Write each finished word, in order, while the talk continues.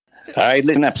All right,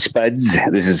 listen up, Spuds.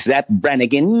 This is Zach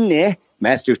Brannigan,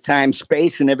 master of time,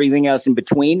 space, and everything else in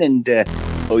between. And,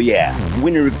 oh yeah,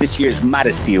 winner of this year's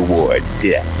Modesty Award.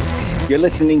 You're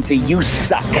listening to You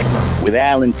Suck with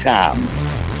Al and Tom.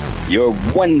 Your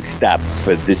one stop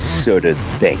for this sort of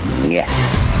thing.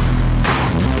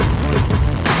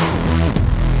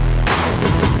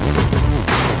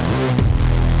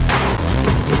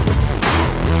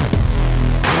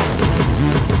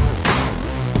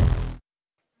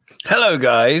 Hello,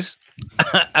 guys,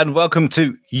 and welcome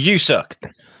to You Suck.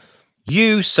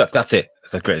 You Suck. That's it.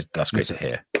 That's great to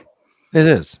hear. It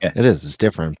is. Yeah. It is. It's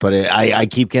different, but I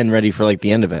keep getting ready for like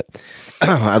the end of it.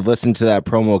 I've listened to that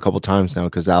promo a couple times now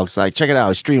because Alex like, check it out.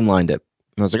 I streamlined it.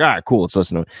 And I was like, all right, cool. Let's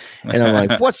listen to it. And I'm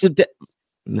like, what's the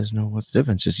what's the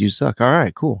difference? Just You Suck. All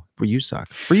right, cool. You suck.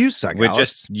 You suck. We're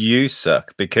Alex. just You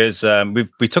Suck because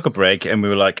we took a break and we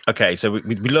were like, okay, so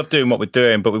we love doing what we're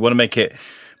doing, but we want to make it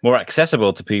more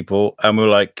accessible to people. And we're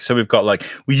like, so we've got like,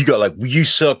 You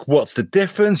Suck, What's the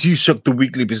Difference? You Suck the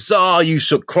Weekly Bazaar, You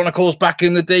Suck Chronicles back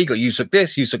in the day, you got You Suck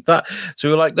this, You Suck that. So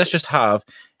we're like, let's just have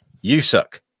You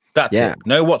Suck. That's it.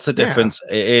 No, what's the difference?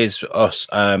 Yeah. It is us.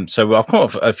 So I've come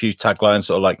up with a few taglines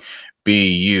sort of like,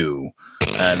 be you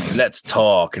and let's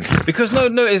talk. And because no,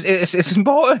 it's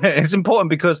important. It's important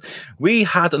because we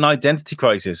had an identity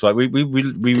crisis. Like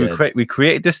we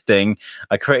created this thing.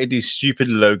 I created these stupid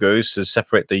logos to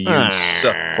separate the You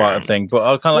Suck part of thing. But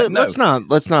I was kind of like,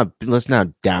 let's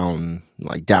not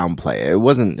downplay it.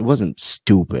 It wasn't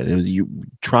stupid. It was you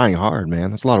trying hard, man.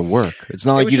 That's a lot of work. It's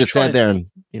not like you just sat there and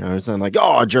it's not like,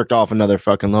 oh, I jerked off another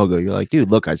fucking logo. You're like,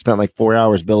 dude, look, I spent like 4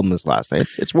 hours building this last night.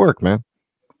 It's work, man.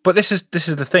 But this is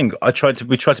the thing. We tried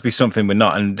to be something we're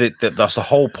not, and that's the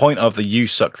whole point of the You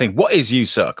Suck thing. What is You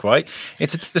Suck, right?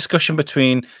 It's a discussion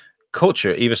between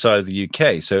culture either side of the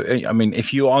UK. So I mean,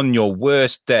 if you're on your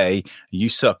worst day, you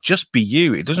suck. Just be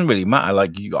you. It doesn't really matter.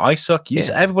 Like I suck. You.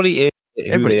 Everybody is who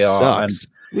everybody they are. And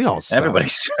we all suck.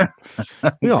 Everybody.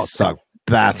 We all suck.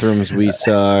 Bathrooms, we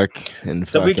suck. And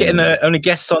so we're getting only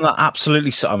guests on that.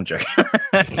 Absolutely, I'm joking.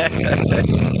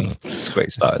 It's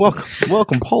great start.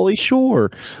 Welcome, Pauly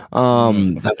Shore.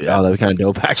 That was kind of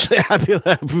dope. Actually, I'd be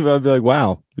like,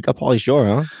 wow, we got Pauly Shore,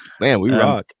 huh? Man, we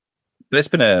rock. But it's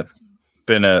been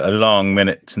a long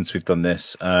minute since we've done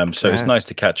this, so it's nice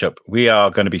to catch up. We are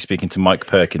going to be speaking to Mike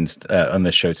Perkins on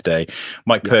this show today.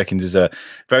 Mike Perkins is a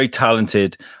very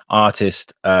talented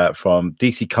artist from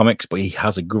DC Comics, but he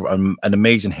has an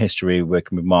amazing history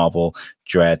working with Marvel,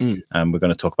 Dread, and we're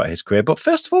going to talk about his career. But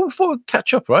first of all, before we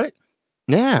catch up, right?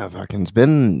 Yeah, fucking, it's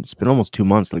been almost 2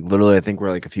 months. Like literally, I think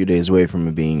we're like a few days away from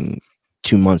it being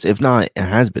 2 months. If not, it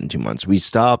has been 2 months. We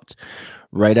stopped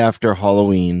right after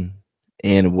Halloween.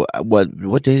 And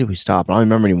what day did we stop? I don't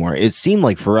remember anymore. It seemed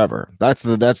like forever. That's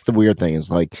the weird thing.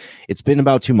 Is like it's been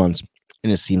about 2 months,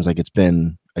 and it seems like it's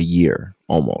been a year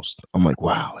almost. I'm like,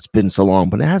 wow, it's been so long,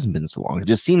 but it hasn't been so long. It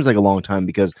just seems like a long time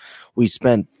because we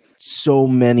spent so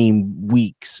many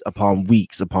weeks upon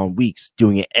weeks upon weeks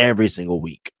doing it every single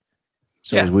week.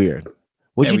 So it was weird.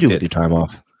 What'd you do with your time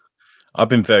off? I've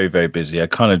been very, very busy. I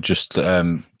kind of just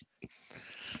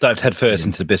dived headfirst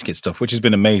into the biscuit stuff, which has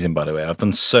been amazing, by the way. I've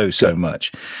done so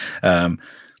much. And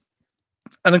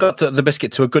I got the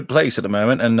biscuit to a good place at the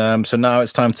moment. And so now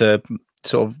it's time to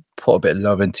sort of put a bit of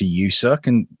love into You Suck.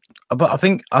 But I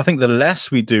think the less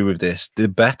we do with this, the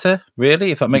better, really,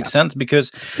 if that makes sense,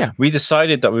 because we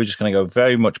decided that we were just going to go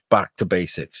very much back to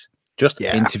basics. Just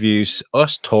interviews,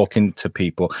 us talking to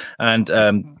people. And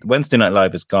Wednesday Night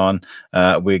Live is gone.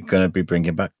 We're going to be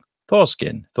bringing back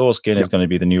Thorskin. Thorskin is going to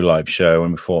be the new live show,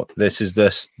 and we thought this is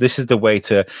the way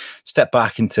to step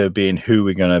back into being who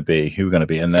we're going to be.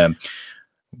 And then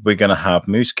we're going to have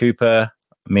Moose Cooper,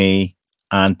 me,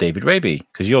 and David Raby,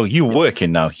 because you're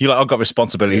working now. You're like, I've got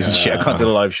responsibilities and shit. I can't do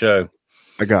the live show.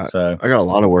 I got a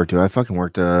lot of work to do. I fucking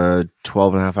worked a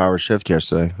 12.5-hour shift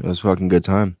yesterday. It was fucking good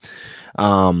time.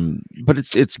 But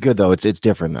it's good though. It's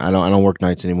different. I don't work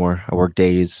nights anymore. I work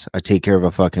days. I take care of a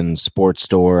fucking sports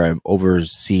store. I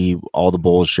oversee all the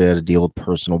bullshit. I deal with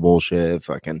personal bullshit.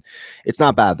 It's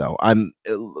not bad though.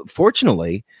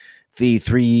 Fortunately, the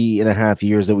 3.5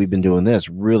 years that we've been doing this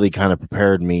really kind of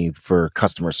prepared me for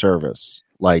customer service.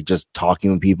 Like just talking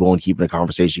with people and keeping a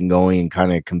conversation going and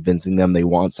kind of convincing them they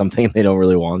want something they don't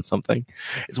really want something.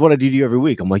 It's what I do to you every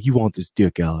week. I'm like, you want this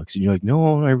dick, Alex? And you're like,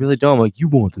 no, I really don't. I'm like, you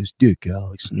want this dick,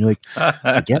 Alex? And you're like,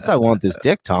 I guess I want this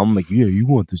dick, Tom. I'm like, yeah, you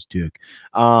want this dick.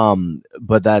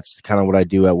 But that's kind of what I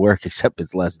do at work, except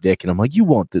it's less dick. And I'm like, you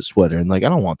want this sweater? And like, I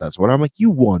don't want that sweater. I'm like, you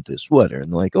want this sweater?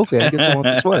 And they're like, okay, I guess I want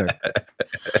the sweater.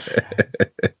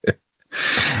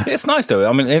 It's nice though.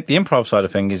 I mean, the improv side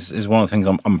of things is one of the things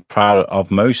I'm proud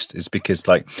of most. Is because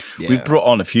like we've brought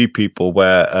on a few people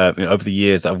where over the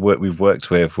years that we've worked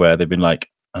with where they've been like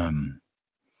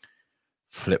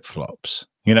flip flops,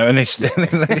 and they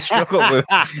struggle with.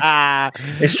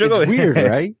 It's weird,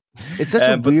 right? It's such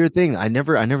a weird thing. I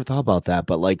never thought about that.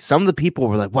 But like some of the people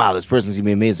were like, "Wow, this person's gonna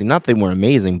be amazing." Not they weren't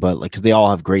amazing, but like because they all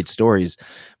have great stories.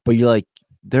 But you're like,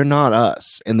 they're not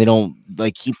us, and they don't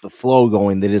like keep the flow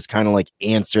going. They just kind of like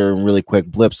answer in really quick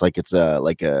blips, like it's a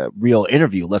real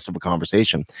interview, less of a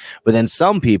conversation. But then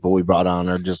some people we brought on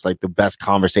are just like the best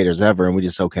conversators ever, and we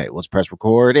just let's press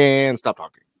record and stop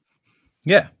talking.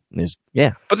 Yeah.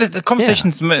 But the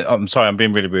conversations. Yeah. I'm sorry, I'm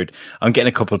being really rude. I'm getting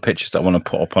a couple of pictures that I want to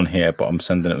put up on here, but I'm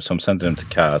sending them to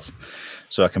Kaz.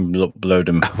 So I can load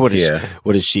them. What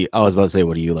is she? I was about to say,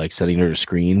 what are you like setting her to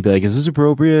screen? Be like, is this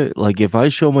appropriate? Like, if I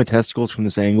show my testicles from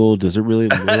this angle, does it really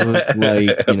look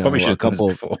like a couple?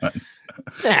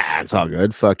 Nah, it's all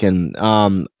good. Fucking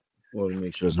well, let me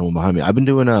make sure there's no one behind me. I've been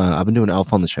doing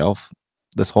Elf on the Shelf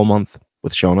this whole month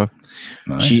with Shona.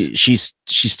 Nice. She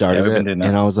started it,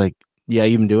 and I was like, yeah,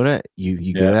 you've been doing it.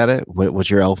 You good at it? What's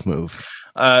your elf move?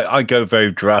 I go very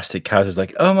drastic. Kaz is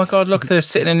like, oh my god, look, they're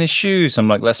sitting in his shoes. I'm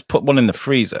like, let's put one in the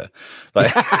freezer.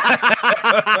 Like,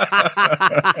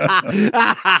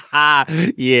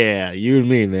 yeah, you and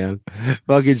me, man.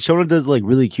 Fucking Shona does like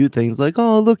really cute things, like,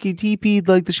 oh look, he TP'd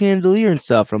like the chandelier and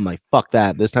stuff. And I'm like, fuck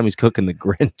that. This time he's cooking the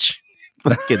Grinch.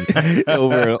 Fucking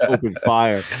over an open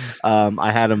fire.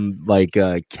 I had him like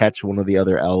catch one of the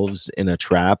other elves in a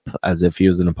trap as if he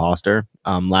was an imposter.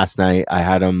 Last night I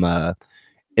had him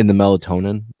in the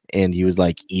melatonin, and he was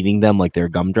like eating them like they're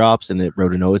gumdrops, and it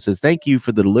wrote a note that says, "Thank you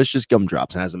for the delicious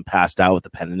gumdrops," and has him passed out with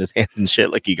a pen in his hand and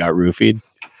shit like he got roofied.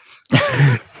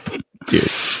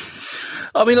 Dude.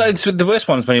 I mean, like, it's the worst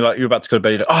ones when you're about to go to bed.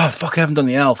 You're like, oh fuck, I haven't done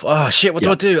the elf. Oh shit, what do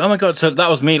I do? Oh my god! So that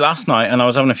was me last night, and I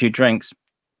was having a few drinks.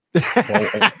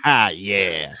 Yeah, I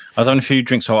was having a few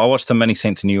drinks. So I watched The Many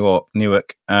Saints of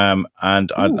Newark, and I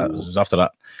was after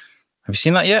that. Have you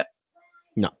seen that yet?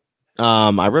 No.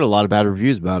 I read a lot of bad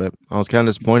reviews about it. I was kind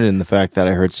of disappointed in the fact that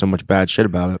I heard so much bad shit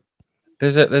about it.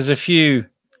 There's a few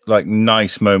like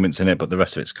nice moments in it, but the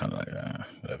rest of it's kind of like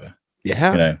whatever.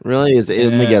 Yeah, really is.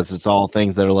 Yeah. I guess it's all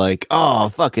things that are like, oh,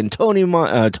 fucking Tony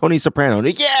Soprano,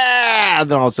 yeah.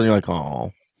 And then all of a sudden you're like,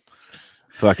 oh.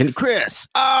 Fucking Chris.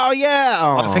 Oh yeah.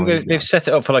 Oh, I think they've set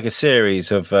it up for like a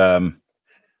series of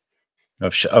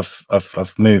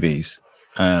movies.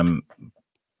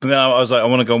 But then I was like, I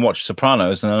want to go and watch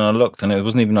Sopranos, and then I looked, and it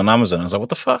wasn't even on Amazon. I was like, what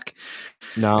the fuck?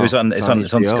 No, it's on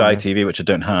Sky TV, which I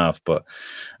don't have. But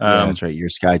yeah, that's right. Your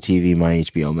Sky TV, my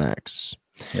HBO Max.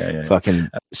 Yeah. Fucking.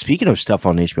 Speaking of stuff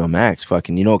on HBO Max,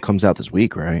 fucking, you know what comes out this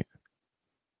week, right?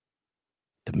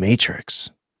 The Matrix.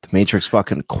 The Matrix.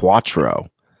 Fucking Quattro.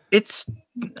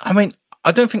 I mean,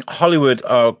 I don't think Hollywood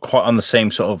are quite on the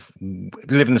same sort of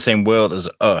live in the same world as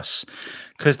us,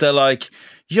 because they're like,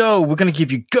 yo, we're gonna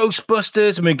give you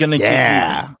Ghostbusters, and we're gonna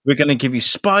give you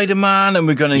Spider-Man, and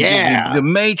we're gonna give you the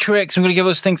Matrix. We're gonna give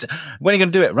us things. When are you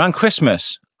gonna do it? Around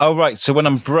Christmas? Oh right. So when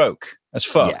I'm broke as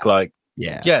fuck,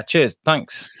 yeah. Cheers,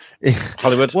 thanks.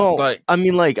 Hollywood. Well, like, I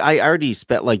mean, like, I already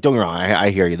spent, like, don't get me wrong,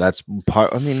 I hear you. That's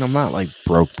part. I mean, I'm not like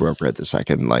broke right this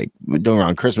second. Like, don't get me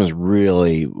wrong, Christmas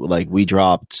really, like, we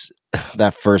dropped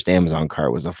that first Amazon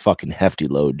cart was a fucking hefty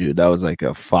load, dude. That was like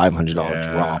a $500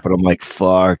 drop, and I'm like,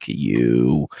 fuck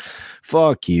you.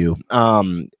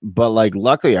 But like,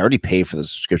 luckily, I already paid for the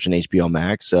subscription to HBO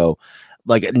Max, so.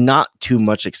 Like, not too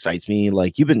much excites me.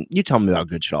 Like, you tell me about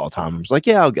good shit all the time. I'm just like,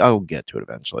 yeah, I'll get to it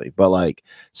eventually. But like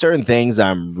certain things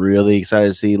I'm really excited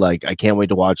to see. Like, I can't wait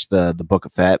to watch the Book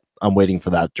of Fett. I'm waiting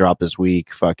for that drop this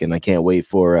week. Fucking, I can't wait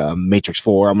for Matrix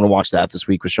 4. I'm gonna watch that this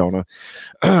week with Shona.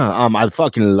 I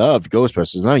fucking loved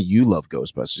Ghostbusters. Now you love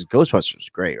Ghostbusters. Ghostbusters is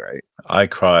great, right? I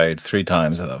cried 3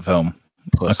 times at that film.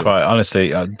 I cried,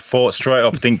 honestly. I fought straight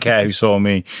up, didn't care who saw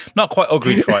me. Not quite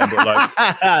ugly crying, but like,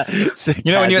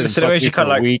 you know, when you're at the cinema, you're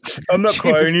kind of like, I'm not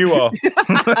crying, you are.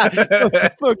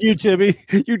 Fuck you, Timmy.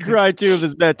 You'd cry too if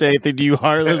this meant to anything to you,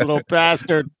 heartless little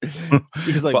bastard. You're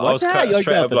just like, what? Like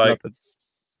nothing, nothing.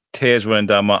 Tears running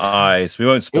down my eyes. We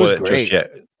won't spoil it just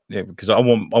yet, because I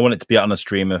want it to be out on a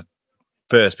streamer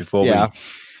first before we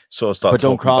sort of start. But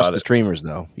don't cross the streamers,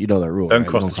 though. You know that rule. Don't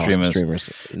cross the streamers.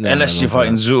 Unless you're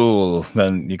fighting Zool,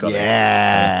 then you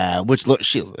got Which look,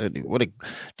 what a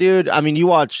dude. I mean, you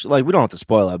watch, like, we don't have to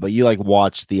spoil it, but you like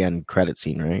watch the end credit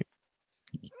scene, right?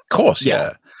 Of course,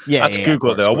 yeah. I had to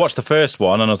Google it though. I watched the first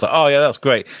one and I was like, oh yeah, that's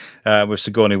great. With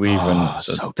Sigourney Weaver and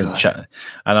so good.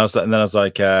 And I was like, and then I was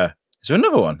like, is there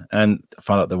another one? And I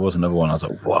found out there was another one. I was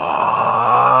like,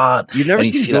 what? You've never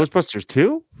seen Ghostbusters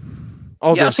 2?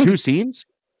 Oh, there's 2 scenes?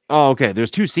 Oh, okay. There's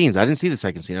 2 scenes. I didn't see the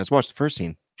second scene. I just watched the first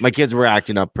scene. My kids were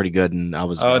acting up pretty good, and I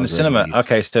was. Oh, in the cinema.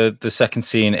 Okay, so the second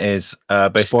scene is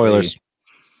basically spoilers.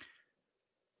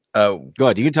 Go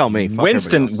ahead. You can tell me. Fuck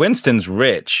Winston's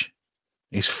rich.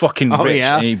 He's fucking rich.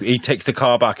 Yeah? And he takes the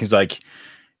car back. He's like,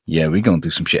 "Yeah, we're gonna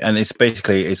do some shit." And it's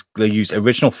basically they use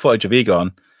original footage of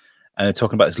Egon, and they're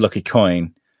talking about this lucky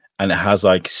coin, and it has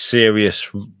like serious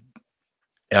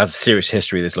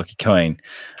history. This lucky coin.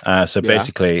 So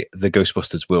basically, the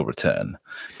Ghostbusters will return.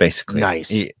 Basically,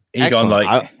 nice.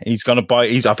 Egon, he's gonna buy.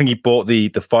 I think he bought the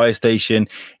fire station.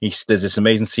 There's this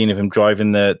amazing scene of him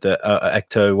driving the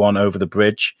Ecto one over the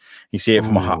bridge. You see it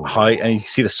from a height, and you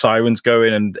see the sirens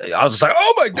going. And I was just like,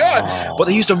 "Oh my god!" But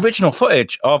they used original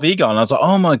footage of Egon. I was like,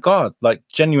 "Oh my god!" Like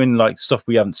genuine, like stuff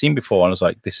we haven't seen before. And I was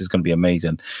like, "This is going to be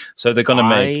amazing." So they're going to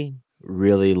make.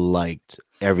 Really liked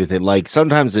everything. Like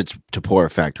sometimes it's to poor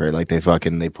effect, right? Like they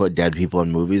put dead people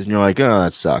in movies, and you're like, "Oh,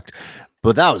 that sucked."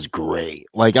 But that was great.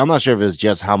 Like, I'm not sure if it's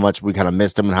just how much we kind of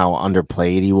missed him and how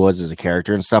underplayed he was as a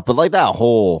character and stuff. But like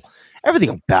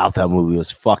everything about that movie was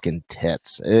fucking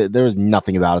tits. There was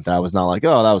nothing about it that I was not like,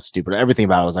 oh, that was stupid. Everything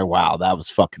about it was like, wow, that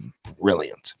was fucking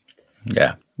brilliant.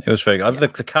 Yeah, it was very good.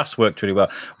 The cast worked really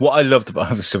well. What I loved about,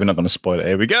 obviously, we're not going to spoil it.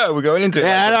 Here we go. We're going into it.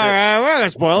 Yeah, we're not going to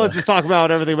spoil it. Let's just talk about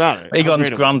everything about it.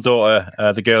 Egon's granddaughter,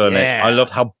 the girl in it. I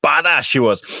loved how badass she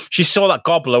was. She saw that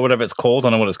gobbler, whatever it's called. I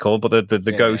don't know what it's called, but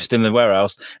the ghost in the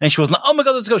warehouse. And she was like, oh my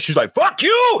God, there's a ghost. She was like, fuck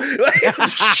you.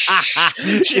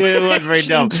 She was very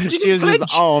dumb. She was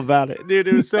just all about it. Dude,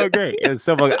 it was so great. It was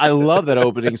so fucking. I love that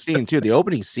opening scene, too. The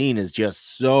opening scene is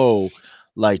just so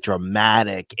like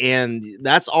dramatic, and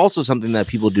that's also something that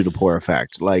people do to poor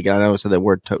effect. Like, I know I said that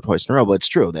word twice in a row, but it's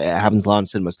true. That happens a lot in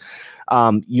cinemas.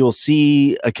 You'll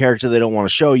see a character they don't want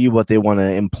to show you, but they want to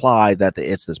imply that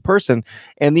it's this person,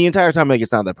 and the entire time, like,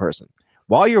 it's not that person.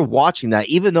 While you're watching that,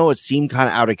 even though it seemed kind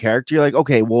of out of character, you're like,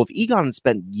 okay, well, if Egon had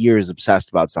spent years obsessed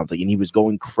about something and he was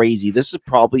going crazy, this is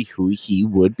probably who he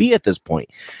would be at this point.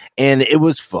 And it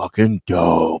was fucking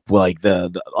dope. Like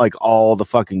the like all the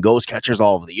fucking ghost catchers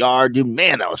all over the yard, dude.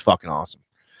 Man, that was fucking awesome.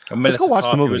 Let's go watch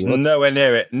the movie. Nowhere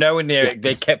near it. Nowhere near it.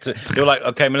 They kept it. They were like,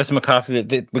 okay, Melissa McCarthy,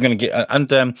 we're going to get.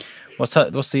 And what's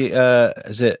that? What's the,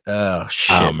 is it, oh,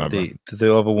 shit.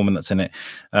 The other woman that's in it.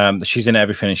 She's in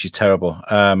everything and she's terrible.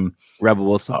 Rebel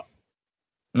Wilson?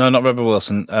 No, not Rebel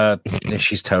Wilson.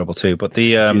 She's terrible too. But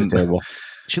she's terrible.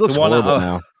 She looks horrible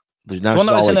now. The one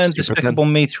that was in Despicable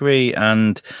Me 3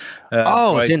 and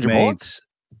Sandra Bullock?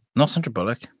 Not Sandra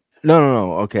Bullock.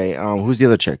 No. Okay. Who's the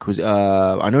other chick? Who's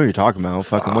I know who you're talking about.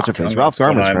 Fucking what's her face? Ralph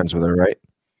Garman's friends with her, right?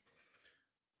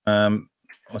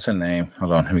 What's her name?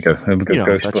 Hold on. Here we go.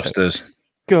 Ghostbusters.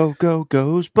 Go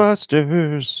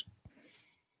Ghostbusters.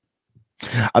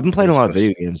 I've been playing a lot of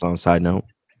video games on a side note.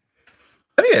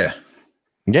 Oh yeah.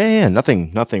 Yeah.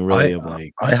 Nothing really of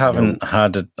like. I haven't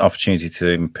had an opportunity to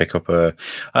even pick up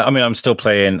I'm still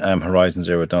playing Horizon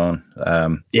Zero Dawn.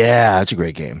 Yeah, that's a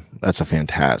great game. That's a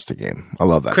fantastic game. I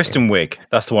love that. Kristen Wiig.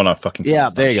 That's the one I fucking.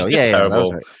 Yeah, there you go. Yeah,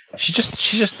 terrible. Right. She's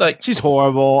just like she's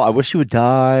horrible. I wish she would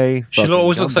die. She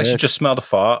always looks like she just smelled a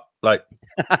fart. Like.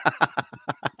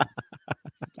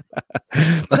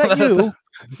 Was that you?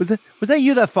 Was that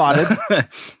you that farted?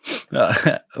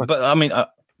 But I mean.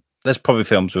 There's probably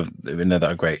films in there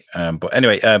that are great. But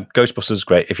anyway, Ghostbusters is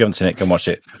great. If you haven't seen it, go watch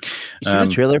it. You see the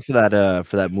trailer for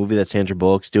that movie that Sandra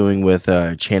Bullock's doing with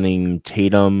Channing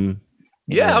Tatum?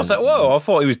 Yeah, I was like, whoa, I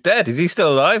thought he was dead. Is he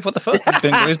still alive? What the fuck? It's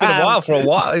been a while for a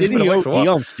while. Did he OD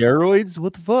on steroids?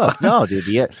 What the fuck? No, dude.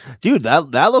 Yeah. Dude,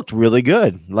 that looked really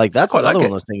good. Like, that's another one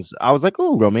of those things. I was like,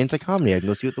 oh, romantic comedy. I can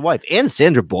go see it with the wife. And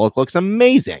Sandra Bullock looks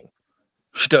amazing.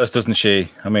 She does, doesn't she?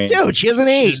 I mean, dude, she hasn't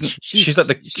aged. She's like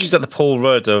the Paul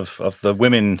Rudd of the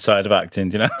women side of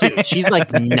acting, you know? Dude, she's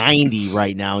like 90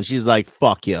 right now, and she's like,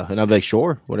 "Fuck yeah!" And I'm like,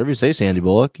 "Sure, whatever you say, Sandy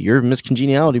Bullock. You're Miss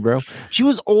Congeniality, bro." She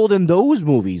was old in those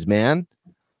movies, man.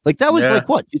 Like that was like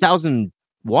what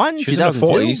 2001, she's in her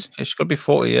 40s. She's got to be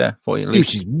 40, yeah, 40. At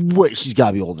least. Dude, she's got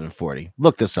to be older than 40.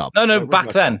 Look this up. No,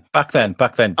 back then.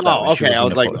 Oh, okay. I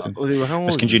was like, how old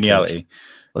Miss Congeniality.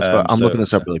 I'm looking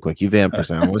this up really quick. You vamp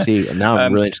for now. Let's see. Now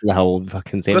I'm really interested in how old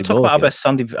fucking Sandy Bullock. Let's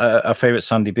talk about our favorite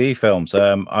Sandy B films.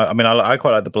 I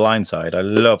quite like The Blind Side. I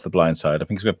love The Blind Side. I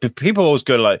think it's good. People always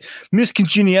go like Miss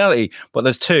Congeniality, but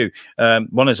there's two.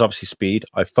 One is obviously Speed.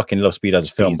 I fucking love Speed as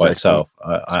a film by itself,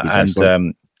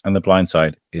 and The Blind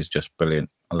Side is just brilliant.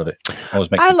 I love it.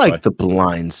 I like The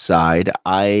Blind Side.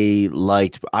 I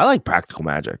like Practical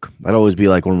Magic. That'd always be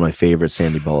like one of my favorite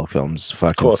Sandy Bullock films.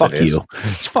 Fucking fuck you.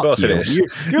 Fuck you.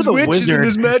 You're the wizard.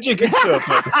 There's magic and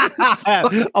stuff.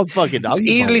 I'm fucking. It's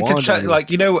easily to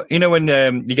like you know when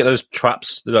you get those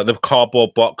traps, like the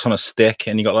cardboard box on a stick,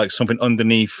 and you got like something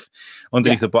underneath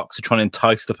underneath the box to try and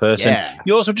entice the person. Yeah.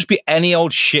 You also just be any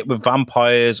old shit with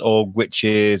vampires or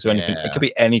witches or anything. It could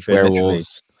be anything. Literally.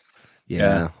 Werewolves.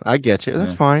 Yeah, I get you.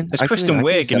 That's fine. It's Kristen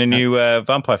Wiig in a new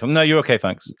vampire film. No, you're okay,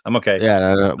 thanks. I'm okay. Yeah,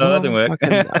 no, that didn't work.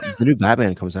 The new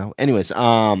Batman comes out. Anyways,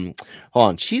 hold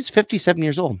on. She's 57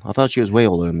 years old. I thought she was way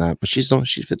older than that, but she's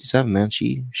 57, man.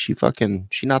 She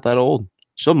not that old.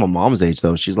 She's my mom's age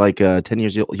though. She's like 10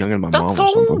 years younger than my mom. That's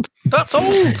old. That's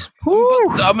old.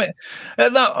 I mean,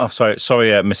 sorry,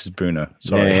 Mrs. Bruno.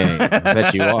 Sorry. Yeah. I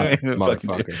bet you are,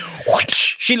 motherfucker.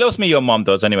 She loves me. Your mom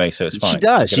does anyway, so it's fine. She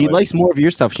does. She likes more of your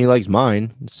stuff. She likes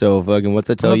mine. So fucking, what's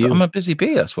that tell you? I'm a busy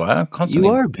bee. That's why I'm constantly.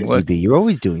 You are a busy bee. You're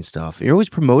always doing stuff. You're always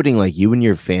promoting like you and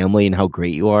your family and how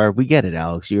great you are. We get it,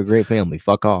 Alex. You're a great family.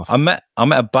 Fuck off. I met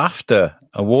a BAFTA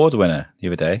award winner the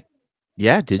other day.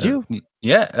 Yeah, did you?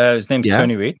 Yeah, his name's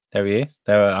Tony Reid. There he is.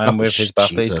 There I am with his BAFTA.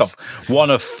 Jesus. He's got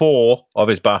one of 4 of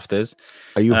his BAFTAs.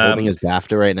 Are you holding his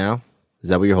BAFTA right now? Is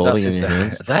that what you're holding in your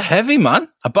hands? They're heavy, man.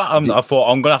 I thought I'm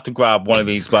going to have to grab one of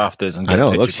these BAFTAs and get I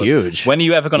know, it looks huge. When are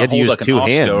you ever going to hold like an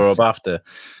Oscar or a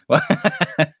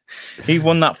BAFTA? He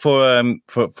won that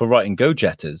for writing Go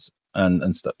Jetters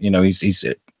and stuff. You know, he's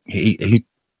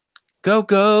Go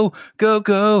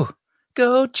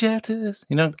Jetters.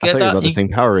 You know, get that. About the same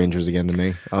Power Rangers again to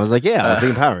me. I was like, yeah, I was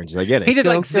thinking Power Rangers. I get it. He did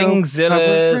like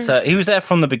Zingzillas. He was there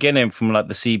from the beginning, from like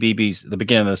the CBeebies, the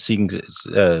beginning of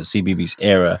the CBeebies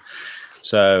era.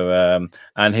 So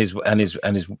and his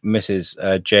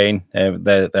Mrs. Jane,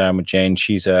 there I'm with Jane.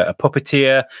 She's a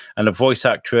puppeteer and a voice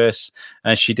actress,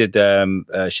 and she did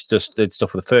she just did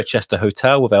stuff with the Furchester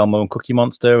Hotel with Elmo and Cookie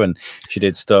Monster, and she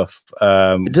did stuff.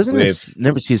 It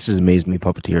never ceases to amaze me.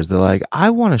 Puppeteers, they're like,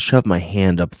 I want to shove my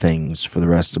hand up things for the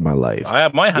rest of my life. I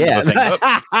have my hand up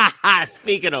thing.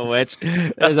 Speaking of which,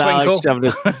 that's Twinkle.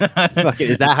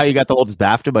 Is that how you got the oldest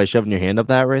BAFTA, by shoving your hand up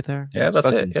that right there? Yeah, that's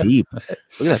it. Yeah. Deep. That's it.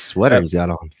 Look at that sweater he's got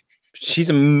on. She's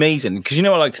amazing because I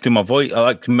like to do my voice. I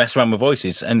like to mess around with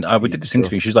voices, and we did this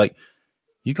interview. She's like,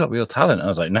 "You got real talent." And I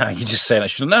was like, "No, you just say that."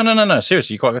 She's like, "No,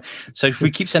 seriously, you quite." So we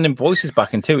keep sending voices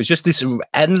back into. It's just this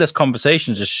endless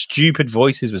conversations, just stupid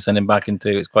voices we're sending back into.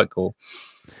 It's quite cool.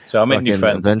 So I made new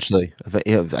friends. Eventually,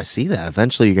 I see that.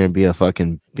 Eventually, you're going to be a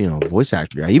fucking, voice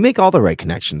actor guy. You make all the right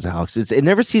connections, Alex. It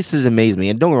never ceases to amaze me.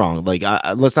 And don't get me wrong, like,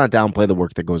 let's not downplay the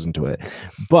work that goes into it.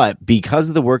 But because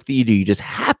of the work that you do, you just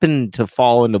happen to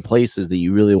fall into places that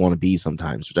you really want to be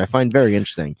sometimes, which I find very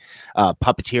interesting.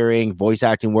 Puppeteering, voice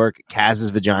acting work, Kaz's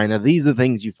vagina. These are the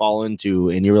things you fall into,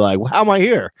 and you're like, well, how am I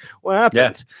here? What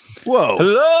happened? Yeah. Whoa.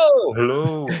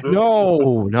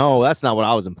 Hello. No, that's not what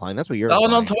I was implying. That's what you're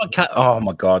implying. Oh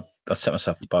my God. I set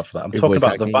myself apart for that. I'm talking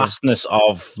about the vastness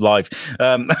of life.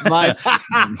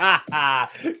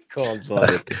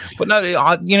 Cold-blooded. But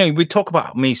no, we talk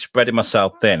about me spreading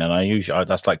myself thin, and I usually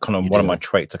that's like kind of one of my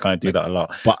traits. I kind of do that a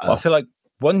lot. But I feel like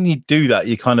when you do that,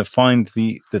 you kind of find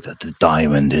the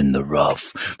diamond in the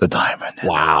rough. The diamond.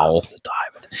 Wow. The diamond.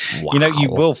 Wow.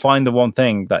 You will find the one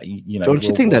thing that Don't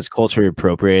you think that's culturally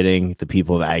appropriating the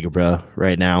people of Agrabah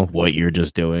right now? What you're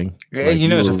just doing? Yeah,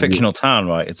 it's a fictional town,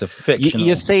 right? It's a fictional.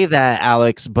 You say that,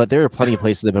 Alex, but there are plenty of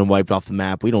places that have been wiped off the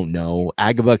map. We don't know.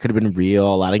 Agrabah could have been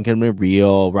real. Aladdin could have been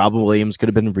real. Robin Williams could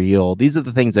have been real. These are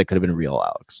the things that could have been real,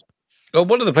 Alex. Well,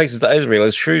 one of the places that is real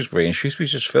is Shrewsbury, and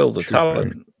Shrewsbury's just filled with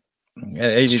talent.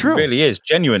 It really is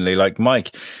genuinely. Like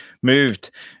Mike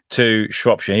moved to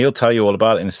Shropshire. He'll tell you all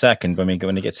about it in a second when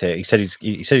he gets here. He said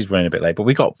he's running a bit late, but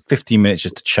we got 15 minutes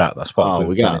just to chat. That's what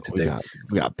we got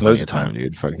plenty of time,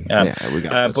 dude. We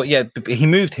got. But he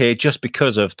moved here just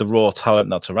because of the raw talent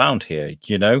that's around here.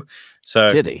 So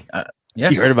did he? Yeah,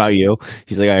 he heard about you.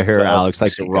 He's like, I heard Alex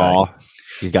likes it raw.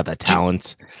 He's got that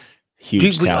talent.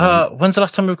 Huge talent. When's the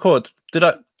last time we recorded?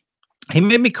 He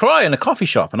made me cry in a coffee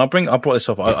shop, and I brought this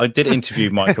up. I did interview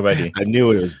Mike already. I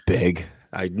knew it was big.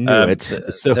 I knew it.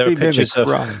 So there are pictures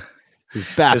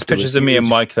there's pictures of me and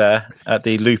Mike there at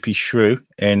the Loopy Shrew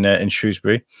in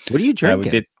Shrewsbury. What are you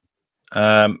drinking?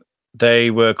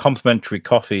 They were complimentary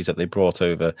coffees that they brought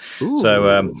over. Ooh. So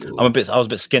I was a bit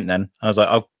skint then. I was like,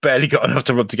 I've barely got enough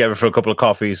to rub together for a couple of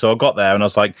coffees. So I got there and I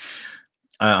was like,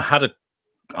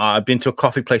 I'd been to a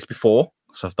coffee place before.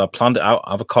 So I planned it out,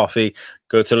 have a coffee,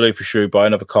 go to the Loopy Shrew, buy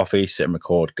another coffee, sit and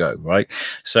record, go, right?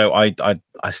 So I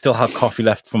still had coffee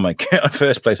left from my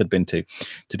first place I'd been to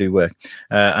do work.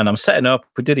 And I'm setting up,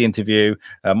 we did the interview,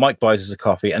 Mike buys us a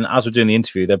coffee, and as we're doing the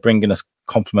interview, they're bringing us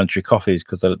complimentary coffees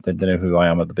because they know who I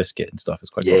am at the biscuit and stuff. It's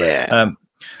quite cool.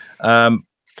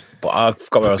 But I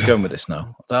forgot where I was going with this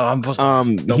now.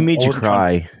 He made you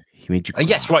cry. He made you cry.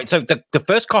 Yes, right. So the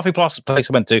first coffee place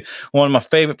I went to, one of my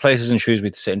favorite places in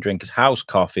Shrewsbury to sit and drink is House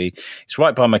Coffee. It's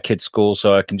right by my kids' school,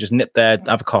 so I can just nip there,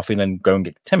 have a coffee, and then go and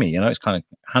get Timmy. You know, it's kind of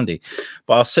handy.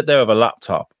 But I'll sit there with a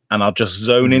laptop and I'll just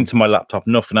zone into my laptop.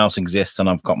 Nothing else exists, and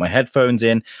I've got my headphones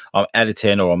in. I'm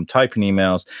editing or I'm typing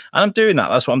emails, and I'm doing that.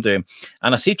 That's what I'm doing.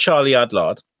 And I see Charlie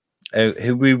Adlard,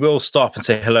 who we will stop and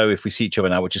say hello if we see each other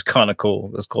now, which is kind of cool.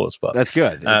 That's cool as fuck. That's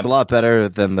good. It's a lot better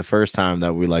than the first time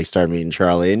that we like started meeting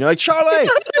Charlie, and you're like, Charlie,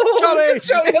 it's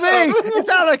me, it's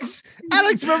Alex.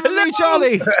 Alex, remember me,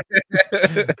 Charlie?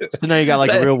 So now you got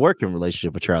like a real working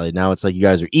relationship with Charlie. Now it's like you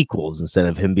guys are equals instead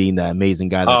of him being that amazing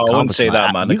guy. That's I wouldn't say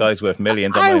that, man. The guy's worth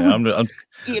millions.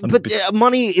 But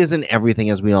money isn't everything,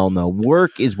 as we all know.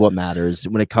 Work is what matters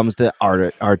when it comes to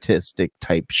artistic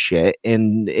type shit.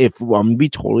 And if I'm gonna be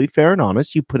totally fair and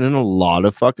honest, you put in a lot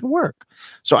of fucking work.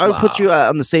 So I would put you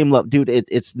on the same level, dude.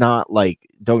 It's not like,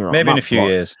 don't get me wrong, maybe in a few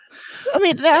years. I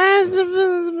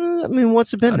mean,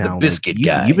 what's it been now? The biscuit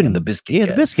guy. You've been the biscuit guy.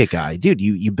 The biscuit guy, dude.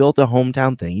 You built a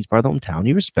hometown thing. He's part of the hometown.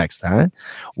 He respects that.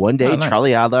 One day, nice.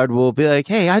 Charlie Adlard will be like,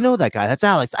 "Hey, I know that guy. That's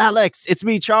Alex. Alex, it's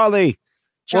me, Charlie.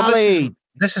 Charlie." Well,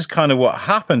 this is kind of what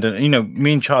happened, and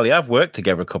me and Charlie have worked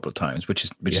together a couple of times, which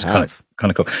is kind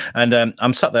of cool. And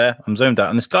I'm sat there, I'm zoned out,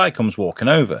 and this guy comes walking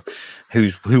over,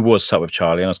 who was sat with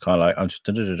Charlie, and I was kind of like, I'm just,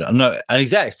 and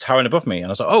he's there, he's towering above me, and I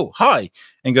was like, oh, hi, and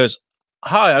he goes,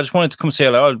 hi, I just wanted to come say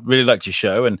hello. I really liked your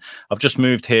show, and I've just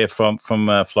moved here from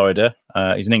Florida.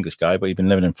 He's an English guy, but he's been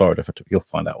living in Florida. You'll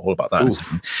find out all about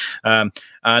that.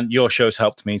 And your show's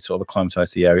helped me sort of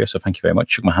acclimatize the area, so thank you very much.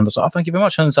 Shook my hand. I was like, oh, thank you very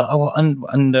much. And I was like, oh,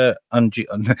 and this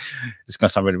is going to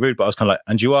sound really rude, but I was kind of like,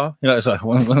 and you are? It's like,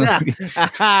 and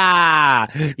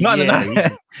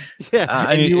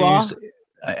you are?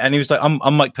 And he was like,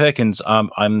 I'm Mike Perkins.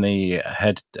 I'm the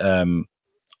head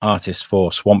artist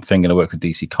for Swamp Thing, and I work with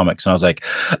DC Comics. And I was like,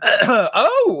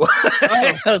 oh.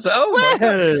 I was like,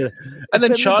 oh. And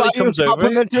then Charlie comes over.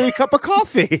 Complimentary cup of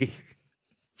coffee.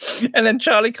 And then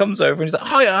Charlie comes over and he's like,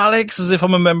 hi, Alex, as if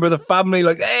I'm a member of the family.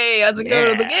 Like, hey, how's it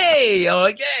going? I'm like, hey. I'm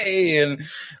like, hey. And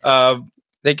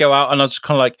they go out, and I was just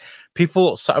kind of like,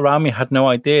 people sat around me had no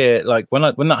idea. Like, when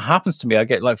that happens to me, I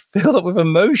get like filled up with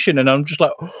emotion, and I'm just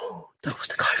like, oh, that was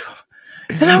the guy from.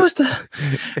 And I was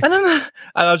and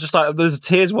I was just like, there's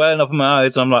tears welling up in my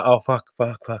eyes, and I'm like, oh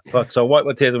fuck. So I wiped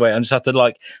my tears away and just had to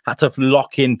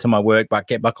lock into my work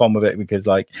get back on with it, because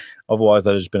like otherwise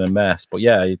I'd just been a mess. But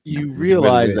yeah, you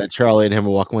realize really that Charlie and him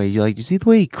were walking away. You're like, you see the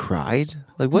way he cried?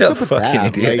 Like, what's up with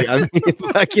that? Like, I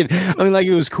mean, like,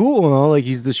 it was cool and all. Like,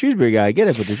 he's the Shrewsbury guy. I get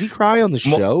it, but does he cry on the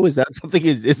show? Is that something?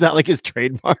 Is that like his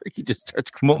trademark? He just starts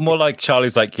crying. More like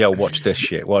Charlie's like, yo, watch this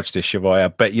shit, Shivai. I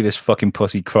bet you this fucking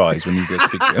pussy cries when you get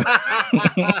speak to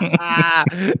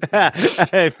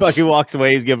him. He fucking walks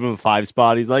away. He's giving him a 5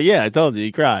 spot. He's like, yeah, I told you,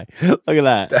 you cry. Look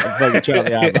at that. I'm fucking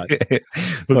Charlie Adlard.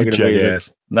 Fucking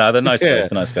amazing. No, they're nice guys.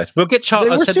 They're nice guys. We'll get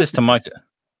Charlie. I said this to Mike.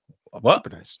 What?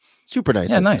 Super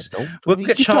nice. Yeah, nice. We'll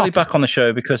get Charlie back on the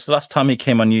show, because the last time he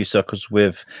came on New Circles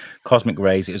with Cosmic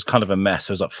Rays, it was kind of a mess.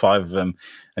 There was like 5 of them,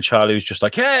 and Charlie was just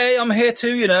like, "Hey, I'm here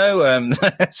too,"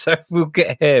 So we'll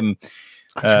get him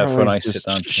for a nice sit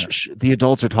down. The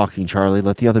adults are talking, Charlie.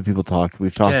 Let the other people talk.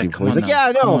 We've talked to you before. He's like, "Yeah,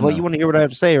 I know, but you want to hear what I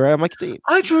have to say, right?" I'm like,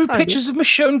 "I drew pictures of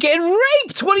Michonne getting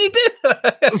raped. What do you do?"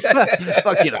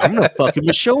 Fuck it, I'm gonna fucking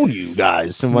Michonne you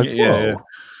guys. I'm like, whoa. Yeah.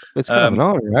 It's kind of an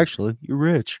honor, actually. You're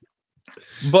rich.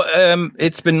 But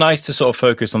it's been nice to sort of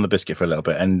focus on the biscuit for a little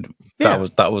bit, and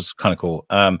that was kind of cool.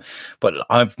 But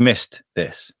I've missed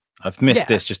this.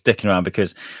 This just dicking around,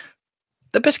 because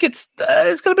the biscuits,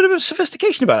 it's got a bit of a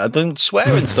sophistication about it. I don't swear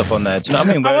and stuff on there. Do you know what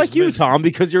I mean? I like you, Tom,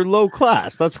 because you're low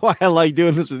class. That's why I like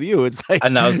doing this with you. It's like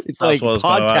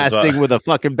podcasting with a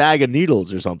fucking bag of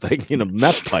needles or something in a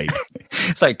meth pipe.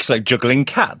 It's like juggling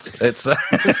cats. It's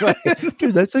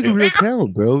dude, that's like a real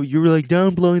talent, bro. You were like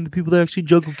down blowing the people that actually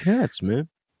juggle cats, man.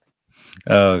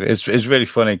 Oh, it's really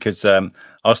funny, because I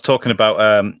was talking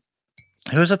about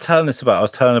who was I telling this about? I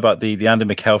was telling about the Andy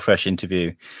McElfresh interview,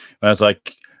 and I was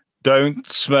like, don't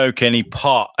smoke any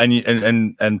pot,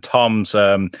 and Tom's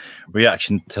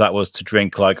reaction to that was to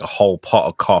drink like a whole pot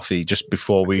of coffee just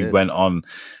before we went on,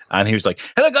 and he was like,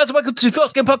 "Hello guys, welcome to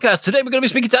Thoughts Game Podcast. Today we're going to be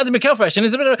speaking to Andy McElfresh," and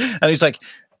he's like,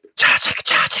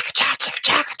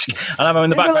 and I'm in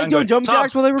the background like doing jump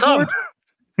jacks while they record.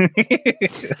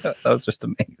 That was just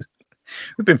amazing.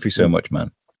 We've been through so much,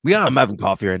 man. I'm having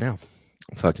coffee right now.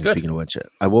 Fucking good. Speaking of which,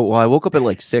 I woke up at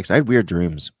like 6. I had weird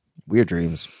dreams.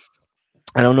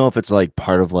 I don't know if it's like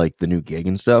part of like the new gig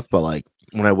and stuff, but like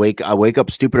when I wake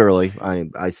up stupid early.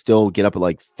 I still get up at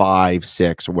like 5,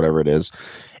 6 or whatever it is,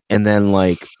 and then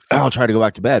like I'll try to go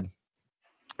back to bed,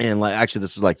 And like, actually,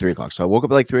 this was like 3:00. So I woke up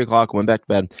at like 3:00, went back to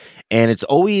bed, and it's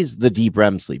always the deep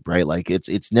REM sleep, right? Like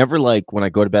it's never like when I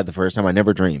go to bed the first time, I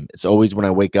never dream. It's always when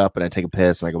I wake up and I take a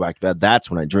piss and I go back to bed.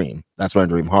 That's when I dream. That's when I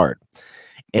dream hard.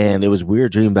 And it was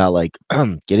weird dreaming about like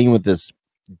getting with this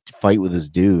fight with this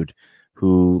dude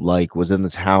who like was in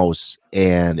this house,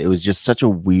 and it was just such a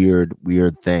weird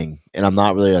thing. And I'm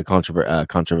not really a what's the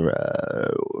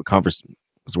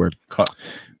word?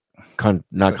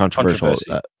 Not controversial.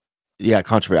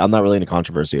 Controversy. I'm not really into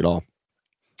controversy at all.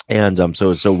 And so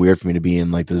it's so weird for me to be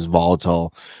in like this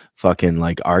volatile fucking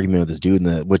like argument with this dude,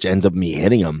 which ends up me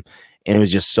hitting him. And it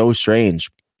was just so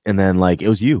strange. And then like it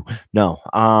was you. No.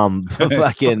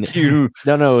 Fucking you.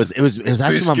 No, it was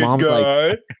actually my mom's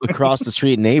like across the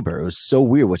street neighbor. It was so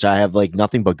weird, which I have like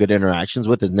nothing but good interactions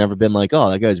with. It's never been like, oh,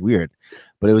 that guy's weird.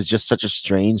 But it was just such a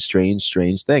strange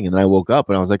thing. And then I woke up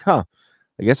and I was like, huh.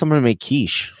 I guess I'm gonna make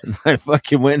quiche. And I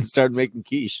fucking went and started making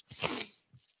quiche.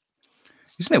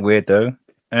 Isn't it weird though?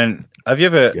 And have you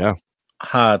ever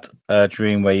had a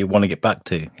dream where you want to get back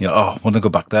to? You know, I want to go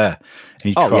back there. And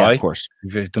you try. Yeah, of course.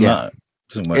 You've done that.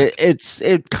 It doesn't work.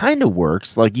 It kind of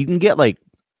works. Like you can get like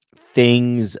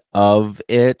things of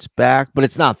it back, but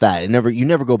it's not that. You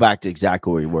never go back to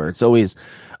exactly where you were. It's always,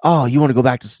 oh, you want to go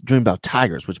back to dream about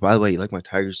tigers, which by the way, you like my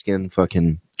tiger skin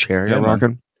fucking chair you're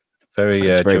rocking? Very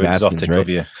exotic of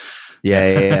you.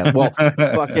 Yeah. Well,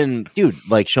 fucking dude,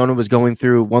 like Shona was going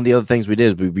through. One of the other things we did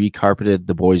is we recarpeted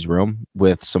the boys' room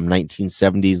with some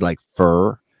 1970s like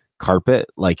fur carpet.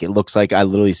 Like it looks like I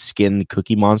literally skinned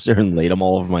Cookie Monster and laid them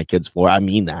all over my kids' floor. I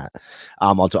mean that.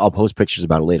 I'll post pictures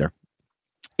about it later.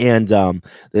 And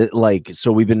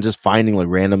so we've been just finding like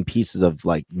random pieces of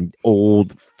like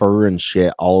old fur and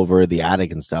shit all over the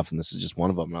attic and stuff. And this is just one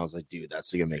of them. And I was like, dude,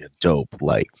 that's gonna make a dope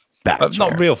like.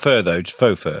 Not real fur though, just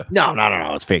faux fur. No,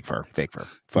 it's fake fur.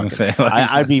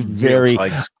 I'd be very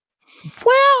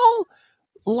well.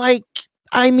 Like,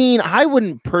 I mean, I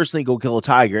wouldn't personally go kill a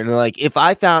tiger. And like, if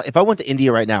I went to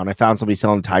India right now and I found somebody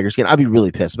selling tiger skin, I'd be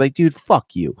really pissed. Like, dude,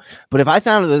 fuck you. But if I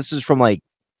found that this is from like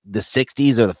the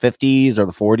 60s or the 50s or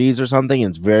the 40s or something, and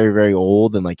it's very, very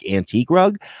old and like antique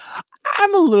rug,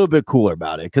 I'm a little bit cooler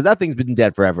about it because that thing's been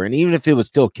dead forever. And even if it was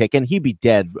still kicking, he'd be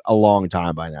dead a long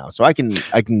time by now. So I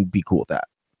can be cool with that.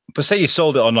 But say you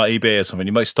sold it on like eBay or something,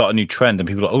 you might start a new trend and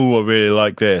people are like, oh, I really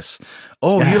like this.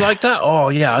 Oh, you like that? Oh,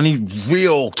 yeah, I need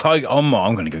real tiger. Oh,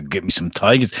 I'm going to go get me some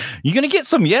tigers. You're going to get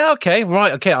some? Yeah, okay,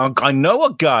 right. Okay, I know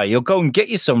a guy. He'll go and get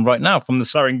you some right now from the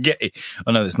Serengeti.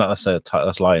 Oh, no, it's not.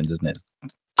 That's lions, isn't it?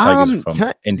 Tigers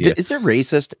from India. Is it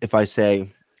racist if I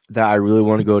say that I really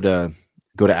want to go to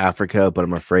Africa, but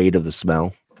I'm afraid of the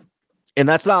smell? And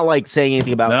that's not like saying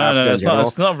anything about Africa. No,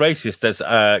 it's not racist. That's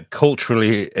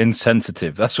culturally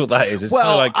insensitive. That's what that is. It's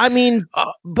like, I mean,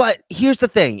 but here's the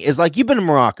thing: is like you've been to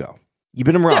Morocco.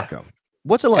 Yeah.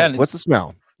 What's it like? What's the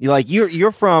smell?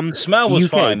 You're from. The smell was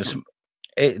fine.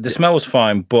 The smell was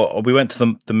fine, but we went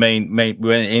to the main. We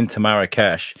went into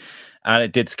Marrakesh. And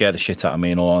it did scare the shit out of me,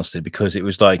 in all honesty, because it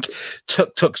was like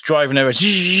tuk-tuks driving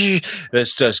everywhere.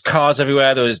 There's cars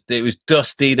everywhere. It was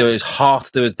dusty. There was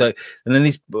hot. And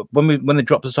then when they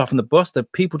dropped us off in the bus, the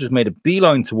people just made a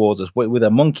beeline towards us with their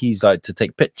monkeys, like to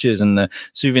take pictures and the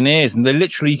souvenirs. And they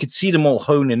literally, you could see them all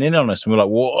honing in on us. And we're like,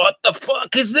 what the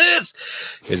fuck is this?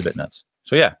 It was a bit nuts.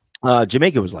 So yeah.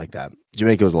 Jamaica was like that.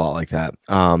 Jamaica was a lot like that.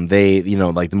 They,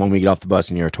 like the moment you get off the bus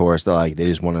and you're a tourist, they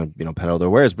just want to, peddle their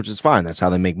wares, which is fine. That's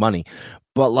how they make money.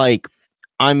 But like,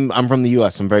 I'm from the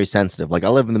US. I'm very sensitive. Like I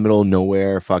live in the middle of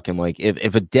nowhere. Fucking like if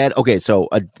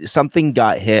something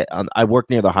got hit. I work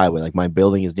near the highway. Like my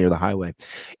building is near the highway,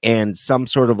 and some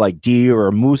sort of like deer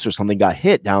or moose or something got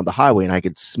hit down the highway, and I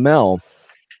could smell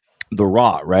the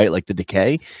rot, right? Like the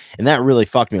decay, and that really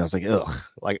fucked me. I was like, ugh,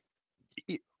 like.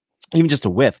 Even just a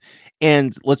whiff.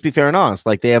 And let's be fair and honest,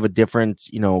 like they have a different,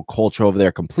 culture over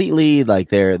there completely. Like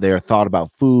their thought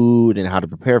about food and how to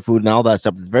prepare food and all that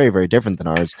stuff is very, very different than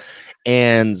ours.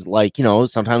 And like,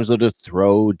 sometimes they'll just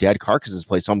throw dead carcasses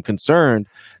place. So I'm concerned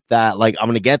that like I'm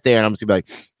gonna get there and I'm just gonna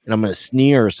be like, and I'm gonna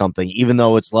sneer or something, even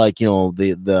though it's like,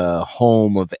 the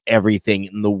home of everything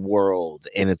in the world,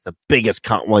 and it's the biggest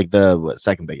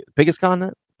biggest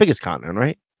continent,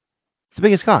 right? It's the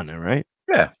biggest continent, right?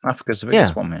 Yeah, Africa's the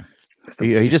biggest one, man. Are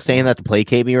you just saying that to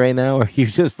placate me right now? Or are you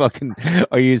just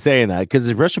are you saying that? Because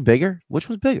is Russia bigger? Which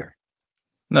one's bigger?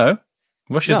 No.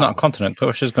 Russia's not a continent, but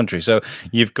Russia's a country. So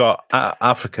you've got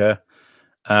Africa.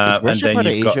 Is Russia and then part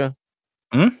of you've Asia?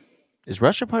 Is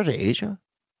Russia part of Asia?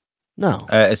 No.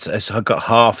 It's got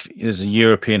half. There's a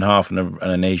European half and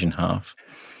an Asian half.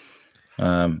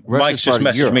 Mike's just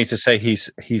messaged me to say he's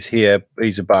here.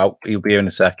 He'll be here in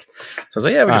a sec. So I was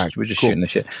like, yeah, we're just shooting the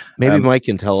shit. Maybe Mike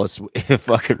can tell us if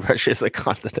fucking Russia is a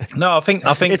continent. No, I think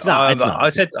it's not. It's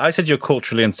not. I said you're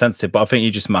culturally insensitive, but I think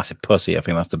you're just a massive pussy. I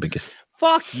think that's the biggest.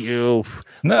 Fuck you.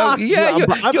 No, Fuck yeah, you.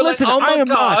 you're listen, like, oh my I am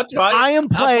God, not. right? I am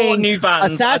playing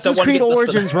Assassin's Creed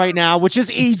Origins right now, which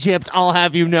is Egypt, I'll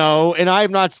have you know, and I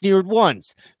have not sneered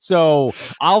once. So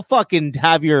I'll fucking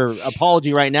have your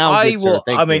apology right now. I will.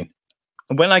 I mean,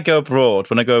 when I go abroad,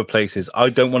 when I go places,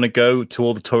 I don't want to go to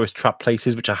all the tourist trap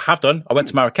places, which I have done. I went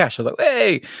to Marrakesh. I was like,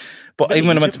 hey. But even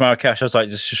when I went to Marrakesh, I was like,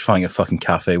 just find a fucking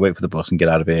cafe, wait for the bus and get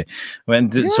out of here. I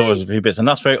went and saw a few bits, and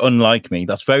that's very unlike me.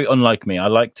 That's very unlike me. I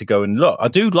like to go and look. I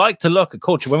do like to look at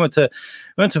culture. When we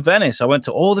went to Venice, I went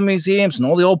to all the museums and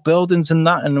all the old buildings and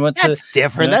that. And that's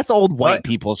different. You know, that's old white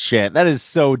people shit. That is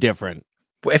so different.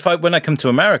 When I come to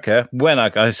America, when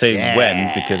because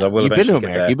I will. You've been to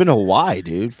America. You've been to Hawaii,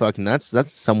 dude. Fucking that's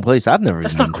someplace I've never.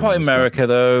 That's not quite America,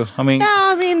 though. I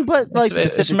mean, but like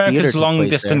it's America's long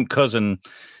distant cousin.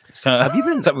 It's kind of,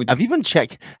 have you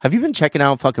been checking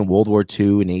out fucking World War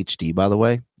II in HD, by the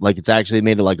way? Like, it's actually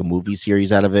made like a movie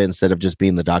series out of it instead of just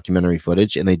being the documentary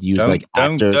footage, and they'd use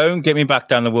actors. Don't get me back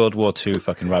down the World War II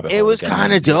fucking rabbit hole. It was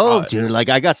kind of dope, dude. Like,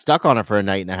 I got stuck on it for a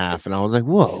night and a half, and I was like,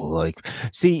 whoa. Like,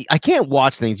 see, I can't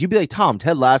watch things. You'd be like, Tom,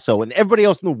 Ted Lasso, and everybody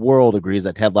else in the world agrees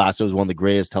that Ted Lasso is one of the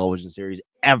greatest television series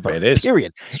ever. It is.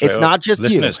 Period. It's not just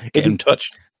listeners, get in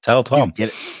touch. Tell Tom.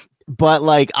 Dude, but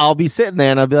like, I'll be sitting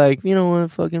there and I'll be like, you know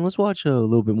what, fucking let's watch a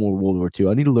little bit more World War II.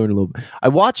 I need to learn a little bit. I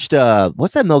watched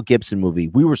what's that Mel Gibson movie?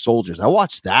 We Were Soldiers. I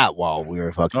watched that while we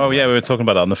were fucking. Oh yeah, we were talking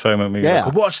about that on the phone. I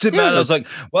watched it, man. I was like,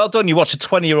 well done. You watched a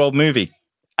 20-year-old movie.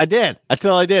 I did. That's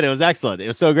all I did. It was excellent. It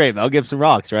was so great. Mel Gibson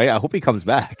rocks, right? I hope he comes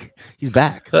back. He's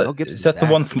back. Is that the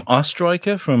one from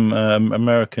Ostriker from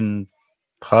American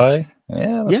Pie?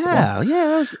 Yeah.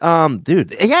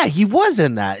 Dude. Yeah, he was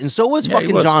in that, and so was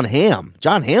fucking John Hamm.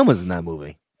 John Hamm was in that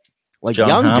movie, like John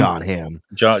Hamm.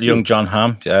 Young John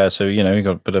Hamm. So you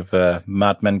got a bit of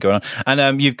Mad Men going on,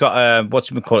 and you've got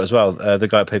what's it called as well? The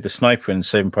guy who played the sniper in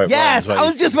Saving Private Ryan. Yes, I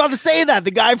was just about to say that.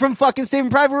 The guy from fucking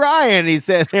Saving Private Ryan. He's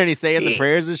sitting there and he's saying the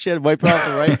prayers and shit. Wipe off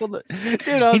the rifle. Dude,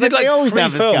 I was they always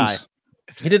have this guy.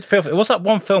 He did. What's that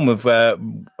one film with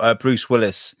Bruce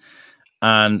Willis?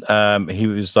 And he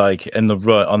was like on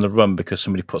the run because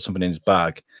somebody put something in his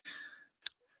bag.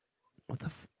 What the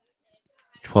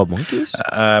 12 Monkeys?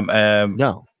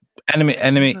 No.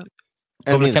 Enemy.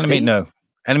 Public Enemy. No.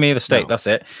 Enemy of the State. No. That's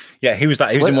it. Yeah, he was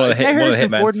that. He was in one of the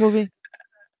Hitmen. Ford movie?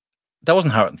 That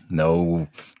wasn't Harrison. No,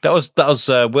 that was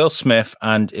Will Smith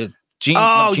and it's Gene.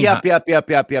 Oh, yep. Yeah.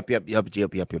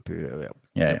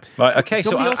 Right. Okay.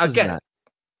 So I get that.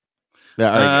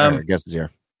 Yeah, I guess it's here.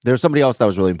 There was somebody else that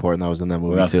was really important that was in that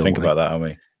movie too. Think about that, aren't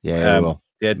we? Yeah, we will.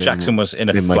 Yeah, Jackson was in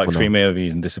like 3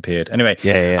 movies and disappeared. Anyway,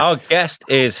 our guest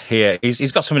is here.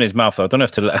 He's got something in his mouth though. I don't know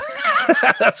if to.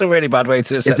 That's a really bad way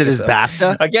to. Is it his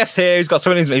BAFTA? I guess here he's got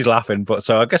something. He's laughing, but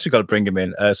so I guess we got to bring him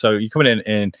in. So you're coming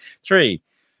in 3,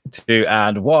 2,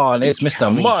 and 1. It's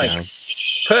Mr. Mike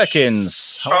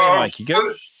Perkins. How are you, Mike? You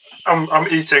good? I'm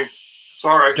eating.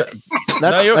 Sorry.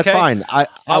 That's fine.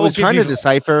 I was trying to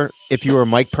decipher if you were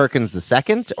Mike Perkins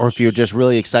II or if you're just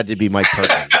really excited to be Mike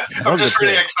Perkins. I'm just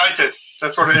really excited.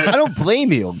 That's what it is. I don't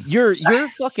blame you. Your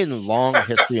fucking long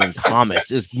history in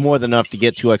comics is more than enough to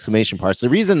get 2 exclamation marks. The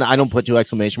reason I don't put 2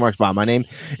 exclamation marks by my name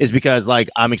is because like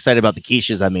I'm excited about the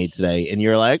quiches I made today, and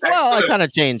you're like, well, I kind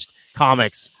of changed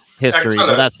comics history,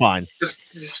 but that's fine.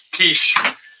 Just quiche.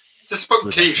 Just put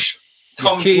quiche.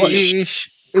 Tom quiche.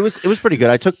 It was pretty good.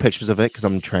 I took pictures of it because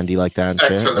I'm trendy like that and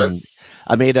shit. And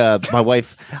I made my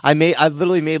wife. I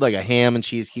literally made like a ham and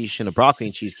cheese quiche and a broccoli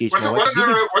and cheese quiche.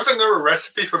 Wasn't there a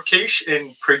recipe for quiche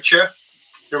in Preacher?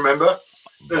 You remember?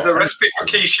 There's a recipe for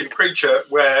quiche in Preacher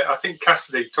where I think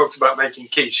Cassidy talked about making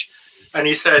quiche, and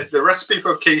he said the recipe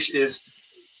for quiche is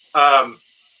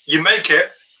you make it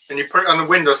and you put it on the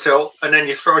windowsill and then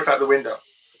you throw it out the window.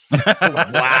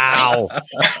 Wow.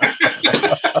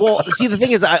 Well, see, the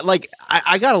thing is,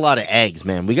 I got a lot of eggs,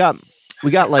 man. We got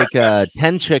like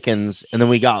 10 chickens, and then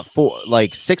we got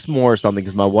 6 more or something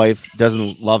because my wife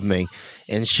doesn't love me,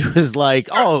 and she was like,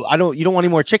 "Oh, you don't want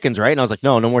any more chickens, right?" And I was like,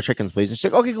 "No more chickens, please." And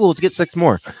she's like, "Okay, cool, let's get 6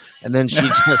 more," and then she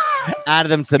just added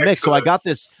them to the mix. So I got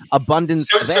this abundance.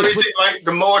 So is it like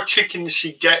the more chickens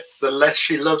she gets, the less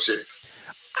she loves it?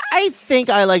 I think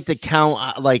I like to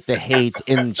count like the hate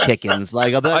in chickens.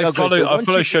 Like I follow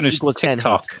Shonna's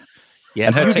TikTok. Yeah,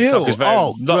 and her TikTok is very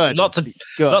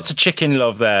lots of chicken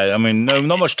love there. I mean,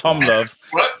 not much Tom love.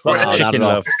 Lots of chicken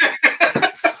love.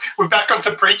 We're back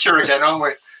onto Preacher again, aren't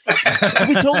we? To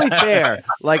be totally fair,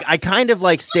 like I kind of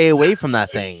like stay away from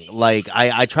that thing. Like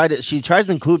I try to. She tries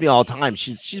to include me all the time.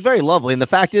 She's very lovely, and the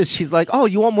fact is, she's like, "Oh,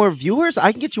 you want more viewers?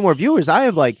 I can get you more viewers. I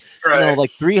have like like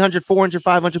 300, 400,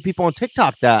 500 people on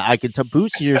TikTok that I could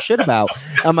boost your shit about."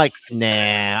 I'm like,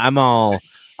 "Nah, I'm all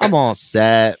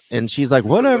set." And she's like,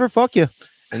 "Whatever, fuck you."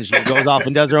 And she goes off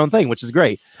and does her own thing, which is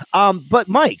great. But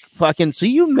Mike, fucking, so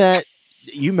you met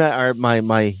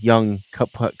my young cup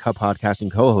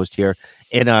podcasting co-host here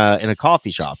in a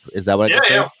coffee shop. Is that what I just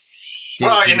said?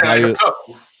 Well, in a cup.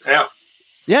 Yeah.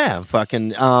 Yeah,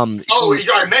 fucking. I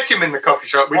met him in the coffee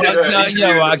shop. We did so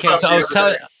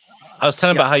I was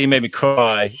telling about how you made me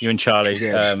cry, you and Charlie,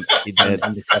 in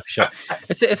the coffee shop.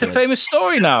 It's a famous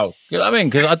story now. You know what I mean?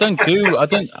 Because I don't.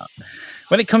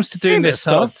 When it comes to doing this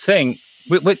whole thing,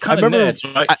 we're kind of nerds,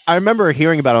 right? I remember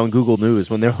hearing about it on Google News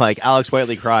when they're like, Alex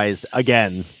Whiteley cries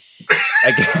again.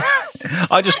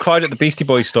 I just cried at the Beastie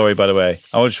Boys story, by the way.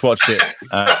 I just watched it.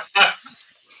 Talk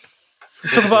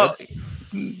about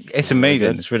it's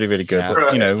amazing. It's really, really good. Yeah.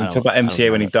 But, we talk about MCA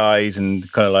when he dies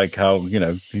and kind of like how he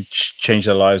changed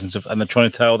their lives and stuff. And they're trying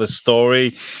to tell the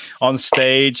story on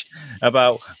stage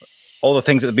about all the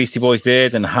things that the Beastie Boys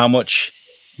did and how much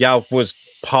Yao was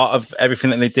part of everything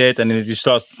that they did. And then they just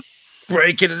start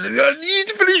breaking it. You need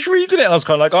to finish reading it. And I was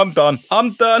kind of like, I'm done.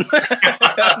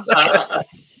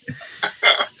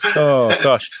 Oh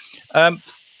gosh.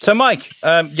 So Mike,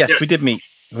 yes, we did meet.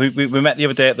 We met the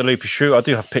other day at the Loopy Shrew. I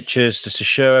do have pictures just to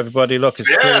show everybody. Look, it's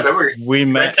we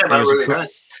met. They came out really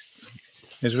nice.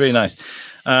 It was really nice.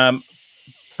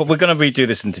 But we're going to redo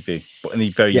this interview, but in the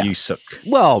very you suck.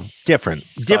 Well, different,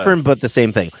 but the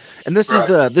same thing. And this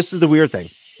is the weird thing.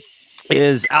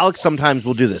 Is Alex sometimes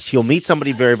will do this. He'll meet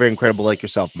somebody very, very incredible like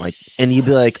yourself, Mike, and he'll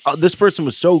be like, "Oh, this person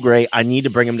was so great. I need to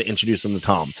bring him to introduce him to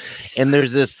Tom." And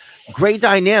there's this great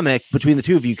dynamic between the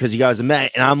two of you because you guys have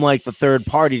met, and I'm like the third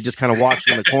party, just kind of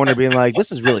watching in the corner, being like,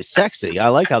 "This is really sexy. I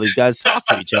like how these guys talk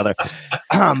to each other."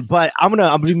 But I'm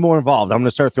gonna be more involved. I'm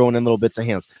gonna start throwing in little bits of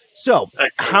hands. So,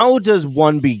 how does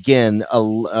one begin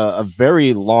a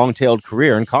very long-tailed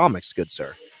career in comics, good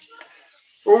sir?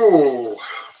 Ooh.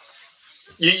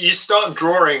 You start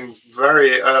drawing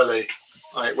very early,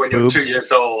 like when you're 2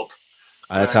 years old.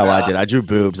 That's how I did. I drew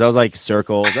boobs. I was like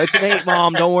circles. It's an 8,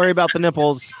 Mom. Don't worry about the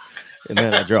nipples. And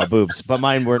then I draw boobs, but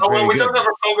mine weren't. Oh well, we good. don't have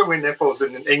a problem with nipples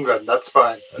in England. That's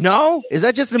fine. No, is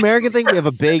that just an American thing? We have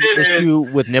a big issue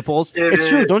with nipples. It's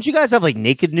true. Don't you guys have like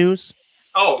naked news?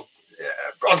 Oh,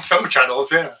 yeah. On some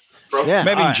channels, yeah. Yeah,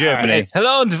 maybe in Germany. Right.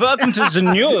 Hello and welcome to the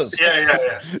news.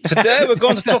 Yeah. Today we're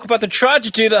going to talk about the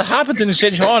tragedy that happened in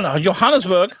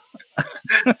Johannesburg.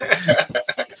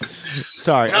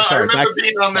 Sorry. I remember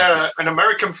being on an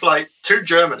American flight to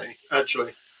Germany,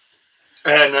 actually.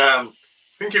 And I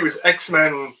think it was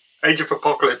X-Men Age of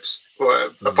Apocalypse,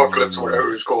 or Apocalypse, or whatever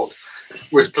it was called,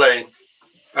 was playing.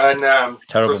 And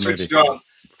terrible so movie. On.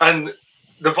 And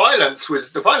the violence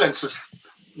was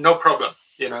no problem,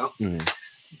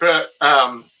 But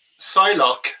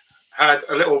Psylocke had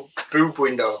a little boob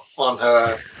window on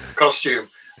her costume,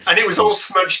 and it was all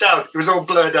smudged out. It was all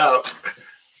blurred out.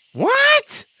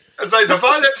 What? It's like the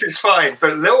violence is fine,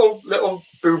 but little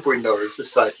boob window is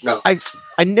just like no. I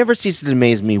never cease to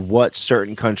amaze me what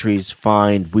certain countries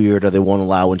find weird or they won't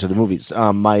allow into the movies.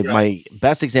 My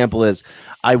best example is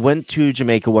I went to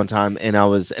Jamaica one time and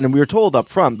we were told up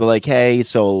front, but like, hey,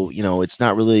 so it's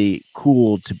not really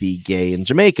cool to be gay in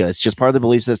Jamaica. It's just part of the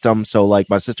belief system. So like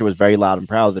my sister was very loud and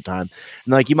proud at the time.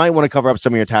 And like you might want to cover up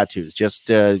some of your tattoos, just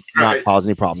not cause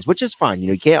any problems, which is fine.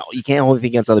 You can't hold anything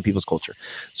against other people's culture.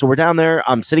 So we're down there.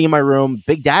 I'm sitting in my room.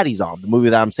 Big Daddy's on, the movie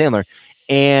with Adam Sandler.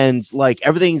 And like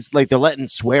everything's like they're letting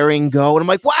swearing go, and I'm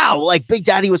like, wow, like Big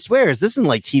Daddy with swears. This isn't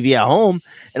like TV at home.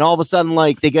 And all of a sudden,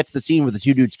 like they get to the scene where the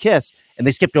two dudes kiss, and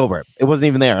they skipped over it. It wasn't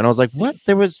even there, and I was like, what?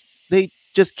 They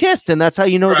just kissed, and that's how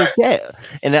you know they're gay.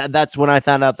 And that's when I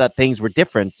found out that things were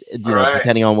different,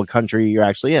 depending on what country you're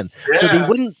actually in. Yeah. So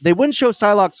they wouldn't show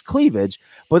Psylocke's cleavage,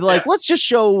 but like let's just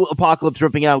show Apocalypse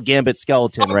ripping out Gambit's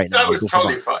skeleton right now. That was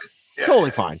totally fine. Yeah.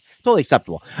 Totally fine. Totally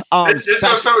acceptable. There's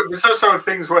also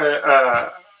things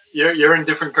where you're in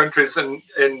different countries and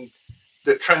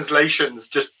the translations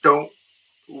just don't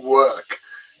work.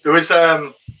 There was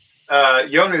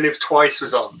You Only Live Twice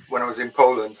was on when I was in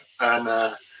Poland, and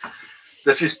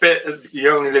there's this bit You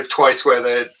Only Live Twice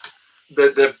where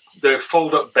the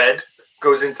fold up bed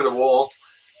goes into the wall,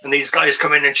 and these guys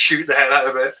come in and shoot the hell out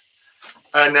of it,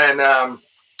 and then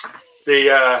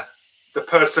the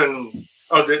person.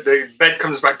 Oh, the bed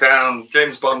comes back down.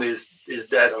 James Bond is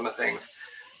dead on the thing,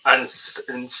 and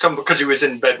because he was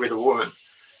in bed with a woman,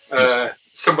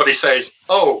 somebody says,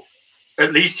 "Oh,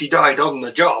 at least he died on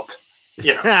the job."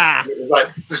 You know, it was like,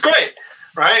 it's great,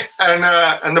 right?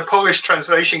 And the Polish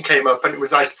translation came up, and it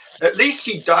was like, at least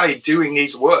he died doing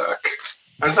his work.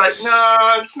 I was like,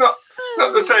 no, it's not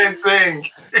the same thing.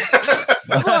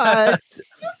 But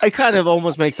it kind of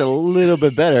almost makes it a little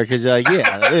bit better because you're like,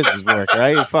 yeah, that is his work,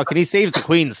 right? Fucking, he saves the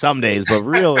queen some days, but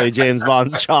really, James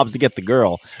Bond's job is to get the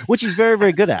girl, which he's very,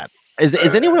 very good at. Is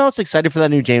anyone else excited for that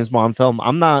new James Bond film?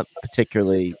 I'm not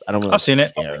particularly. I don't know. I've seen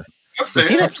it. I've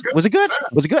seen it. Was it good?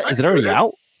 Was it good? Is it already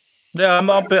out? Yeah,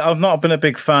 I've not been a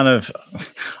big fan of.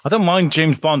 I don't mind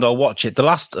James Bond. I'll watch it. The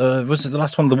last was it the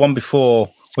last one? The one before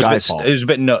was it was a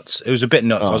bit nuts. It was a bit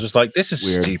nuts. I was just like, this is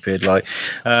weird. Stupid. Like,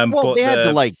 well, they had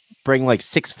to like bring like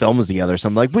 6 films together. So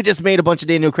I'm like, we just made a bunch of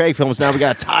Daniel Craig films. Now we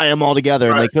got to tie them all together,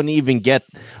 and they couldn't even get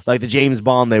like the James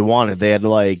Bond they wanted. They had to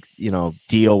like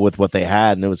deal with what they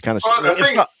had, and it was kind of.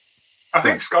 Well, I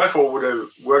think Skyfall would have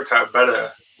worked out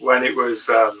better when it was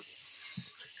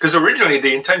because originally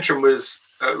the intention was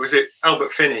it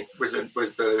Albert Finney was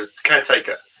the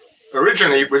caretaker.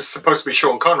 Originally it was supposed to be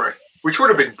Sean Connery, which would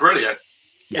have been brilliant.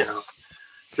 Yes.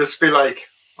 Just be like,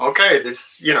 okay,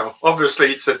 this,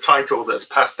 obviously it's a title that's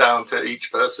passed down to each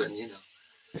person,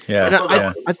 Yeah, and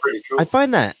I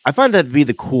find that to be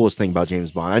the coolest thing about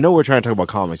James Bond. I know we're trying to talk about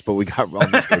comics, but we got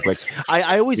wrong this real quick.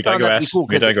 I always found that to be cool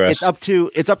because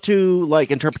it's up to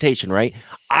like interpretation, right?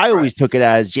 I always took it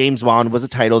as James Bond was a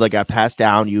title that got passed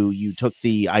down. You took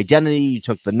the identity, you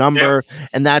took the number,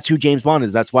 and that's who James Bond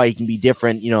is. That's why he can be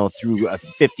different, through a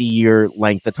 50-year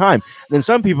length of time. And then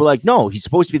some people are like, no, he's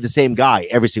supposed to be the same guy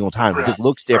every single time. It just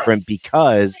looks different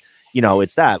because.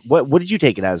 It's that. What did you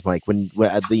take it as, Mike? When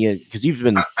at the because you've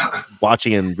been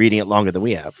watching and reading it longer than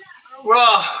we have.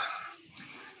 Well,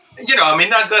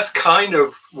 that's kind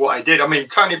of what I did. I mean,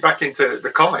 turning it back into the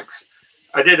comics,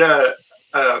 I did a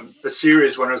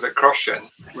series when I was at CrossGen,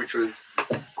 which was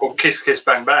called Kiss Kiss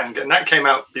Bang Bang, and that came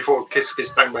out before Kiss Kiss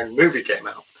Bang Bang movie came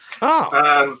out.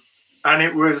 Oh, and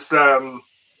it was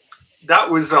that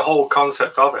was the whole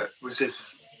concept of it. Was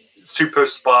this super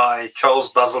spy Charles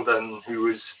Basildon who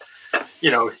was.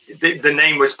 The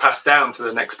name was passed down to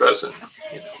the next person.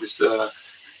 It was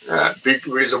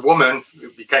a woman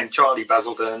who became Charlie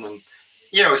Basildon, and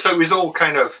so it was all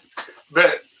kind of.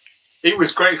 But it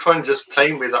was great fun just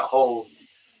playing with that whole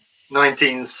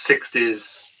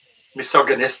 1960s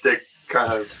misogynistic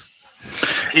kind of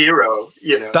hero.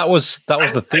 That was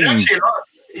the theme.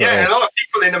 A lot of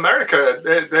people in America,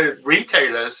 the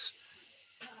retailers,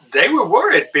 they were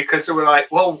worried because they were like,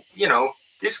 well,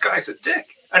 this guy's a dick.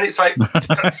 And it's like,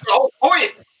 that's the whole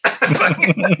point. It's like,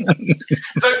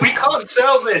 we can't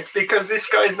sell this because this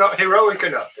guy's not heroic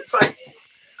enough. It's like,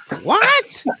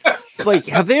 what? Like,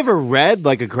 have they ever read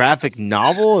like a graphic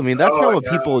novel? I mean, that's not what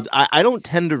people. I don't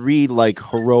tend to read like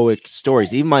heroic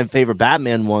stories. Even my favorite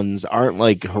Batman ones aren't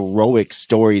like heroic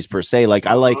stories per se. Like,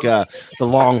 I like the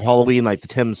Long Halloween, like the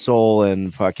Tim Soul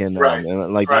and fucking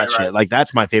shit. Like,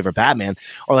 that's my favorite Batman.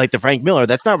 Or like the Frank Miller.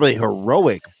 That's not really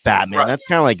heroic Batman. That's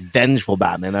kind of like vengeful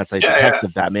Batman. That's like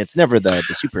detective Batman. It's never the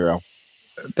superhero.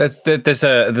 There's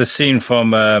the scene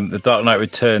from The Dark Knight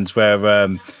Returns where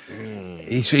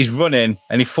he's running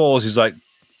and he falls. He's like,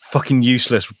 fucking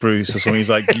useless, Bruce, or something. He's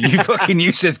like, you fucking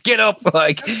useless, get up.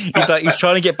 Like, he's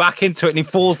trying to get back into it and he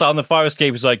falls down the fire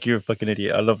escape. He's like, you're a fucking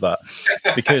idiot. I love that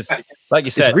because, like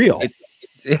you said, it's real.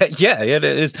 Yeah, it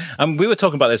is. We were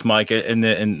talking about this, Mike, in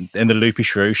the Loopy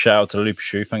Shrew. Shout out to the Loopy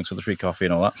Shrew. Thanks for the free coffee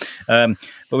and all that.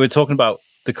 But we were talking about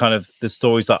the kind of the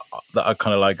stories that are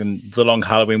kind of like, and The Long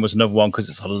Halloween was another one because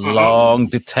it's a long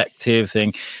detective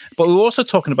thing. But we were also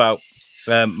talking about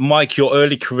Mike, your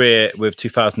early career with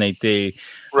 2000 AD,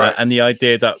 and the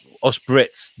idea that us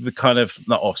Brits, the kind of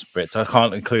not us Brits, I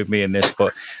can't include me in this,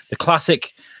 but the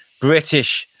classic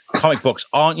British comic books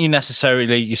aren't you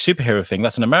necessarily your superhero thing.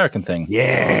 That's an American thing.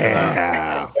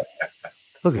 Yeah.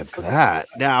 Look at that.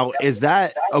 Now, is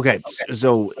that okay?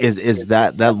 So is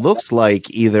that looks like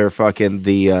either fucking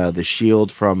the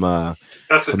shield from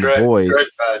that's a Dredd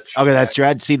badge. Okay, that's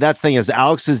Dredd. See, that's the thing is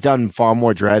Alex has done far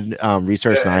more Dredd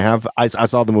research than I have. I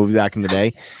saw the movie back in the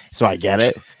day, so I get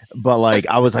it. But like,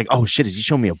 I was like, oh shit, is he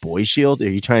showing me a boy shield? Are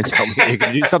you trying to tell me you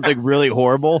can do something really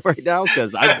horrible right now?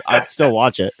 Because I'd still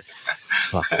watch it.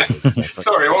 Fuck,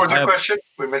 sorry, what was the question?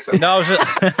 We missed it. No,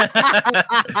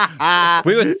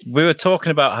 we were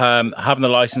talking about having the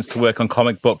license to work on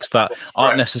comic books that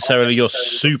aren't necessarily your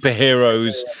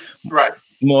superheroes, right?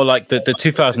 More like the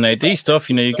 2000 AD stuff.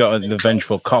 You got the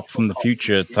vengeful cop from the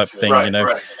future type thing.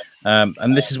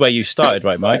 And this is where you started,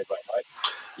 right, Mike?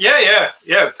 Yeah.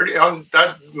 Pretty on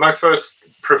that. My first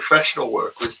professional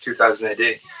work was 2000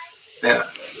 AD. Yeah.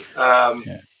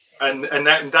 And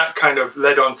that kind of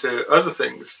led on to other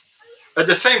things. at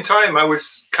the same time, I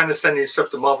was kind of sending stuff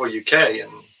to Marvel UK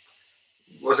and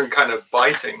wasn't kind of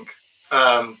biting.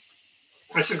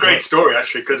 It's a great story,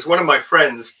 actually, because one of my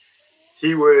friends,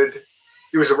 he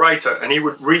was a writer, and he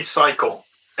would recycle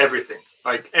everything.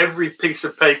 Like every piece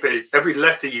of paper, every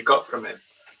letter you got from him,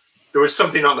 there was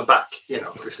something on the back, you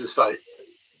know, which is like,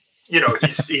 you know,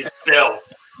 he's Bill,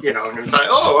 you know, and it was like,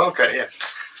 oh, okay, yeah.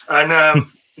 And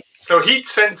so he'd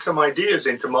sent some ideas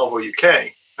into Marvel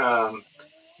UK,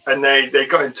 and they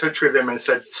got in touch with him and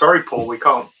said, sorry, Paul, we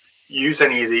can't use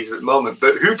any of these at the moment,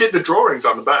 but who did the drawings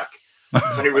on the back?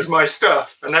 And it was my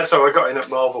stuff, and that's how I got in at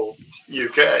Marvel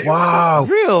UK. Wow,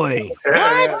 really?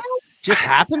 Yeah, what? Just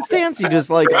happenstance? You just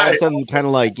like all of a sudden kind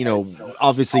of like, you know,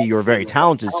 obviously you're very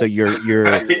talented, so you're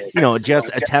you know,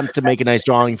 just attempt to make a nice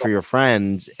drawing for your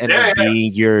friends and it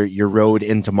being your road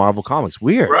into Marvel Comics.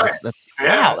 Weird. Right. That's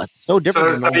wow, that's so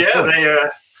different.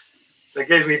 They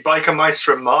gave me Biker Mice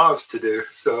from Mars to do,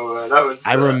 so that was.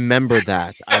 I remember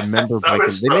that. I remember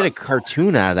Biker. They made a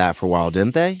cartoon out of that for a while,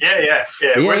 didn't they? Yeah.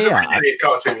 It was originally a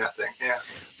cartoon, I think. Yeah.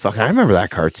 Fuck, I remember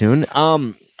that cartoon.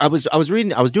 I was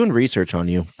doing research on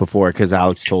you before because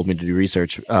Alex told me to do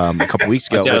research a couple weeks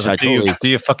ago, which I totally do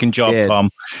your fucking job, did.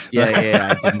 Tom.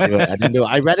 Yeah, I didn't do it.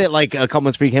 I read it like a couple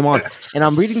months before you came on, and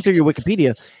I'm reading through your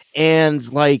Wikipedia,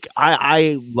 and like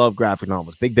I love graphic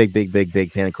novels, big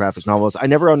fan of graphic novels. I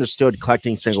never understood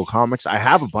collecting single comics. I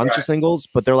have a bunch of singles,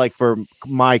 but they're like for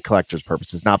my collector's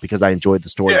purposes, not because I enjoyed the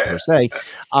story per se,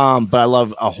 but I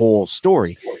love a whole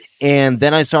story. And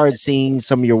then I started seeing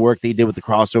some of your work that you did with the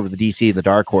crossover, the DC, the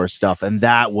Dark Horse stuff, and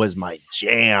that was my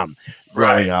jam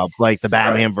growing up. Like the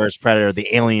Batman versus Predator, the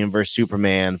Alien versus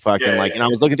Superman, and I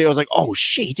was looking there, I was like, oh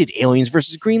shit, he did Aliens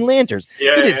versus Green Lanterns. He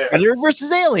did Predator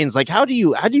versus Aliens. Like, how do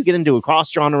you get into a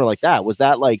cross genre like that? Was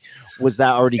that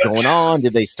already going on?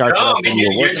 Did they start? No, I mean,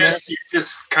 you just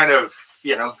kind of,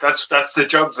 you know, that's the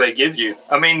jobs they give you.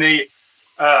 I mean,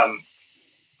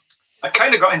 I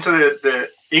kind of got into the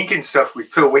inking stuff with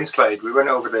Phil Winslade. We went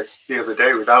over this the other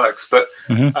day with Alex, but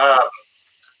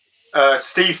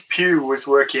Steve Pugh was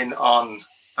working on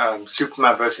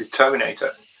Superman versus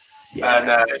Terminator,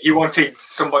 and he wanted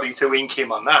somebody to ink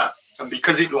him on that. And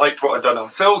because he liked what I'd done on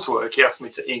Phil's work, he asked me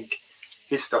to ink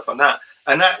his stuff on that.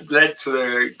 And that led to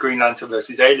the Green Lantern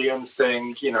versus Aliens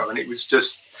thing, you know, and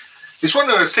it's one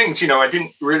of those things, you know, I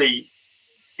didn't really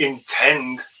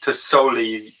intend to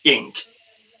solely ink.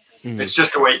 It's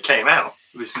just the way it came out.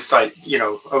 It was just like, you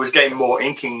know, I was getting more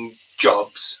inking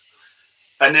jobs.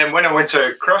 And then when I went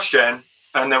to CrossGen,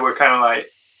 and they were kind of like,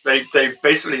 they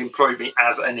basically employed me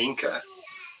as an inker.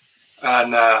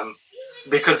 And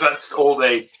because that's all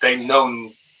they'd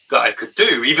known that I could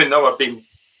do, even though I've been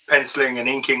penciling and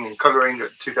inking and coloring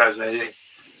at 2018.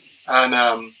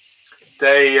 And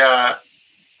they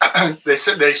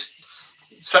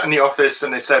sat in the office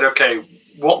and they said, okay,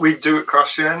 what we do at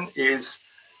CrossGen is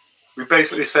we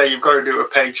basically say you've got to do a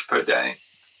page per day.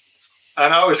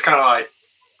 And I was kind of like,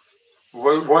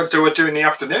 what do I do in the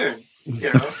afternoon? You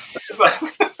know?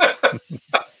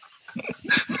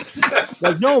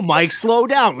 Like, no, Mike, slow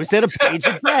down. We said a page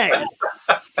a day.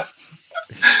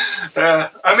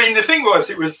 I mean, the thing was,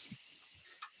 it was,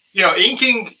 you know,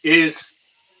 inking is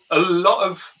a lot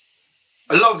of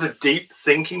the deep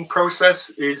thinking process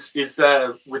is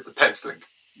there with the penciling,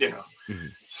 you know. Mm-hmm.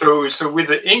 So with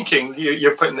the inking,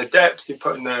 you're putting the depth, you're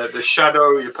putting the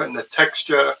shadow, you're putting the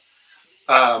texture,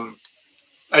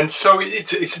 and so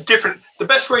it's a different. The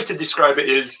best way to describe it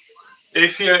is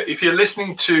if you're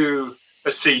listening to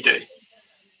a CD,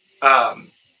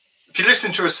 if you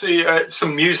listen to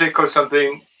some music or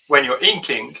something when you're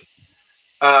inking,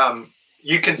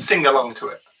 you can sing along to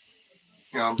it.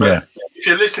 You know, but if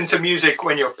you listen to music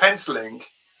when you're penciling,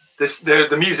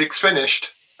 the music's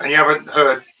finished and you haven't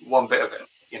heard one bit of it.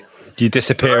 You know, you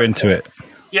disappear into it.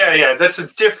 Yeah. It's a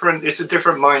different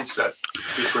mindset.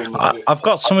 I've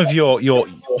got some of your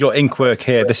ink work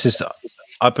here. This is,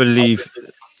 I believe,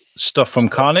 stuff from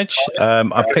Carnage.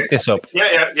 I picked this up.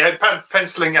 Yeah.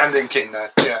 Penciling and inking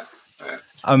there. Yeah.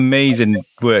 Amazing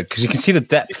work, because you can see the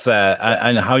depth there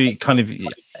and how you kind of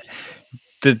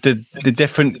the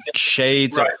different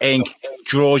shades of ink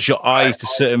draws your eyes to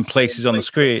certain places on the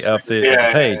screen of the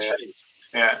page.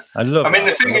 Yeah. I love. I mean,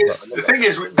 the thing is,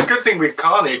 the good thing with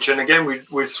Carnage, and again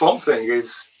with Swamp Thing,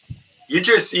 is you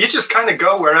just kind of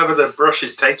go wherever the brush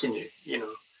is taking you. You know,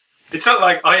 it's not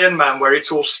like Iron Man where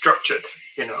it's all structured.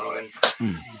 You know,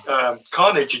 and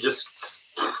Carnage, you just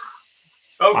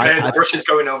the brush is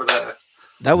going over there.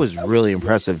 That was really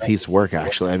impressive piece of work,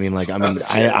 actually.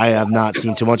 I have not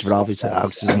seen too much of it. Obviously,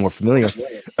 Alex is more familiar,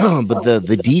 but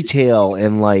the detail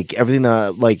and like everything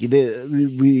that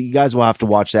you guys will have to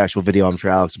watch the actual video. I'm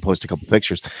sure Alex will post a couple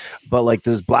pictures, but like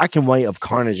this black and white of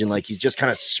Carnage and like he's just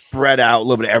kind of spread out a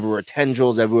little bit everywhere,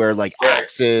 tendrils everywhere, like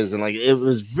axes, and like it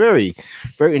was very,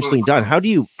 very interesting done. How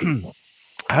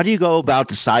do you go about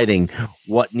deciding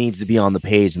what needs to be on the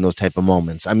page in those type of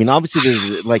moments? I mean, obviously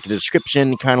there's like a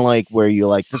description, kind of like where you're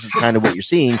like, this is kind of what you're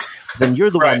seeing. But then you're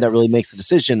the one that really makes the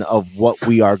decision of what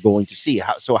we are going to see.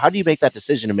 So how do you make that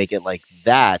decision to make it like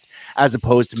that, as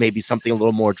opposed to maybe something a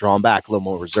little more drawn back, a little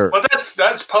more reserved? Well,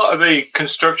 that's part of the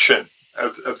construction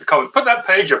of the comic. Put that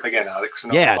page up again, Alex.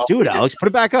 Yeah, do it, Alex. Put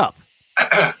it back up.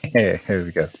 Here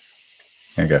we go.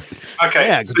 Here we go. Okay,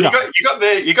 yeah, so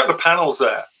you got the panels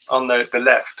there on the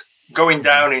left going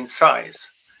down in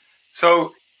size,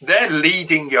 so they're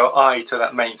leading your eye to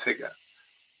that main figure.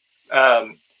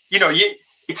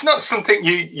 It's not something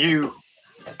you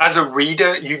as a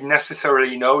reader you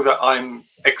necessarily know that I'm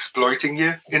exploiting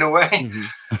you in a way.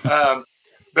 Mm-hmm.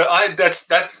 But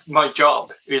that's my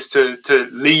job, is to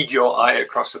lead your eye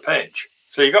across the page.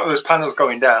 So you got those panels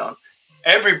going down,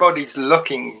 everybody's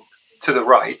looking to the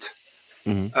right.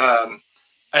 Mm-hmm.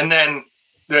 And then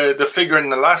the figure in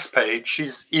the last page,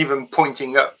 she's even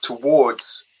pointing up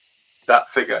towards that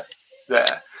figure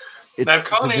there. It's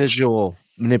a visual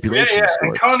manipulation. Yeah.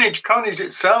 And Carnage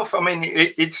itself, I mean,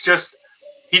 it's just,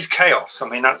 he's chaos. I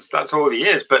mean, that's all he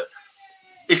is. But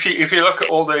if you look at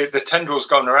all the tendrils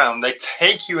going around, they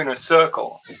take you in a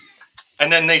circle,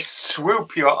 and then they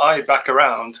swoop your eye back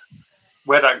around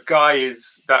where that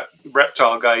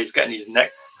reptile guy is getting his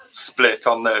neck split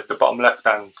on the bottom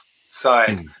left-hand side.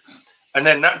 Mm. And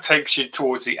then that takes you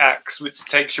towards the axe, which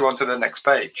takes you onto the next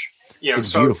page.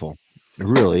 It's beautiful. It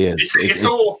really is. It's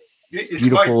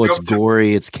beautiful. It's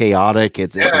gory. It's chaotic.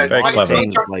 It's very clever.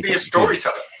 It's to be a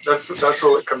storyteller. That's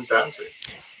all it comes down to.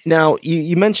 Now,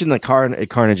 you mentioned that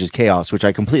Carnage is chaos, which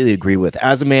I completely agree with.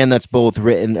 As a man that's both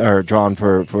written or drawn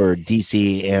for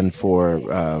DC and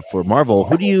for Marvel,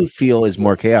 who do you feel is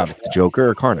more chaotic, the Joker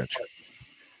or Carnage?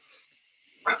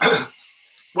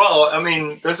 Well, I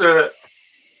mean, there's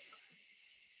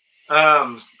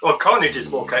Carnage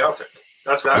is more chaotic.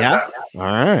 That's without doubt. All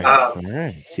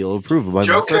right. Seal of approval.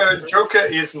 Joker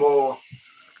is more.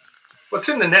 What's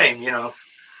in the name?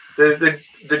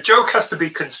 The joke has to be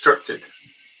constructed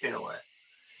in a way.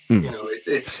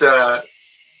 It's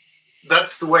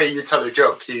that's the way you tell a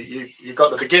joke. You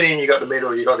got the beginning, you got the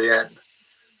middle, you got the end.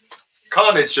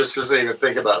 Carnage just doesn't even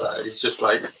think about that. He's just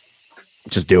like,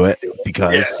 just do it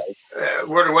because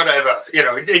whatever.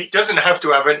 It doesn't have to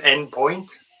have an end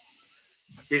point.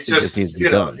 He's just he's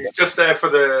just there for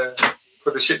the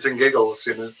shits and giggles.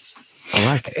 I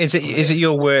like it. Is it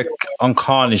your work on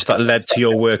Carnage that led to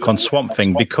your work on Swamp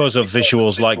Thing because of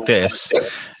visuals like this?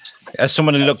 As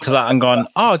someone who looked at that and gone,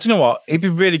 oh, do you know what? He'd be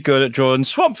really good at drawing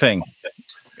Swamp Thing.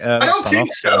 I don't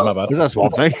think so. Is that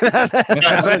Swamp Thing? There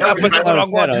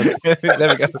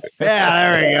we go.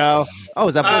 Yeah, there we go. Oh,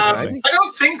 is that I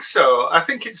don't think so. I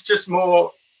think it's just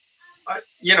more.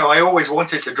 I always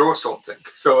wanted to draw something,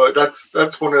 so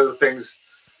that's one of the things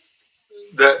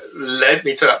that led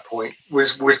me to that point.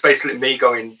 Was basically me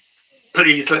going,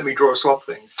 please let me draw Swamp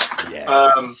Thing.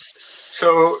 Yeah.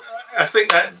 So I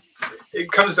think that it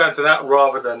comes down to that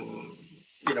rather than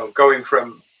going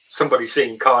from somebody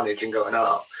seeing Carnage and going,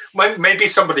 oh, maybe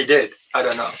somebody did. I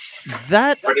don't know.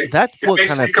 That's what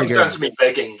kind of comes down to me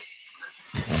begging.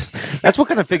 That's what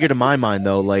kind of figured in my mind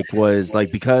though, was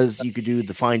because you could do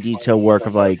the fine detail work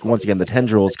of once again the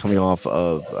tendrils coming off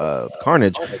of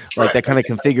Carnage, that kind of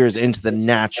configures into the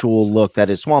natural look that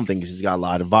is Swamp Thing, because he's got a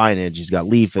lot of vinage, he's got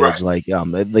leafage,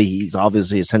 he's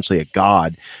obviously essentially a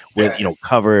god with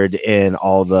covered in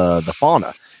all the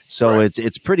fauna. So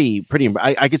it's pretty.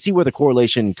 I can see where the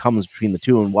correlation comes between the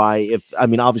two, and why.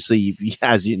 Obviously,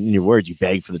 in your words, you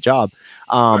beg for the job,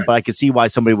 but I can see why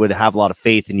somebody would have a lot of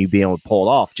faith in you being able to pull it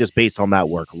off just based on that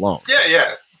work alone.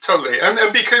 Yeah, totally.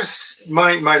 And because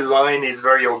my line is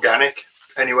very organic,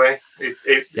 anyway,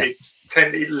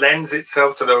 it lends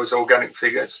itself to those organic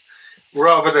figures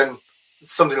rather than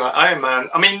something like Iron Man.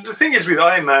 I mean, the thing is with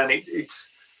Iron Man,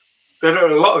 there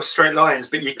are a lot of straight lines,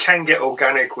 but you can get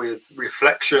organic with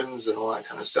reflections and all that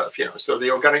kind of stuff, so the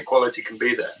organic quality can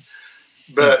be there.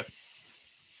 But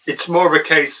it's more of a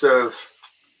case of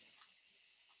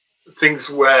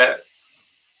things where,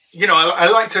 I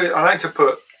like to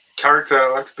put character,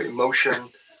 I like to put emotion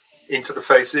into the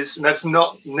faces, and that's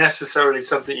not necessarily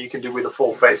something you can do with a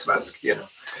full face mask,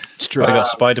 It's true. I got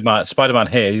Spider-Man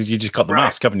here. You just got the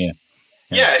mask, haven't you?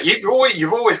 Yeah,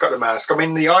 you've always got the mask. I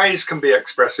mean, the eyes can be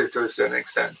expressive to a certain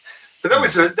extent, but that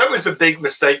was the big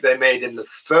mistake they made in the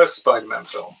first Spider-Man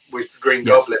film with Green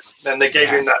Goblin, and they gave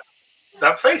him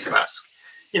that face mask.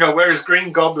 Whereas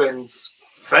Green Goblin's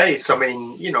face, I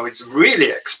mean, it's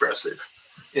really expressive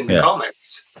in the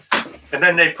comics, and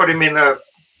then they put him in a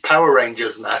Power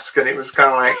Rangers mask, and it was kind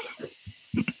of like,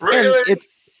 really? And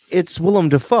it's Willem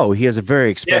Dafoe. He has a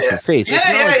very expressive face. It's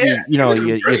not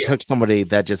like you took somebody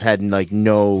that just had like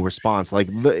no response. Like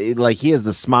he has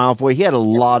the smile for. He had a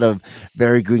lot of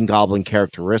very Green Goblin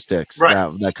characteristics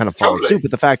that kind of follow suit.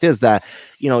 But the fact is that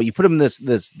you put him in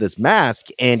this mask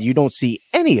and you don't see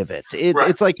any of it.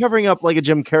 It's like covering up like a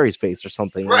Jim Carrey's face or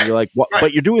something. And you're like, what?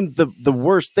 But you're doing the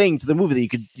worst thing to the movie that you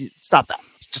could stop that.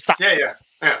 Just stop. Yeah.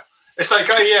 It's like,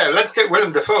 let's get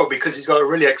Willem Dafoe because he's got a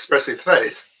really expressive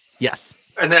face. Yes.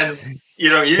 And then you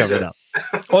don't use it.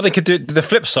 Or they could do the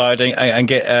flip side and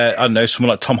get, I don't know, someone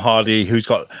like Tom Hardy who's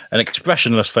got an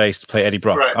expressionless face to play Eddie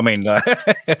Brock. Right. I mean, Oh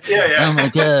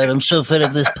my God, I'm so fed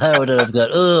of this power that I've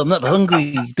got. Oh, I'm not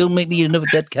hungry. Don't make me eat another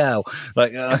dead cow.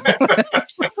 Like,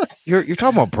 You're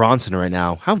talking about Bronson right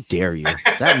now. How dare you?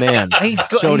 That man, he's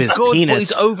good, penis. but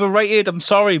he's overrated. I'm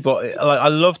sorry, but I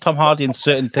love Tom Hardy in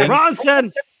certain things.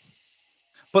 Bronson!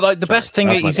 But like the best thing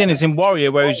that he's in is in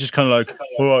Warrior, where he's just kind of like,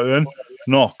 all right then,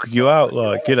 knock you out,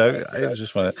 like it was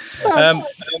just one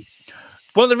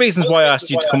of the reasons why I asked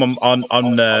you to come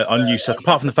on You Suck,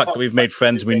 apart from the fact that we've made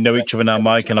friends and we know each other now,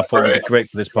 Mike, and I thought it'd be great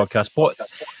for this podcast, but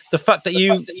the fact that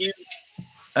you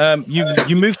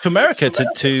moved to America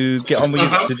to get on with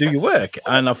to do your work,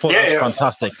 and I thought that was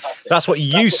fantastic. That's what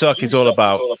You Suck is all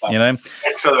about,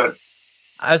 Excellent.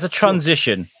 As a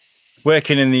transition,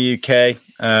 working in the UK,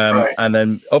 and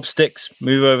then up sticks,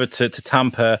 move over to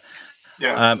Tampa.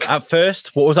 Yeah. At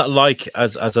first, what was that like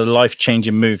as a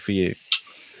life-changing move for you?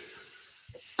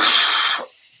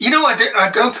 I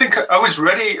don't think I was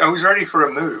ready. I was ready for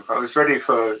a move. I was ready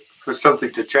for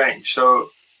something to change. So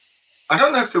I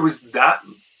don't know if there was that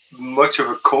much of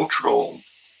a cultural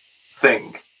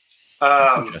thing.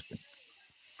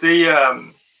 We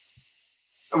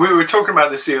were talking about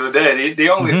this the other day. The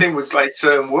only thing was like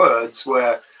certain words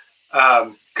where,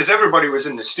 because everybody was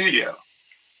in the studio.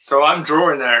 So I'm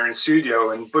drawing there in studio,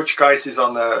 and Butch Geis is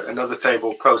on another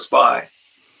table close by.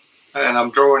 And I'm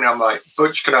drawing, I'm like,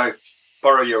 Butch, can I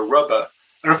borrow your rubber?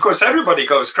 And of course, everybody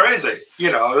goes crazy.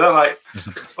 They're like,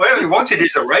 all I only wanted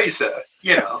is a razor.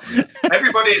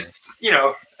 Everybody's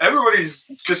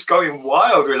just going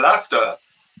wild with laughter.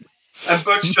 And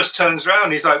Butch just turns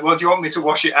around. He's like, well, do you want me to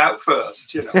wash it out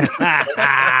first? And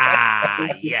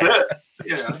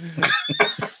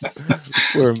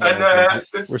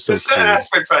there's certain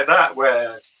aspects like that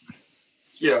where,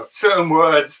 certain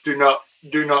words do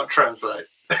not translate.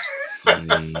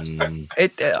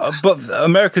 But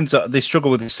Americans, they struggle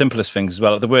with the simplest things as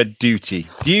well. Like the word duty.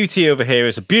 Duty over here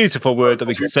is a beautiful word that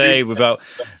we can say without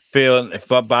feeling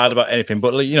bad about anything.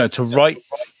 But to write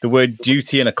the word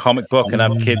duty in a comic book and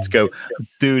have kids go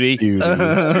duty. Duty.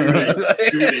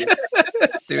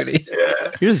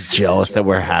 Yeah. You're just jealous that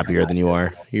we're happier than you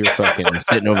are. You're fucking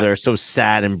sitting over there so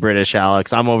sad and British,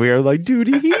 Alex. I'm over here like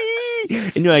duty.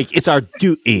 And you're like, it's our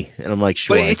duty, and I'm like,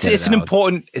 sure. But it's an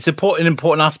important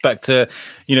aspect to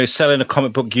selling a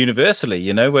comic book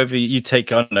universally. Whether you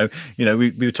take, I don't know,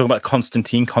 we were talking about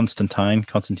Constantine. Taking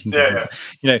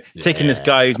this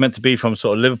guy who's meant to be from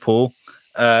sort of Liverpool,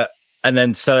 and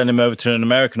then selling him over to an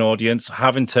American audience,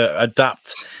 having to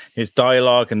adapt his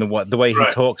dialogue and the way he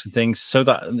talks and things, so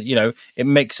that it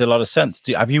makes a lot of sense.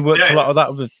 Have you worked a lot of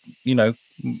that with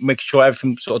making sure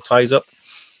everything sort of ties up?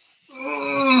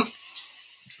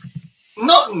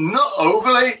 Not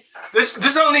overly.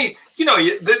 There's only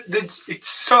it's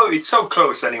so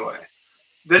close anyway.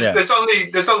 There's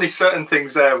only certain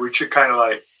things there which are kind of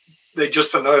like they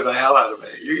just annoy the hell out of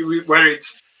me. Where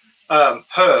it's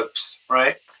herbs,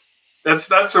 right? That's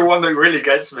the one that really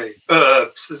gets me.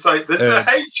 Herbs. It's like there's a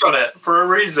H on it for a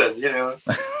reason,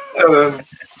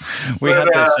 We had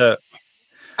this.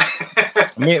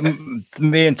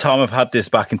 Me and Tom have had this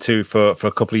back into for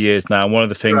a couple of years now. One of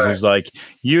the things was like,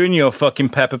 you and your fucking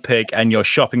Peppa Pig and your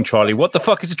shopping trolley. What the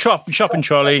fuck is a shopping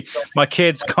trolley? My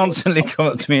kids constantly come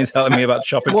up to me and telling me about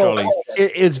shopping trolleys.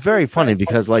 It's very funny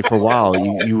because, like, for a while,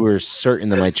 you were certain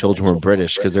that my children were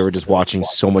British because they were just watching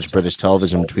so much British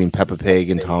television between Peppa Pig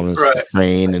and Thomas the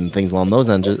Train and things along those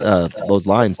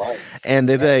lines. And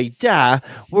they'd be like, Dad,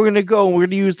 we're gonna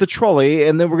use the trolley,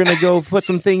 and then we're gonna go put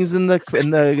some things in the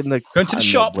going to the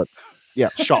shop.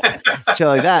 Shop, shit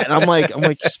like that. And I'm like,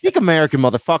 speak American,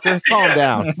 motherfucker. Calm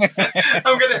down.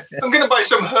 I'm gonna buy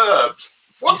some herbs.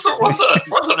 What's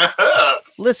an herb?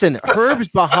 Listen, Herb's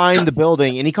behind the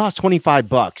building, and he costs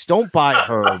 $25. Don't buy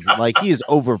Herb. Like, he is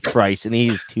overpriced, and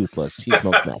he's toothless. He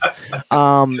smokes meth.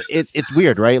 It's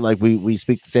weird, right? Like, we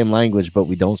speak the same language, but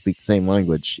we don't speak the same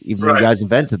language, even though you guys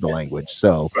invented the language.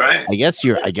 So, right. I guess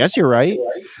you're right.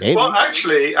 Maybe. Well,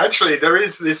 actually, there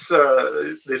is this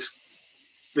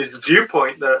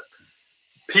viewpoint that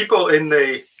people in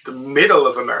the middle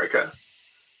of America,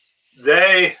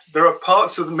 there are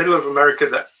parts of the middle of America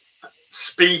that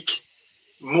speak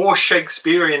more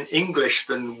Shakespearean English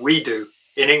than we do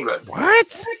in England.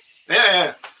 What?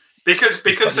 Yeah. Because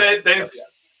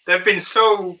they've been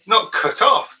so not cut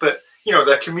off, but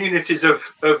their communities have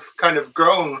kind of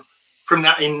grown from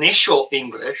that initial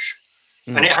English,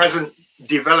 and it hasn't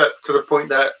developed to the point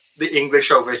that the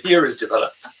English over here is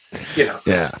developed. Yeah.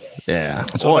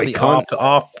 It's all the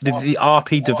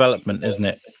RP development, isn't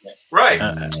it? Right.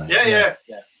 Yeah.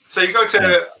 So you go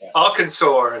to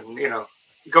Arkansas and, you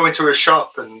go into a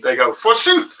shop and they go,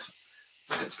 forsooth.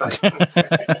 It's like,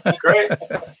 great.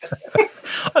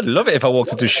 I'd love it if I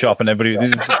walked into a shop and this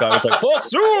is the guy who's like,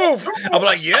 forsooth. I'm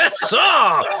like, yes,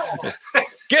 sir.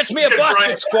 Get me a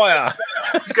basket, Squire.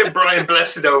 Let's get Brian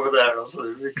Blessed over there.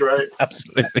 It'd be great.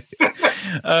 Absolutely.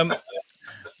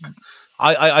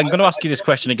 I'm going to ask you this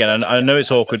question again, and I know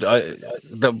it's awkward.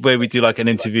 The way we do like an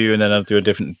interview, and then I'll do a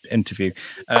different interview.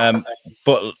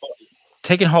 But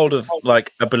taking hold of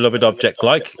like a beloved object,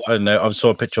 like I don't know, I saw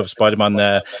a picture of Spider-Man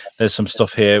there. There's some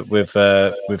stuff here with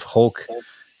Hulk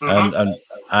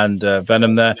and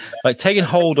Venom there. Like taking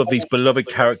hold of these beloved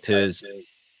characters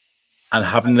and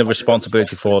having the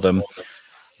responsibility for them.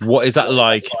 What is that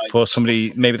like for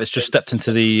somebody maybe that's just stepped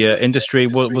into the industry?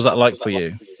 What was that like for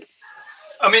you?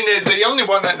 I mean, the only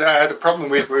one that I had a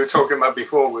problem with, we were talking about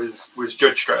before, was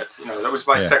Judge Dredd. That was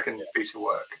my second piece of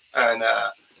work, and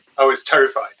I was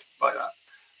terrified by that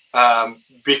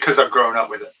because I've grown up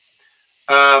with it.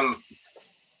 I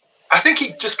think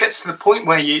it just gets to the point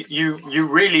where you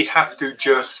really have to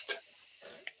just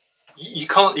you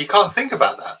can't think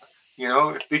about that,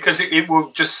 because it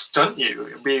will just stunt you.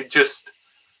 It'll be just.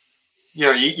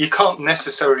 You can't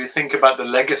necessarily think about the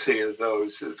legacy of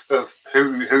those of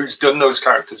who's done those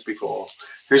characters before,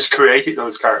 who's created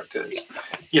those characters.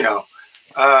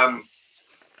 Even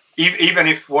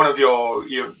if one of your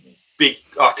big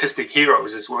artistic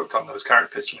heroes has worked on those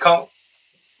characters, you can't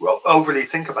overly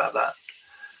think about that.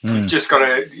 You just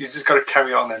gotta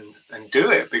carry on and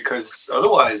do it, because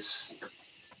otherwise,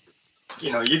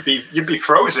 you'd be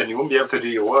frozen. You wouldn't be able to do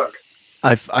your work.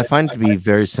 I find it to be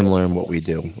very similar in what we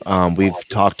do. We've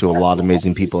talked to a lot of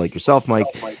amazing people like yourself, Mike,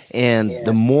 and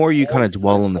the more you kind of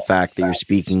dwell on the fact that you're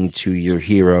speaking to your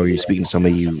hero, you're speaking to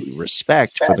somebody you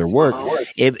respect for their work,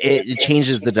 it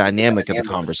changes the dynamic of the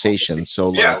conversation.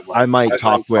 So I might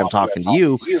talk the way I'm talking to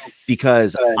you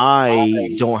because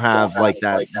I don't have like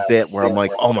that bit where I'm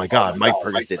like, oh my God, Mike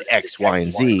Perkins did X, Y,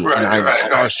 and Z, and I'm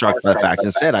starstruck by the fact.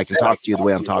 Instead, I can talk to you the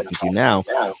way I'm talking to you now,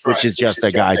 which is just a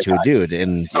guy to a dude.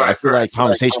 And I feel like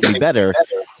conversation would be better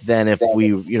than if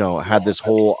we, had this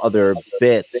whole other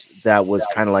bit that was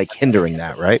kind of like hindering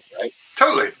that, right?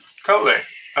 Totally.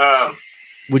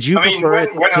 Would you prefer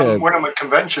when I'm at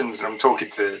conventions and I'm talking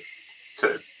to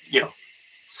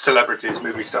celebrities,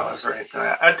 movie stars, or anything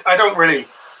like that,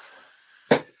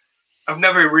 I've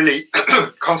never really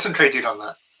concentrated on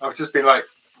that. I've just been like,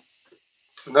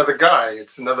 it's another guy,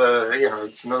 it's another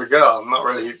girl. I'm not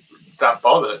really that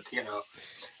bothered,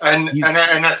 And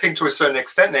I think to a certain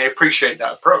extent they appreciate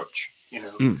that approach,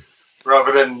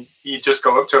 rather than you just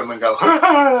go up to them and go,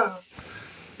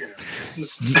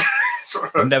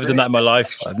 I've never done that in my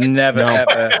life. I've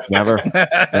never.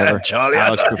 Charlie.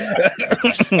 Alex,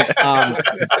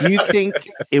 do you think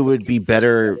it would be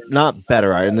better, not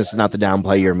better, and this is not to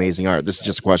downplay your amazing art, this is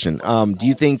just a question. Do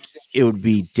you think it would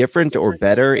be different or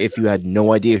better if you had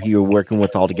no idea who you were working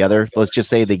with altogether? Let's just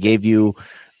say they gave you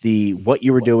what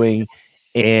you were doing,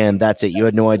 and that's it. You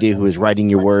had no idea who was writing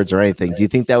your words or anything. Do you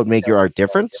think that would make your art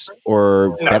different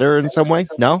or better in some way?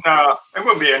 No, it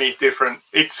wouldn't be any different.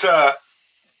 It's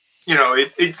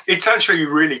it's actually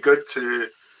really good to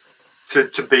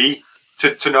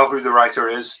know who the writer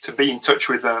is, to be in touch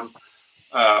with them.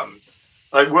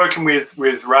 Like working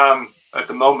with Ram at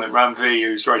the moment, Ram V,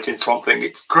 who's writing Swamp Thing.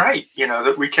 It's great,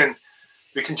 that we can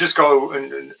just go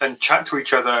and chat to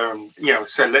each other and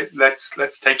say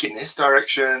let's take it in this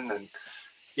direction, and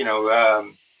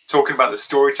talking about the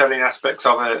storytelling aspects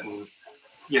of it, and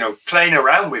playing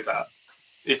around with that.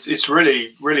 It's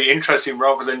really, really interesting,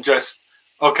 rather than just,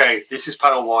 okay, this is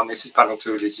panel 1, this is panel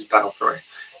 2, this is panel 3.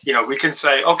 We can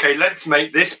say, okay, let's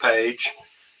make this page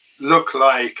look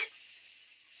like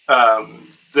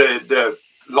the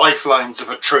lifelines of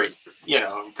a tree,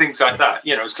 and things like that,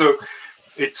 So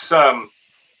it's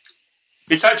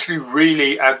actually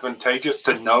really advantageous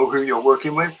to know who you're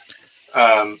working with.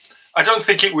 I don't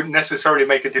think it would necessarily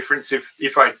make a difference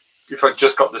if I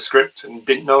just got the script and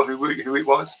didn't know who it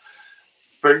was,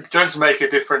 but it does make a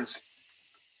difference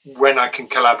when I can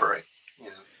collaborate.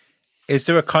 Is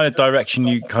there a kind of direction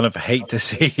you kind of hate to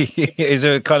see? Is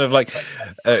there a kind of like,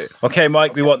 okay,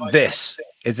 Mike, we want this?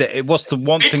 What's the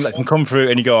one thing that can come through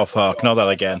and you go, oh, fuck, not that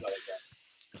again?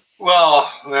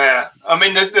 Well, yeah. I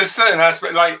mean, there's certain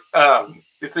aspects, like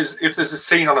if there's a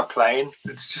scene on a plane,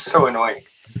 it's just so annoying.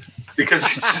 Because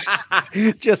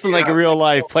it's just like a real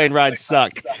life plane ride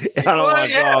suck. I don't want to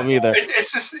draw them either.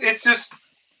 It's just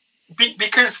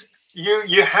because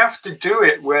you have to do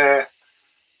it where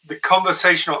the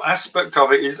conversational aspect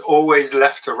of it is always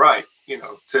left to right,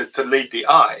 to lead the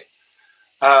eye.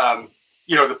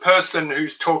 The person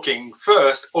who's talking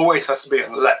first always has to be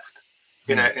on the left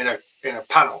in a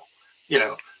panel,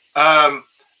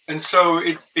 and so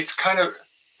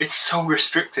it's so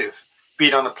restrictive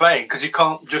being on a plane because you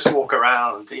can't just walk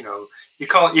around, you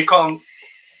can't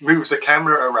move the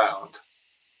camera around,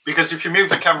 because if you move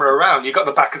the camera around, you got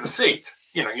the back of the seat,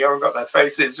 you haven't got their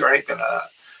faces or anything like that.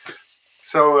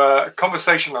 So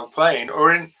conversation on plane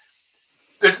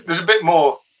there's a bit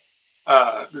more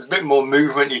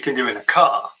movement you can do in a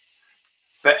car,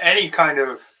 but any kind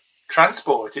of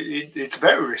transport it's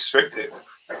very restrictive,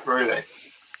 really.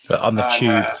 But on the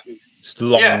tube, it's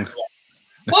long. Yeah.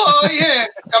 Well, yeah.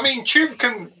 I mean, tube you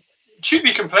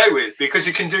can play with because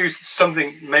you can do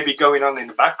something maybe going on in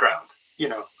the background.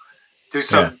 Do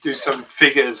some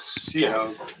figures.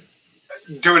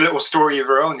 Do a little story of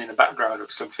your own in the background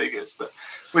of some figures. But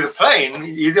with a plane,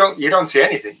 you don't see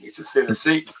anything. You just see the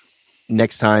seat.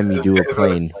 Next time you do a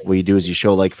plane, what you do is you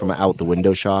show like from out the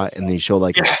window shot, and then you show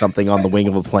like something on the wing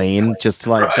of a plane, just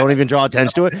to, like don't even draw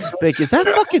attention to it. Like, is that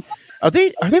fucking? Are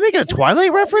they making a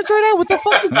Twilight reference right now? What the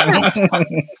fuck is that?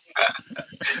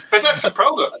 But that's a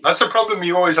problem. That's a problem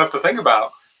you always have to think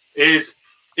about. Is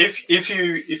if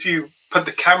you put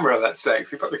the camera, let's say,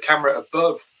 if you put the camera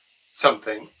above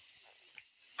something,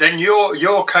 then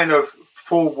you're kind of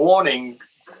forewarning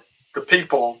the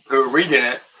people who are reading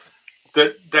it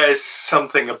that there's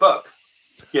something above,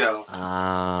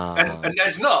 and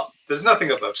there's nothing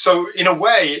above. So in a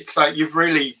way, it's like you've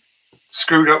really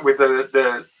screwed up with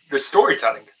the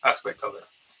storytelling aspect of it.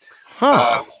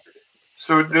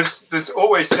 So there's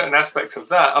always certain aspects of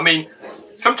that. I mean,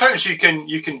 sometimes you can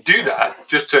do that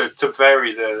just to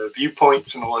vary the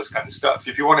viewpoints and all this kind of stuff.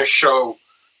 If you want to show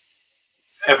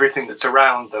everything that's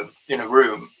around them in a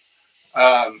room.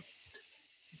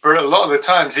 But a lot of the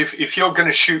times, if you're going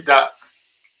to shoot that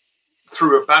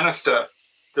through a banister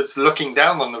that's looking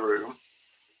down on the room,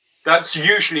 that's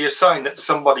usually a sign that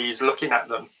somebody is looking at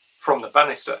them from the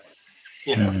banister.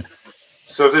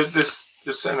 So there's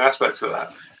certain aspects of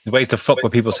that. Ways to fuck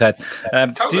with people's head.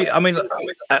 Totally.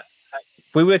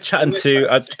 We were chatting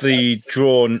at the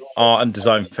Drawn Art and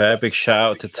Design Fair. Big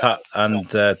shout out to Tat and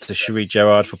to Cherie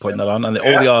Gerard for putting that on, and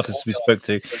all the artists we spoke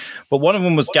to. But one of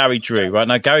them was Gary Drew. Right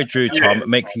now, Gary Drew, Tom,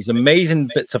 makes these amazing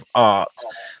bits of art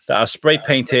that are spray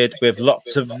painted with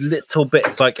lots of little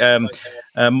bits. Like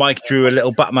Mike drew a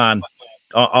little Batman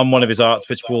on one of his arts,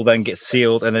 which will then get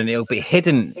sealed, and then it'll be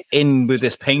hidden in with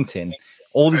this painting.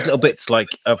 All these little bits like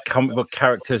of comic book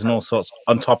characters and all sorts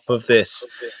on top of this.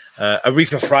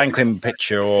 Aretha Franklin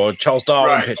picture or Charles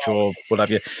Darwin picture or what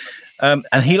have you.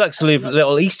 And he likes to leave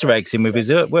little Easter eggs in with his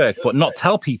work, but not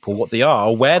tell people what they are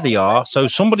or where they are. So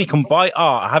somebody can buy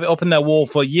art, have it up in their wall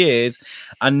for years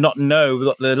and not know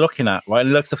what they're looking at, right? And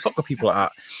he likes to fuck with people at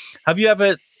art. Have you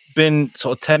ever been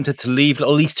sort of tempted to leave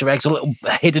little Easter eggs or little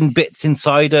hidden bits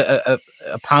inside a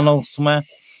panel somewhere?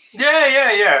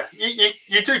 Yeah.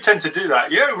 You do tend to do that.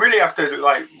 You don't really have to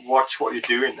like watch what you're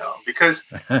doing now, because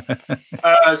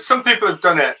some people have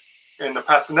done it in the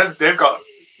past, and they've got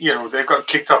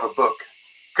kicked off a book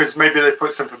because maybe they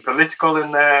put something political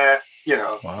in there,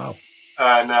 Wow.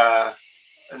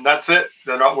 And that's it.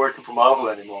 They're not working for Marvel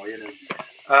anymore,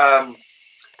 And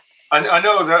I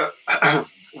know that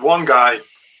one guy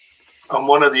on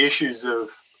one of the issues of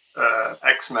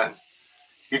X-Men,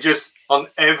 he just on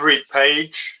every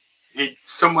page. He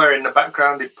somewhere in the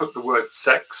background he'd put the word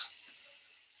sex,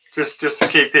 just to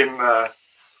keep him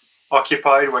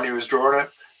occupied when he was drawing it,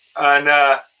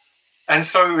 and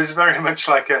so it was very much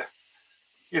like a,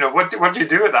 what do you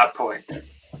do at that point?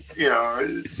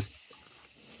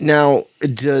 Now,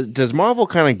 does Marvel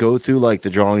kind of go through like the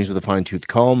drawings with a fine-tooth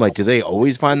comb? Like, do they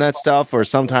always find that stuff, or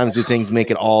sometimes do things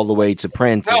make it all the way to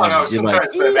print? No.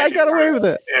 Sometimes they make I got away with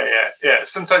it. Yeah.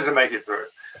 Sometimes they make it through,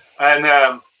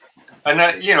 and And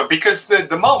because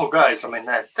the Marvel guys, I mean,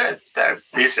 they're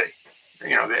busy.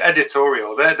 The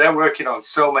editorial, they're working on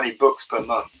so many books per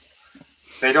month.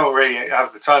 They don't really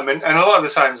have the time, and a lot of the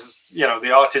times,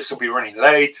 the artists will be running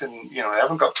late, and they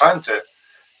haven't got time to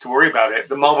worry about it.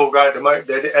 The Marvel guy,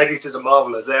 the editors of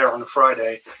Marvel are there on a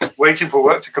Friday, waiting for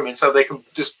work to come in, so they can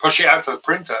just push it out to the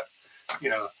printer.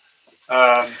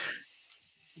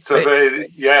 So a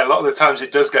lot of the times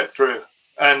it does get through,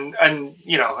 and a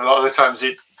lot of the times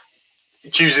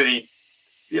it's usually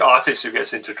the artist who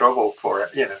gets into trouble for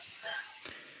it.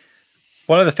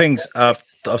 One of the things I've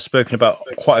spoken about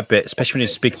quite a bit, especially when you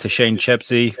speak to Shane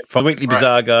Chebsey from Weekly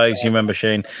Bazaar guys, you remember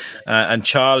Shane, and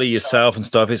Charlie, yourself and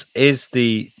stuff, is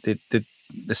the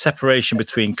separation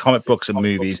between comic books and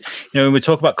movies. When we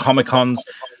talk about Comic Cons,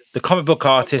 the comic book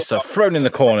artists are thrown in the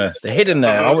corner. They're hidden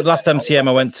there. Last MCM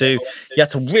I went to, you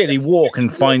had to really walk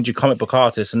and find your comic book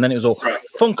artists, and then it was all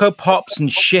Funko Pops and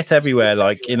shit everywhere,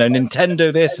 like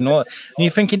Nintendo this and all. And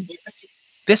you're thinking,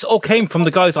 this all came from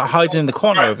the guys that are hiding in the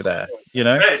corner over there.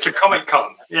 Yeah, it's a Comic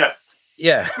Con.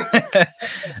 Yeah.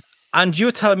 And you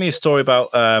were telling me a story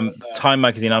about Time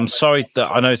magazine. I'm sorry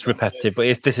that I know it's repetitive,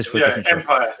 but this is for a different show.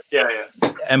 Empire. Yeah.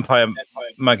 Empire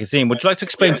magazine. Would you like to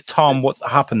explain to Tom what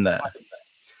happened there?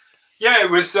 Yeah,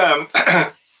 it was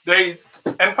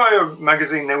Empire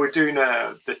magazine. They were doing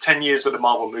the 10 years of the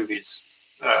Marvel movies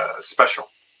special,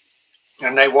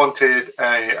 and they wanted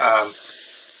a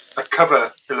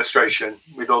cover illustration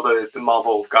with all the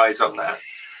Marvel guys on there.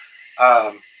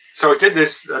 So I did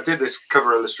this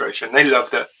cover illustration. They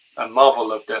loved it, and Marvel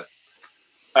loved it.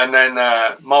 And then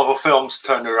Marvel Films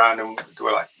turned around and they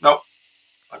were like, "Nope,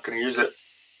 not going to use it."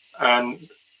 And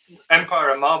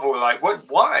Empire and Marvel were like, "What?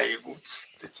 Why?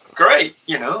 It's great,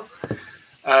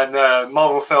 And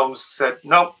Marvel Films said,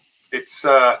 "Nope, it's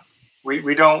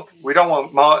we don't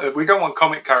want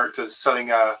comic characters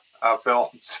selling our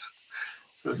films."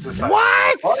 So it's just like,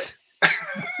 what?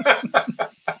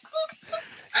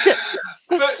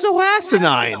 That's so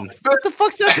asinine. What the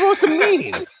fuck's that supposed to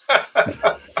mean?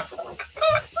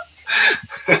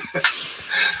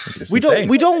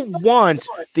 We don't want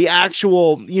the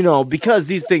actual, because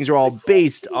these things are all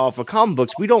based off of comic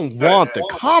books. We don't want the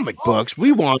comic books.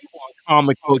 We want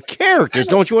comic book characters.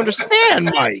 Don't you understand,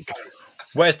 Mike?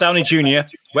 Where's Downey Jr.?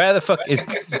 Where the fuck is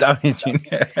Downey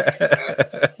Jr.?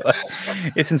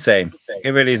 It's insane.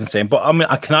 It really is insane. But I mean,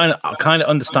 I kind of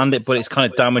understand it, but it's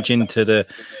kind of damaging to the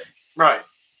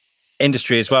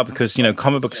industry as well, because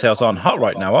comic book sales aren't hot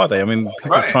right now, are they? I mean,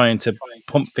 people are trying to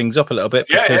pump things up a little bit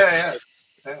because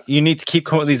you need to keep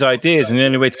coming up with these ideas, and the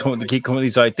only way to keep coming up with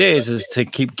these ideas is to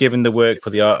keep giving the work for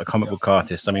the comic book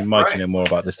artists. I mean, Mike, you know more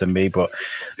about this than me, but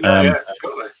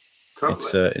totally.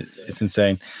 It's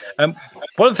insane. One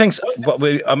of the things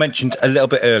I mentioned a little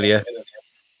bit earlier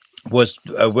was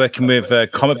working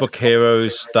with comic book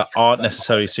heroes that aren't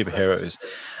necessarily superheroes.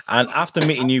 And after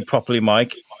meeting you properly,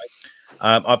 Mike,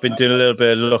 I've been doing a little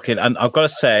bit of looking, and I've got to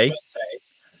say,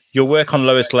 your work on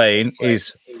Lois Lane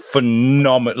is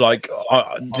phenomenal. Like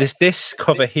this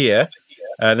cover here,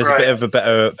 there's a bit of a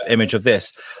better image of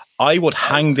this. I would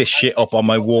hang this shit up on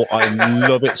my wall. I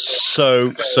love it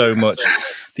so much.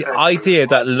 The idea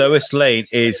that Lois Lane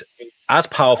is as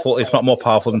powerful, if not more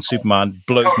powerful than Superman,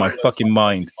 blows my fucking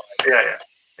mind. Yeah.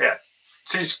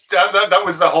 See, that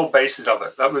was the whole basis of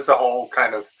it. That was the whole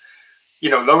kind of,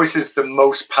 Lois is the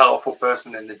most powerful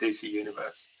person in the DC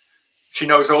universe. She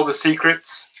knows all the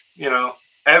secrets.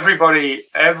 Every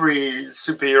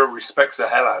superhero respects the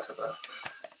hell out of her.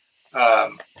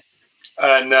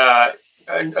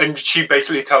 And she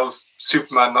basically tells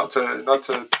Superman not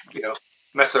to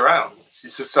mess around.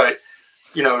 She's just like,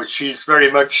 she's very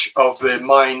much of the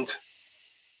mind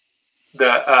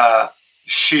that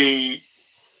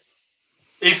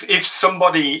if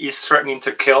somebody is threatening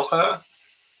to kill her,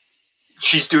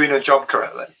 she's doing her job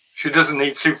correctly. She doesn't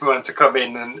need Superman to come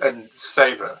in and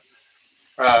save her.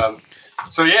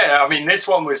 This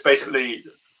one was basically,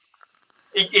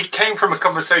 it came from a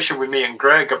conversation with me and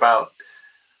Greg about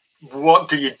what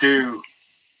do you do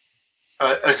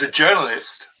as a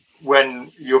journalist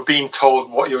when you're being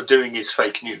told what you're doing is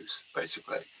fake news,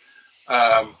 basically.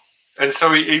 And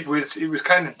so it was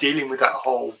kind of dealing with that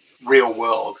whole real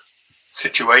world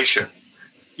situation,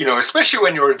 especially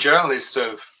when you're a journalist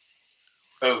of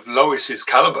Lois's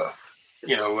caliber,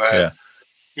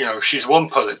 she's won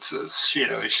Pulitzers,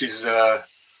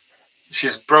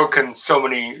 she's broken so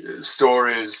many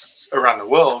stories around the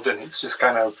world, and it's just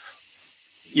kind of,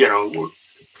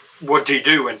 what do you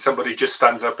do when somebody just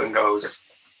stands up and goes,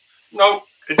 no,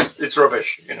 it's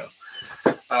rubbish,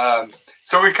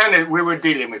 So we were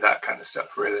dealing with that kind of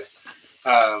stuff, really.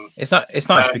 It's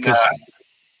nice because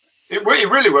it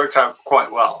really worked out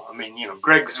quite well. I mean,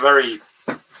 Greg's very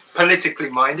politically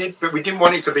minded, but we didn't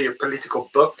want it to be a political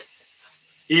book,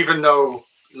 even though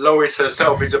Lois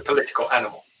herself is a political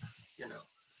animal.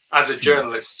 As a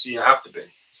journalist, you have to be.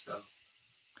 So,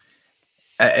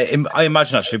 I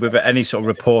imagine actually with any sort of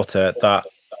reporter that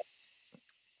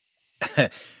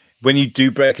when you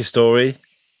do break a story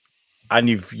and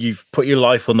you've put your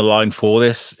life on the line for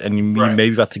this, and you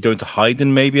maybe had to go into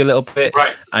hiding maybe a little bit,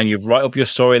 and you write up your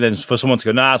story, and then for someone to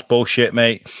go, nah, that's bullshit,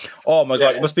 mate. Oh my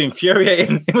God, it must be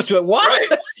infuriating. It must be like, what?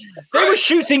 Right. They were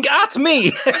shooting at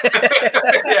me.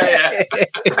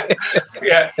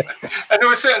 Yeah. And there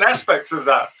were certain aspects of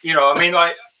that.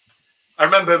 I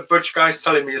remember Butch Guys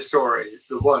telling me a story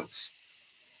once,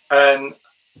 and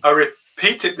I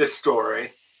repeated this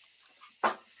story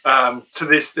to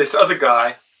this other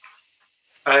guy,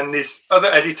 and this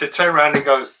other editor turned around and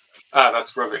goes,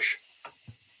 that's rubbish.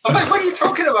 I'm like, what are you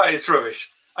talking about? It's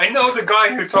rubbish. I know the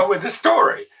guy who told me the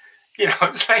story.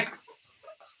 It's like...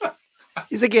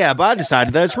 He's like, yeah, but I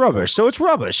decided that it's rubbish, so it's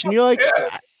rubbish. And you're like,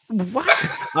 what?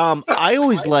 I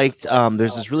always liked,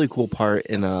 there's this really cool part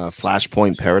in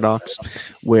Flashpoint Paradox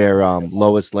where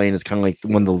Lois Lane is kind of like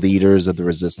one of the leaders of the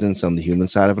resistance on the human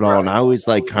side of it all. And I always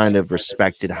kind of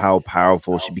respected how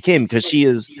powerful she became, because she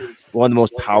is one of the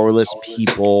most powerless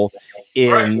people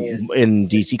in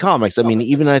DC Comics. I mean,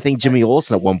 even I think Jimmy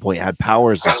Olsen at one point had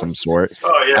powers of some sort.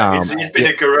 Oh, yeah. He's been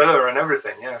a gorilla and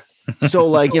everything, yeah. So,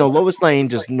 Lois Lane,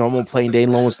 just normal plain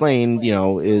Dane Lois Lane,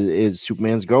 is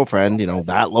Superman's girlfriend.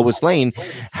 That Lois Lane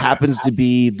happens to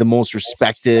be the most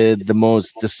respected, the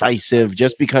most decisive,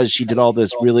 just because she did all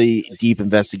this really deep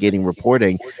investigating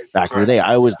reporting back in the day.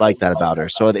 I always liked that about her.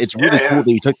 So it's really cool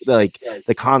that you took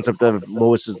the concept of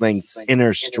Lois Lane's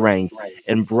inner strength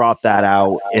and brought that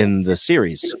out in the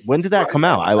series. When did that come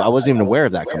out? I wasn't even aware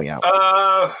of that coming out.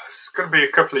 It's going to be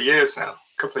a couple of years now.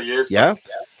 Yeah.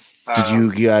 Back. Did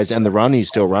you guys end the run? Are you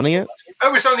still running it?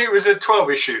 It was a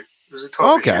 12 issue. It was a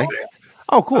 12 issue thing.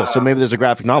 Oh, cool. So maybe there's a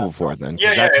graphic novel for it then.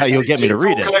 Yeah, that's how you'll get me to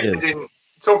read it.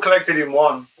 It's all collected in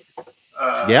one.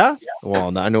 Yeah?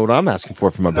 Well, I know what I'm asking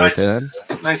for my birthday then.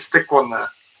 Nice thick one there.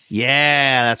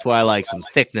 Yeah, that's why I like some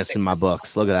thickness in my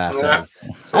books. Look at that. Yeah,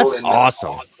 that's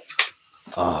awesome.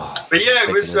 Oh, but yeah,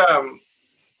 it was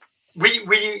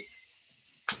we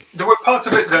there were parts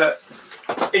of it that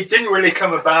it didn't really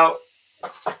come about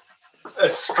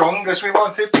as strong as we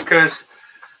wanted, because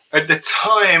at the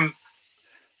time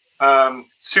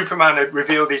Superman had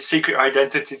revealed his secret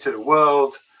identity to the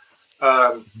world.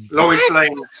 Lois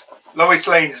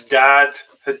Lane's dad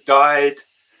had died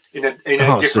in a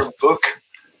different book,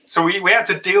 so we had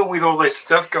to deal with all this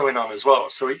stuff going on as well,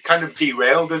 so it kind of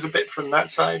derailed us a bit from that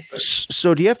side.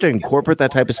 So do you have to incorporate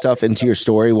that type of stuff into your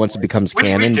story once it becomes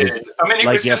canon? We did. It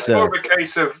was just more of a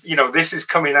case of this is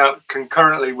coming out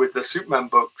concurrently with the Superman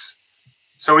books.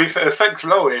 So if it affects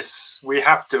Lois, we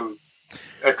have to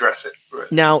address it.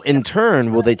 Right? Now, in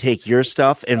turn, will they take your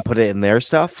stuff and put it in their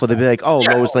stuff? Will they be like, oh,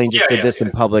 Lois Lane just did this in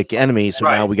Public Enemy, so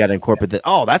now we got to incorporate that?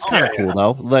 Oh, that's kind of cool,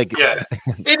 though.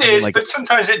 It is, but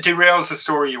sometimes it derails the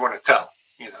story you want to tell.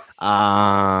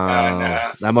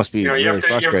 That must be really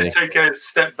frustrating. You have to take a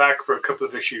step back for a couple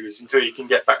of issues until you can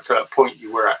get back to that point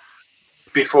you were at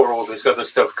before all this other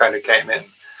stuff kind of came in.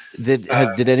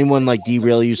 Did anyone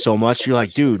derail you so much? You're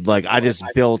like, dude, I just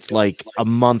built a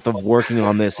month of working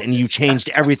on this, and you changed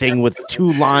everything with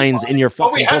 2 lines in your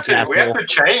fucking book. We had to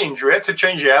change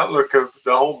the outlook of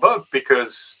the whole book,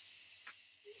 because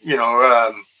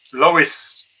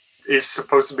Lois is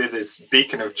supposed to be this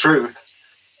beacon of truth,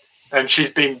 and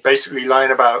she's been basically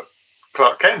lying about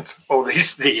Clark Kent all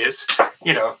these years.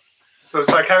 So it's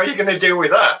like, how are you going to deal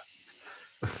with that?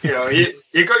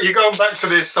 You're going back to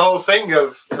this whole thing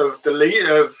of the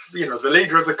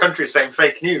leader of the country saying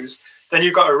fake news. Then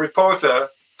you've got a reporter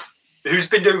who's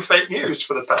been doing fake news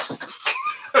for the past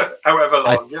however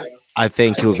long. I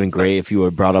think it would have been great if you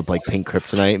had brought up Pink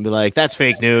Kryptonite and be like, "That's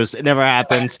fake news. It never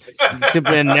happened.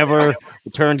 Superman never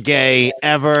turned gay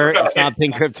ever. It's not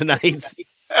Pink Kryptonite."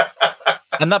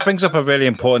 And that brings up a really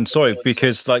important story,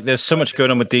 because there's so much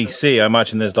going on with DC. I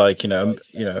imagine there's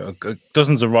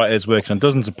dozens of writers working on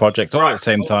dozens of projects all at the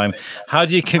same time. How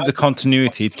do you keep the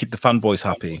continuity to keep the fanboys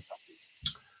happy?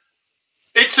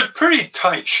 It's a pretty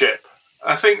tight ship.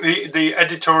 I think the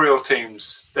editorial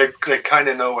teams, they kind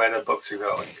of know where their books are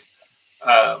going.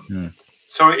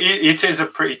 So it is a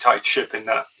pretty tight ship in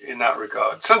that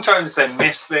regard. Sometimes they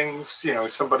miss things.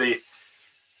 Somebody.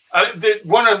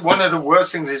 One of the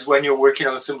worst things is when you're working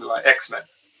on something like X-Men,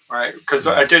 right? Because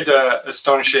I did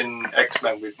Astonishing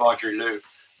X-Men with Marjorie Liu,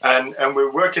 and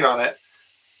we're working on it,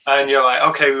 and you're like,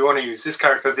 okay, we want to use this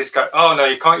character, this guy. Oh no,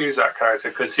 you can't use that character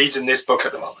because he's in this book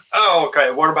at the moment. Oh,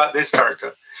 okay. What about this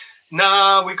character?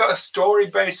 Nah, we got a story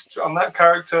based on that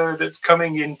character that's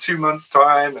coming in 2 months'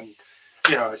 time, and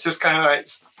it's just kind of like,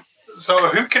 so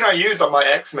who can I use on my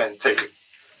X-Men team?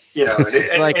 You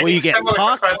get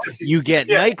Puck, you get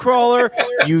Nightcrawler,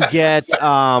 you get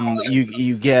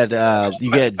you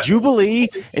get Jubilee,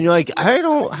 and you're like, I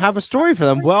don't have a story for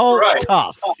them. Well,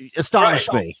 tough, astonish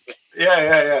me.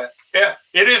 Yeah.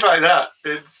 It is like that.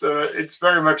 It's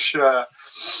very much.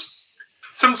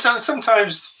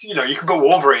 Sometimes you can put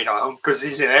Wolverine on because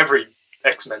he's in every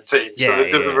X-Men team, so it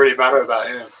doesn't really matter about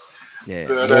him. Yeah,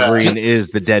 Wolverine is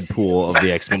the Deadpool of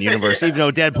the X-Men universe, even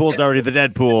though Deadpool's already the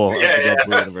Deadpool of the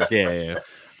Deadpool universe. Yeah.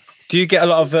 Do you get a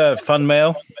lot of fan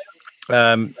mail,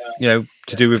 to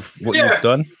do with what you've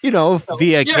done?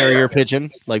 Via carrier pigeon,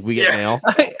 like we get mail.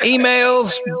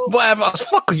 Emails, whatever.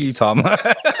 Fuck you, Tom.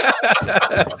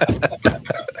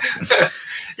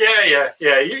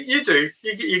 Yeah. You do.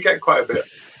 You get quite a bit.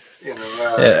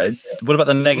 What about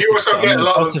the negative? You also get a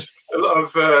lot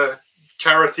of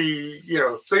charity.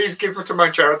 Please give it to my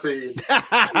charity.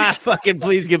 Fucking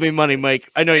please give me money, Mike.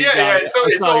 I know you got it. It's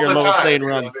all the time.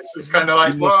 Run. It's kind of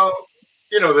like,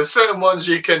 there's certain ones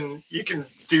you can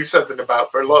do something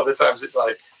about, but a lot of the times it's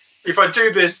like, if I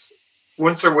do this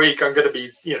once a week, I'm going to be,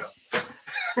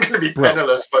 I'm going to be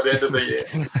penniless by the end of the year.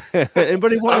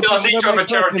 Anybody want I need to have a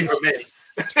charity for me.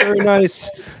 It's very nice.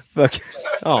 Fucking,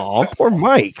 oh, poor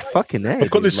Mike. Fucking A.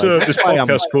 I've got this this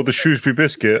podcast called the Shrewsbury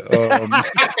Biscuit.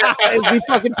 Is he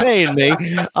fucking paying me?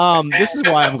 This is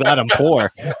why I'm glad I'm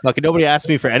poor. Fucking nobody asked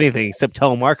me for anything except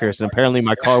telemarketers, and apparently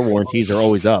my car warranties are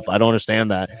always up. I don't understand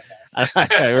that. I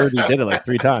already did it like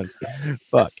 3 times.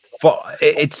 Fuck. But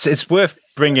it's worth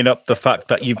bringing up the fact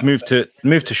that you've moved to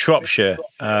Shropshire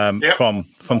from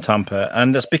Tampa,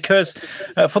 and that's because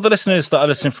for the listeners that are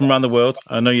listening from around the world,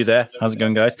 I know you're there. How's it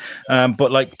going, guys?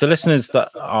 But like the listeners that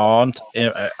aren't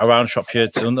around Shropshire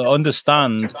to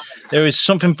understand, there is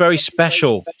something very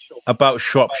special about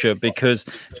Shropshire, because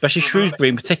especially Shrewsbury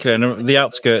in particular and the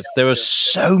outskirts, there are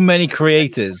so many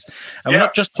creators, and we're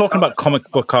not just talking about comic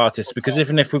book artists, because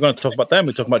even if we're going to talk about them,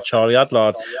 we're talking about Charlie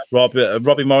Adlard,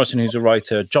 Robbie Morrison, who's a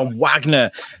writer, John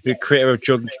Wagner, the creator of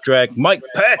Judge Dredd, Mike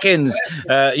Perkins,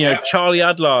 Charlie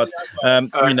Adlard,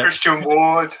 Christian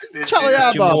Ward, Charlie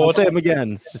Adlard. Say him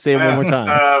again. Say him one more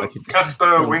time. Casper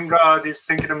Wingard is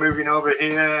thinking of moving over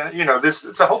here.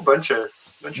 There's a whole bunch of.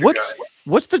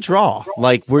 What's the draw?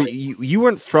 Like, were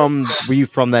you from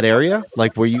that area?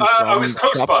 Like, were you from I was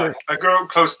close Shropshire? by. I grew up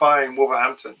close by in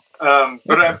Wolverhampton. But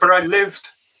I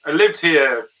lived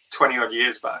here 20 odd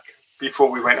years back before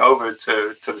we went over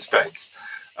to the States.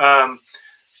 I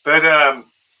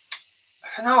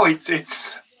don't know,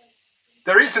 it's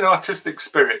there is an artistic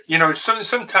spirit.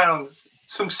 Some towns,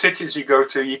 some cities you go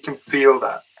to, you can feel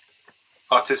that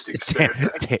artistic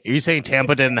spirit. Are you saying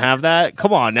Tampa didn't have that?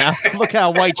 Come on now. Look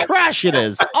how white trash it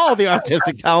is. All the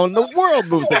artistic talent in the world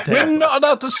moves to Tampa. We're not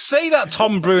allowed to say that,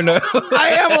 Tom Bruno. I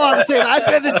am allowed to say that. I've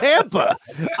been to Tampa.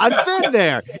 I've been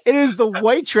there. It is the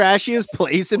white trashiest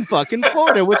place in fucking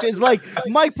Florida, which is like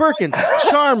Mike Perkins,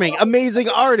 charming, amazing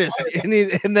artist,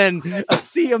 and then a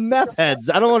sea of meth heads.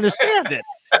 I don't understand it.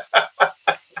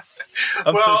 I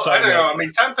don't know. I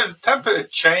mean, Tampa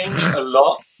changed a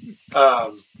lot.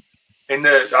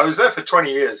 I was there for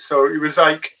 20 years, so it was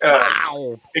like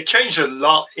it changed a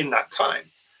lot in that time.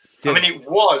 I mean, it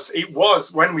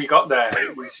was when we got there,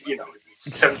 it was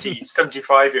 70,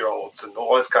 75-year-olds and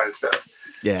all this kind of stuff.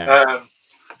 Yeah.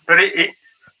 But it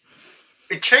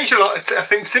changed a lot. I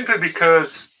think simply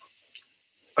because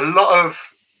a lot of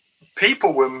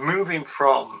people were moving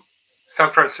from San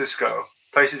Francisco,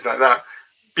 places like that,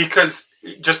 because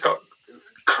it just got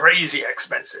crazy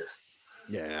expensive.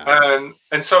 Yeah.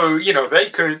 And so, they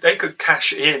could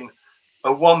cash in a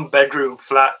 1-bedroom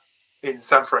flat in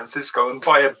San Francisco and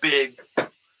buy a big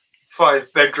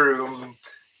 5-bedroom,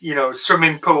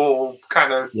 swimming pool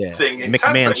kind of thing in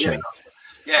McMansion. Tampa.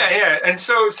 Yeah. And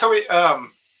so it,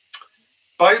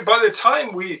 by the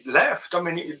time we left, I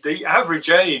mean, the average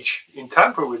age in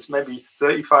Tampa was maybe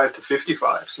 35 to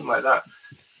 55, something like that.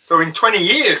 So in 20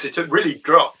 years, it had really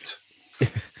dropped.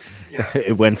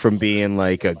 It went from being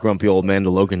like a grumpy old man to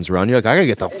Logan's Run. You're like, I gotta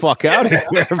get the fuck out of here.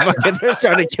 They're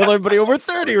starting to kill everybody over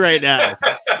 30 right now.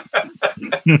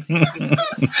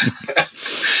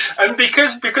 And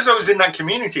because I was in that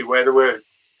community where there were,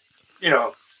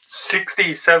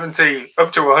 60, 70,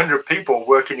 up to 100 people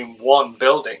working in one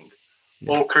building,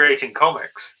 all creating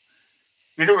comics,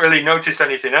 you didn't really notice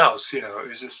anything else. It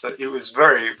was just that it was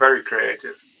very, very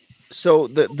creative. So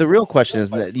the real question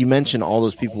is that you mentioned all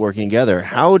those people working together.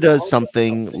 How does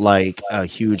something like a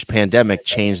huge pandemic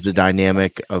change the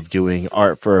dynamic of doing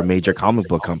art for a major comic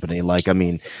book company? Like, I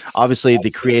mean, obviously the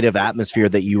creative atmosphere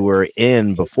that you were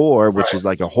in before, which is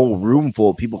like a whole room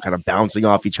full of people kind of bouncing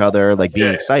off each other, like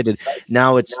being excited.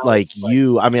 Now it's like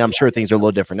you. I mean, I'm sure things are a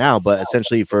little different now, but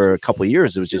essentially for a couple of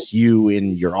years, it was just you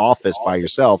in your office by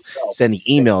yourself sending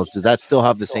emails. Does that still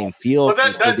have the same feel? Well, Do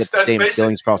you still get the same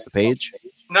feelings across the page?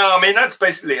 No, I mean, that's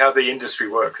basically how the industry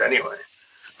works anyway.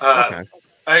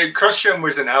 CrossGen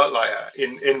was an outlier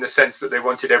in the sense that they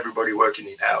wanted everybody working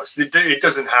in-house. It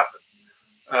doesn't happen.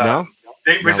 No?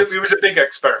 It was a big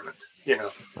experiment, you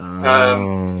know.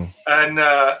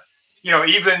 You know,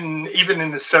 even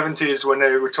in the 70s when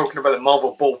they were talking about the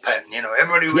Marvel bullpen, you know,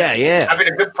 everybody was having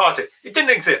a good party. It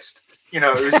didn't exist. You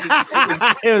know,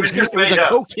 it was just made a up.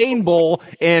 cocaine bowl,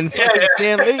 and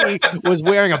Stan Lee was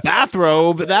wearing a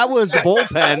bathrobe. That was the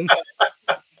bullpen.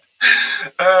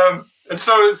 And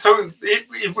so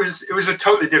it was a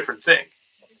totally different thing.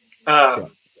 For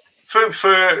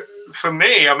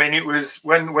me, I mean, it was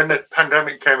when the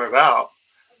pandemic came about,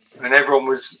 and everyone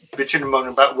was bitching and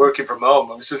moaning about working from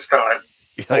home. I was just kind of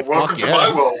like, welcome to my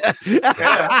world.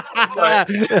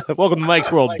 Welcome to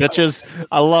Mike's world, bitches.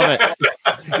 I love it.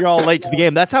 You're all late to the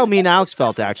game. That's how me and Alex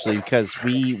felt, actually, because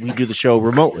we do the show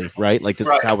remotely, right? Like, this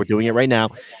is how we're doing it right now.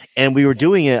 And we were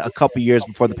doing it a couple years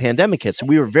before the pandemic hit. So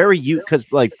we were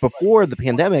because like before the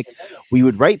pandemic, we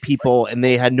would write people and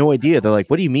they had no idea. They're like,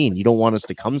 what do you mean? You don't want us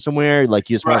to come somewhere? Like,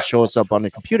 you just want to show us up on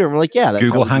the computer? And we're like, yeah, that's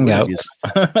Google Hangouts.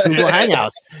 Google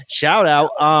Hangouts. Shout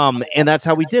out. And that's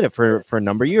how we did it for a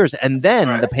number of years. And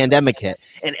then the pandemic hit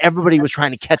and everybody was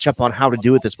trying to catch up on how to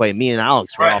do it this way. And me and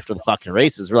Alex were off to the fucking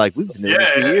races. We're like, we've been doing this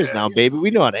for years now, baby.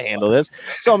 We know how to handle this.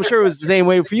 So I'm sure it was the same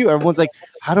way for you. Everyone's like,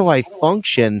 how do I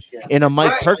function in a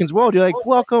Mike Perkins world? You're like,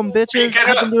 welcome, bitches.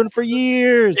 I've been doing it for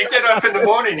years. You get up in the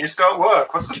morning, you start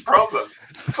work. What's the problem?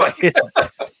 It's like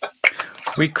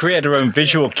we created our own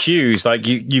visual cues. Like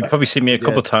you probably seen me a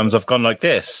couple of times. I've gone like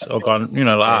this, or gone, you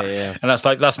know, like that. And that's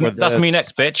like that's me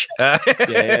next, bitch.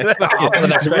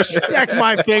 Respect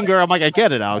my finger. I'm like, I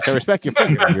get it, Alex. I respect your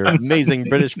finger. Your amazing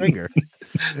British finger.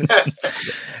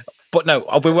 But no,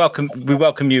 we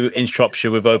welcome you in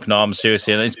Shropshire with open arms,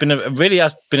 seriously, and it's been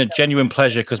has been a genuine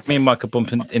pleasure because me and Mike have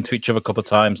bumped into each other a couple of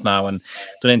times now and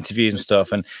done interviews and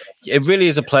stuff, and it really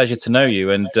is a pleasure to know you.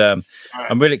 And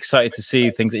I'm really excited to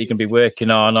see things that you can be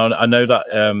working on. I know that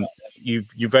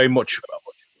you're very much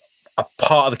a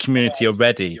part of the community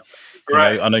already. You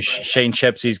know, I know Shane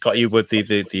Chebsey's got you with the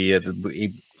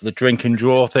drink and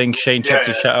draw thing. Shane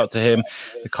Chebsey, shout out to him.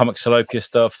 The Comic Salopia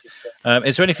stuff.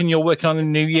 Is there anything you're working on in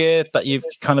the new year that you're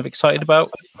kind of excited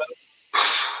about?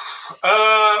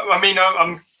 I mean,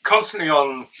 I'm constantly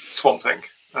on Swamp Thing.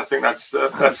 I think that's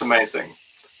the main thing.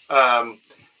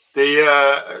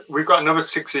 We've got another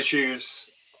 6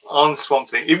 issues on Swamp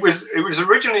Thing. It was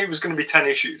originally going to be 10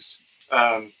 issues,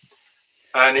 and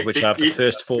which have the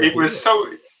first 4. It was so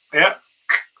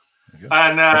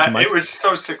and it was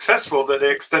so successful that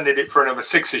they extended it for another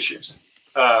 6 issues.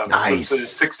 Nice. So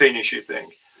it's a 16-issue thing.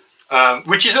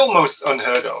 Which is almost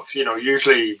unheard of. You know,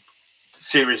 usually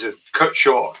series are cut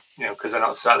short, you know, because they're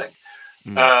not selling.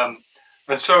 And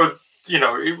so, you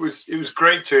know, it was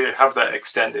great to have that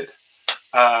extended.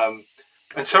 And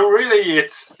so really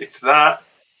it's that.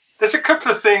 There's a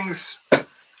couple of things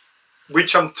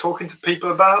which I'm talking to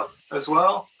people about as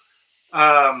well.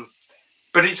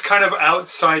 But it's kind of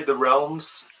outside the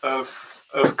realms of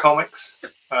comics.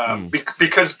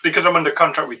 Because I'm under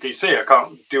contract with DC, I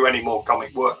can't do any more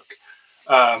comic work.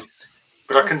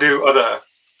 But I can do other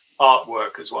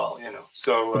artwork as well, you know.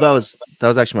 So that was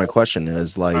actually my question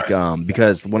is like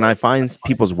because when I find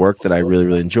people's work that I really,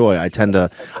 really enjoy, I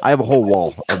have a whole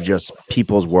wall of just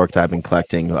people's work that I've been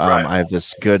collecting. I have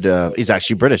this good he's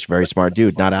actually British, very smart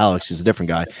dude, not Alex, he's a different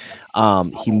guy.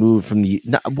 He moved from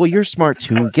well, you're smart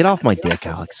too. Get off my dick,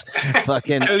 Alex.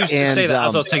 Fucking. I used to say that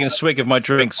as I was taking a swig of my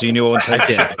drink, so you knew I wouldn't take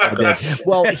it. I did.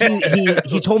 Well,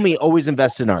 he told me always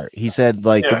invest in art. He said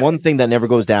like the one thing that never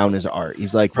goes down is art.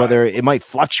 He's like whether it might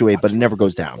fluctuate, but it never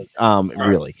goes down.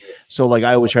 Really. So like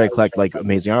I always try to collect like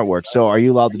amazing artwork. So are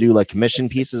you allowed to do like commission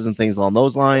pieces and things along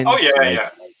those lines? Oh yeah, like, yeah.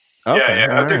 Okay,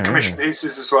 I do commission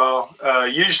pieces as well.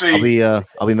 Usually,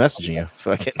 I'll be messaging you.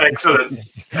 Fucking excellent.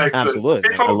 Absolutely.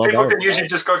 People can usually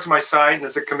just go to my site and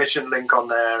there's a commission link on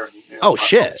there. And, you know, oh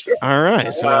shit! All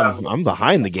right, so I'm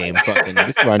behind the game. Fucking,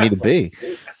 this is where I need to be.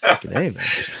 Fucking hey, man.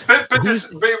 But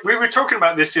we were talking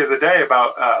about this the other day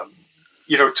about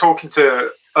you know, talking to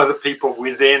other people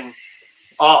within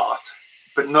art,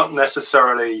 but not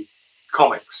necessarily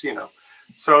comics. You know,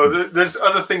 so there's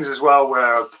other things as well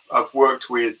where I've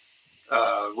worked with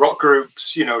rock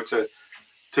groups, to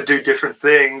do different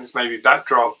things, maybe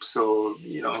backdrops or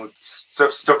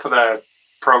stuff for their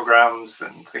programs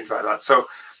and things like that. So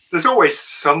there's always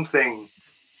something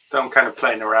that I'm kind of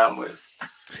playing around with.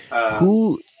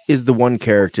 Who is the one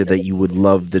character that you would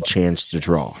love the chance to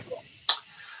draw?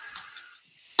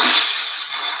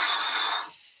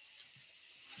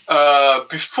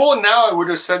 Before now, I would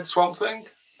have said Swamp Thing.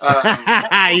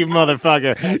 You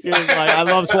motherfucker. You're like, I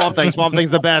love Swamp Thing. Swamp Thing's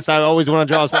the best. I always want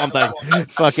to draw Swamp Thing.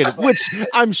 Fucking, which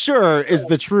I'm sure is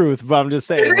the truth, but I'm just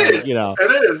saying, it is.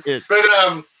 It is. But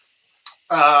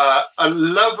I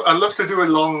love to do a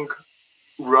long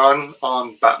run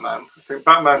on Batman. I think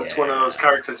Batman's one of those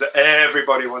characters that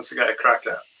everybody wants to get a crack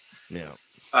at. Yeah.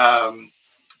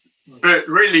 But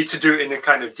really to do it in a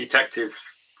kind of detective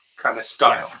kind of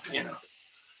style,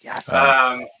 Yes.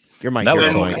 You're my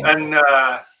hero. And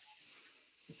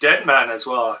Deadman as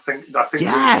well. I think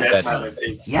Deadman would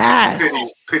be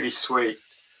pretty sweet.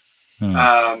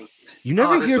 You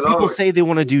never hear people say they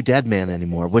want to do Deadman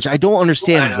anymore, which I don't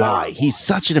understand why. He's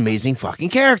such an amazing fucking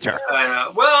character.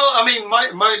 Well, I mean,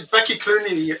 my Becky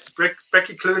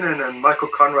Cloonan and Michael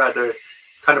Conrad are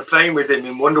kind of playing with him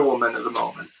in Wonder Woman at the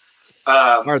moment.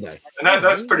 Are they? And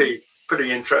that's pretty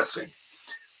interesting.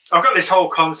 I've got this whole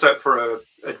concept for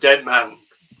a Deadman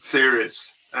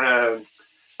series. I've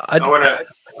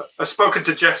spoken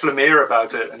to Jeff Lemire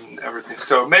about it and everything.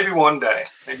 So maybe one day.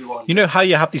 You know how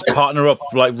you have these partner up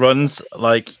like runs,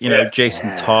 like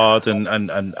Jason Todd and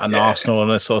Arsenal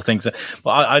and those sort of things. But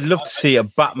I'd love to see a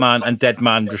Batman and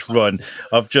Deadman just run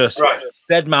of just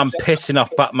Deadman pissing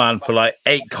off Batman for like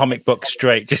 8 comic books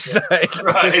straight, just like,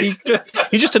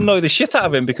 he just annoy the shit out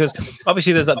of him, because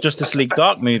obviously there's that Justice League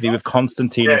Dark movie with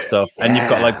Constantine and stuff, and you've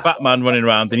got like Batman running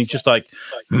around and he's just like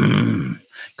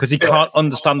because he can't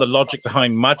understand the logic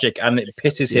behind magic, and it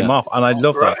pisses him off, and I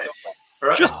love that.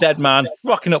 Just Deadman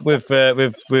rocking up with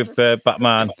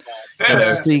Batman.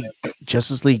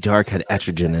 Justice League Dark had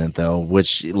Etrigan in it though,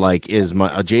 which like is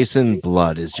my Jason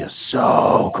Blood is just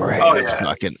so great. It's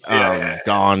fucking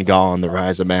Gone, The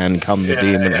Rise of Man, Come the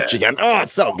Demon, Etrigan. Oh,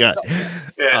 it's so good.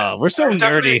 We're so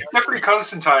nerdy. Definitely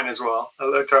Constantine as well. I'd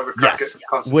like to have a crack at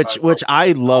Constantine. Which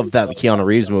I love that Keanu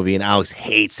Reeves movie, and Alex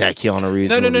hates that Keanu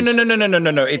Reeves movie.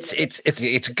 No.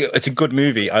 It's a good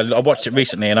movie. I watched it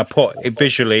recently, and I put it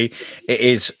visually. It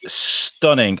is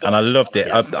stunning, and I loved it.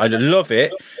 I love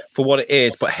it for what it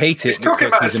is, but hate it. He's talking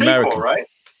about a sequel, American. Right?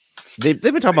 They've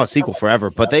been talking about a sequel forever,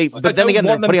 but then again,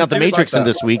 they're putting out The Matrix in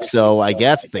this week, so I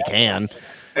guess they can.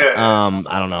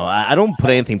 I don't know. I don't put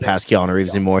anything past Keanu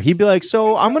Reeves anymore. He'd be like,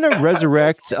 so I'm going to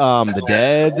resurrect the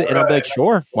dead. And I'll be like,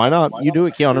 sure, why not? You do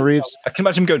it, Keanu Reeves. I can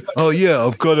imagine him going, oh, yeah,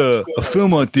 I've got a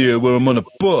film idea where I'm on a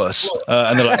bus.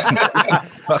 And they're like,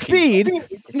 Speed?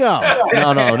 No.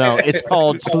 It's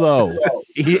called slow.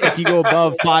 If you go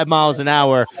above 5 miles an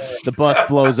hour, the bus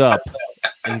blows up.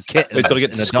 And he's got to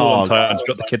get to school on time to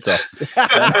drop the kids off.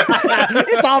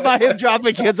 It's all about him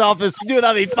dropping kids off. Dude,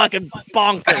 that'd be fucking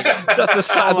bonkers. That's the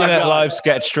Saturday Night Live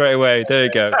sketch straight away. There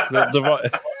you go.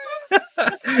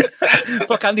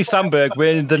 Fuck Andy Samberg.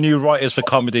 We're the new writers for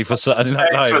comedy for Saturday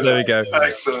Night Live. There we go.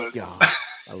 Excellent. God,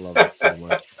 I love it so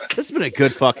much. This has been a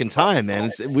good fucking time,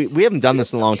 man. We haven't done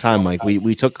this in a long time, Mike.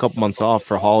 We took a couple months off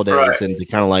for holidays and to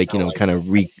kind of like,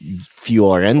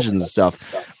 refuel our engines and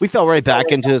stuff. We fell right back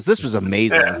into this. This was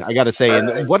amazing. I got to say,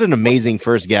 and what an amazing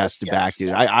first guest back, dude.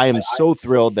 I am so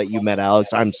thrilled that you met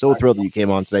Alex. I'm so thrilled that you came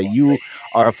on today. You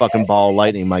are a fucking ball of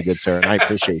lightning, my good sir, and I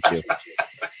appreciate you.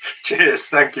 Cheers.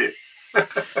 Thank you.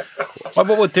 Well,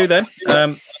 what we'll do then,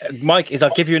 Mike, is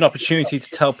I'll give you an opportunity to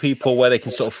tell people where they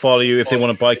can sort of follow you if they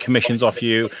want to buy commissions off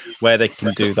you, where they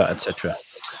can do that, etc.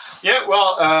 Yeah,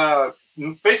 well,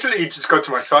 basically you just go to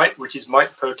my site, which is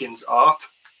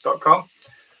mikeperkinsart.com,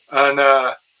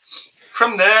 and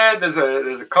from there there's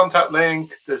a contact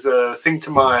link. There's a link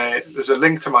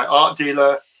to my art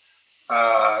dealer.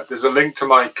 There's a link to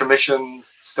my commission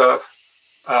stuff.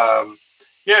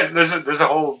 There's a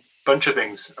whole bunch of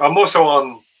things. I'm also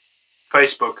on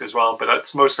Facebook as well, but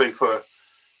that's mostly for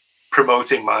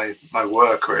promoting my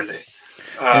work, really.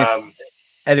 If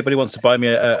anybody wants to buy me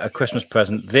a Christmas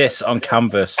present, this on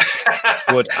canvas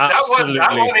would absolutely.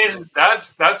 that one is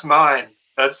that's mine.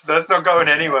 That's not going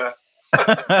anywhere.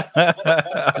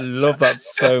 I love that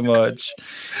so much.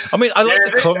 I mean, I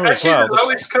like the cover as well. The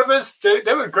Lois covers,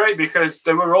 they were great because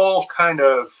they were all kind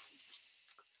of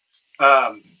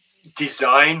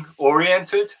design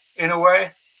oriented in a way,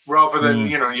 rather than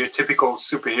your typical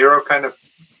superhero kind of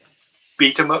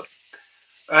beat 'em up.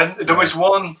 And there was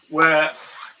one where,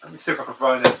 let me see if I can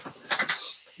find it.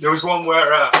 There was one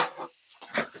where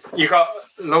you got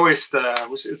Lois there.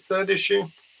 Was it the 3rd issue?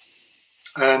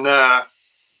 And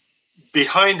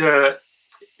behind her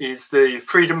is the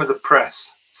freedom of the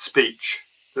press speech.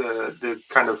 The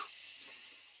kind of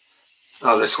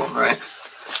this one, right?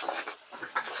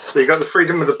 So you got the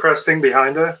freedom of the press thing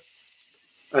behind her,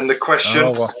 and the question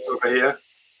over here,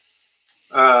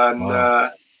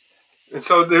 and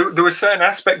so there were certain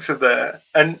aspects of there,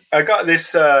 and I got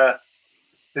this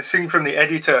thing from the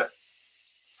editor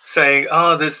saying,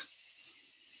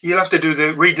 you'll have to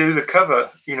redo the cover,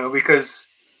 because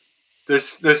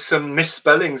there's some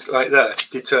misspellings like that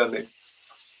determined.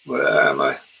 Where am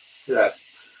I? Yeah.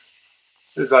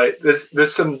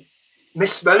 There's some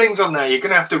misspellings on there. You're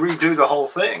going to have to redo the whole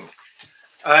thing.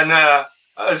 And I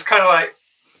was kind of like,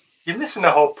 you're missing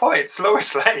the whole point. It's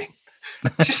Lois Lane.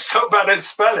 She's so bad at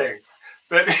spelling.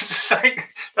 But it's just like,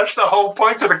 that's the whole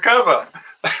point of the cover.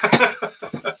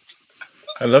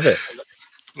 I love it.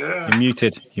 Yeah.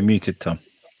 You're muted, Tom.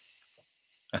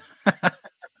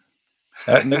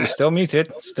 No, still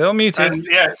muted. And,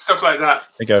 yeah, stuff like that.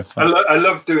 There you go. I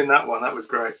love doing that one. That was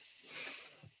great.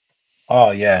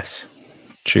 Oh, yes.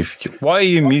 Truth. Why are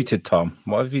you muted, Tom?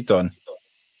 What have you done?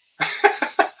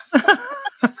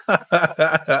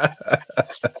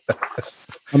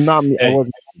 I'm not. I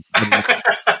wasn't.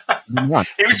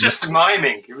 He was just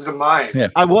miming. It was a mime. Yeah.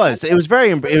 I was. It was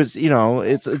very. It was.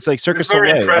 It's like Circus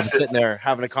Soleil. I'm sitting there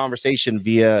having a conversation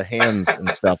via hands and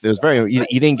stuff. It was very. You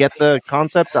didn't get the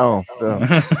concept. Oh,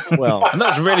 well. And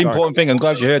that's a really important thing. I'm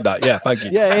glad you heard that. Yeah, thank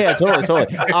you. Yeah, totally.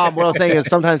 What I was saying is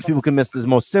sometimes people can miss the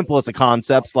most simplest of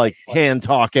concepts, like hand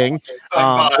talking,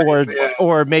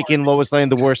 or making Lois Lane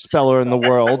the worst speller in the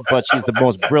world, but she's the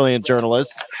most brilliant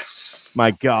journalist.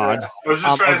 My God. Yeah. I was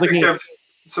just trying to think of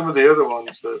some of the other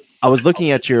ones, but I was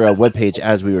looking at your webpage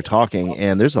as we were talking,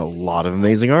 and there's a lot of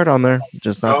amazing art on there.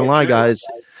 Just not gonna lie, guys.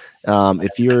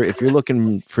 If you're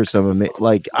looking for some,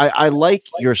 I like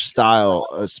your style,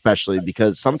 especially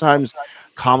because sometimes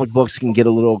comic books can get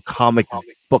a little comic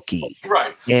booky,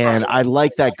 right? And I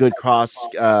like that good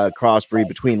crossbreed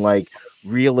between like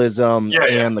realism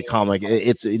and the comic.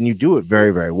 And you do it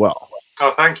very, very well.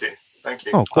 Oh, thank you. Thank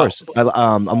you. Oh, of course.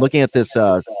 I'm looking at this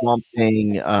Swamp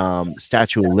Thing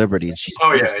Statue of Liberty, and she's.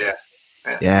 Oh yeah.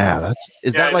 Yeah,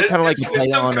 that like kind of like a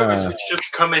play on? Covers which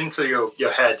just come into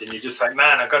your head, and you're just like,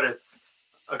 man, I gotta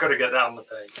get that on the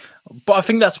page. But I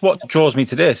think that's what draws me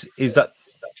to this is that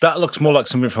looks more like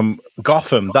something from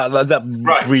Gotham.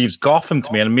 That breathes Gotham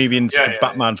to me, and me being such a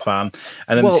Batman fan,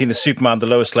 and then seeing the Superman, the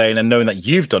Lois Lane, and knowing that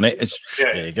you've done it,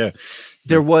 there you go.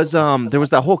 There was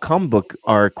that whole comic book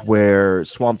arc where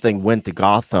Swamp Thing went to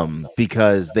Gotham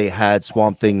because they had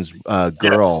Swamp Thing's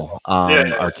girl.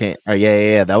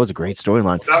 Yes. That was a great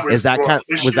storyline. Was that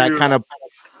kind of?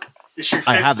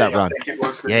 I have that run.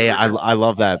 I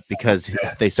love that because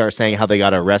they start saying how they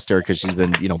got to arrest her because she's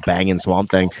been banging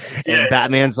Swamp Thing, and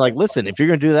Batman's like, listen, if you're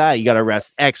gonna do that, you got to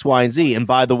arrest X, Y, and Z. And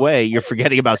by the way, you're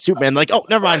forgetting about Superman. Like, oh,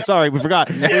 never mind, sorry, we forgot.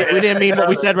 We didn't mean what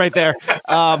we said right there.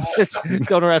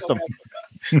 Don't arrest him.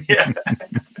 Yeah.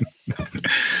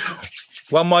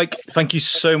 Well, Mike, thank you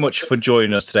so much for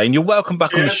joining us today, and you're welcome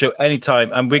back on the show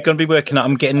anytime. And we're going to be working out.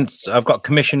 I've got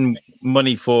commission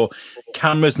money for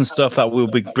cameras and stuff that we'll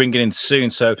be bringing in soon.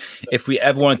 So if we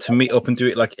ever wanted to meet up and do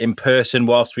it like in person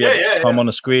whilst we have Tom on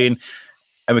the screen,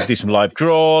 and we could do some live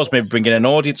draws, maybe bring in an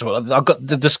audience. I've got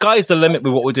the sky's the limit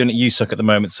with what we're doing at USUC at the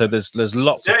moment. So there's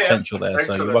lots of potential there.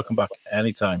 Excellent. So you're welcome back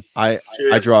anytime. I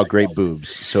draw great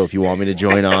boobs. So if you want me to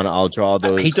join on, I'll draw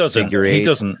those. He doesn't. You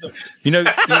know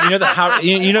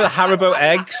the Haribo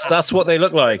eggs. That's what they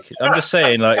look like. I'm just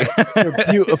saying, like they're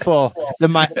beautiful. They're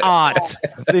my art.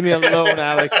 Leave me alone,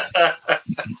 Alex.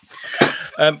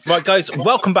 Right, guys,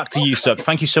 welcome back to USUC.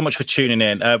 Thank you so much for tuning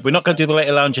in. We're not going to do the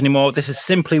Later Lounge anymore. This is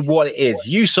simply what it is.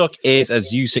 USUC is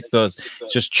as USUC does.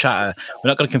 It's just chatter. We're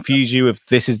not going to confuse you with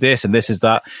this is this and this is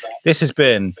that. This has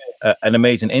been an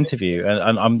amazing interview,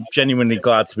 and I'm genuinely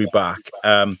glad to be back.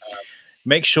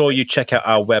 Make sure you check out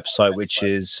our website, which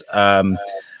is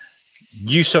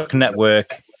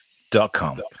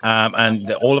USUCnetwork.com.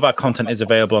 And all of our content is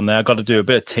available on there. I've got to do a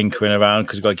bit of tinkering around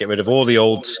because we've got to get rid of all the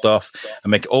old stuff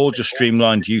and make it all just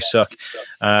streamlined USUC.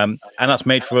 And that's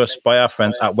made for us by our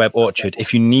friends at Web Orchard.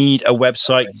 If you need a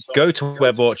website, go to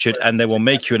Web Orchard and they will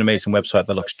make you an amazing website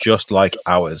that looks just like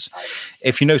ours.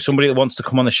 If you know somebody that wants to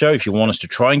come on the show, if you want us to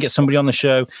try and get somebody on the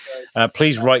show,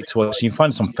 please write to us. You can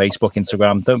find us on Facebook,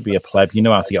 Instagram. Don't be a pleb. You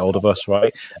know how to get hold of us,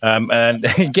 right? And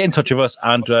get in touch with us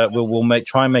and we'll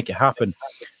try and make it happen.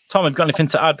 Tom, have you got anything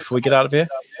to add before we get out of here?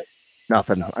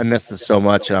 Nothing. I missed this so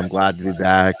much, and I'm glad to be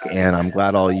back, and I'm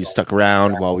glad all of you stuck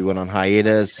around while we went on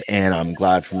hiatus, and I'm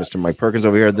glad for Mr. Mike Perkins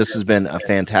over here. This has been a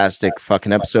fantastic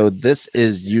fucking episode. This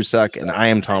is USUC, and I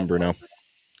am Tom Bruno.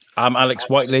 I'm Alex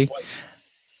Whiteley.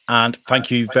 And thank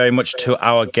you very much to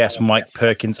our guest, Mike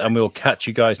Perkins. And we'll catch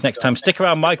you guys next time. Stick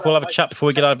around, Mike. We'll have a chat before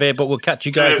we get out of here, but we'll catch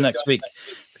you guys next week.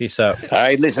 Peace out. All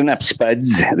right, listen up, Spuds.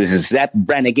 This is Zach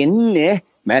Brannigan,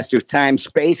 master of time,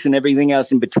 space, and everything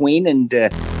else in between. And,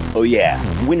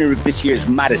 winner of this year's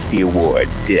Modesty Award.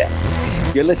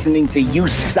 You're listening to You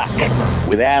Suck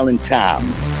with Al and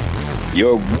Tom.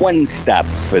 Your one stop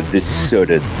for this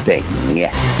sort of thing.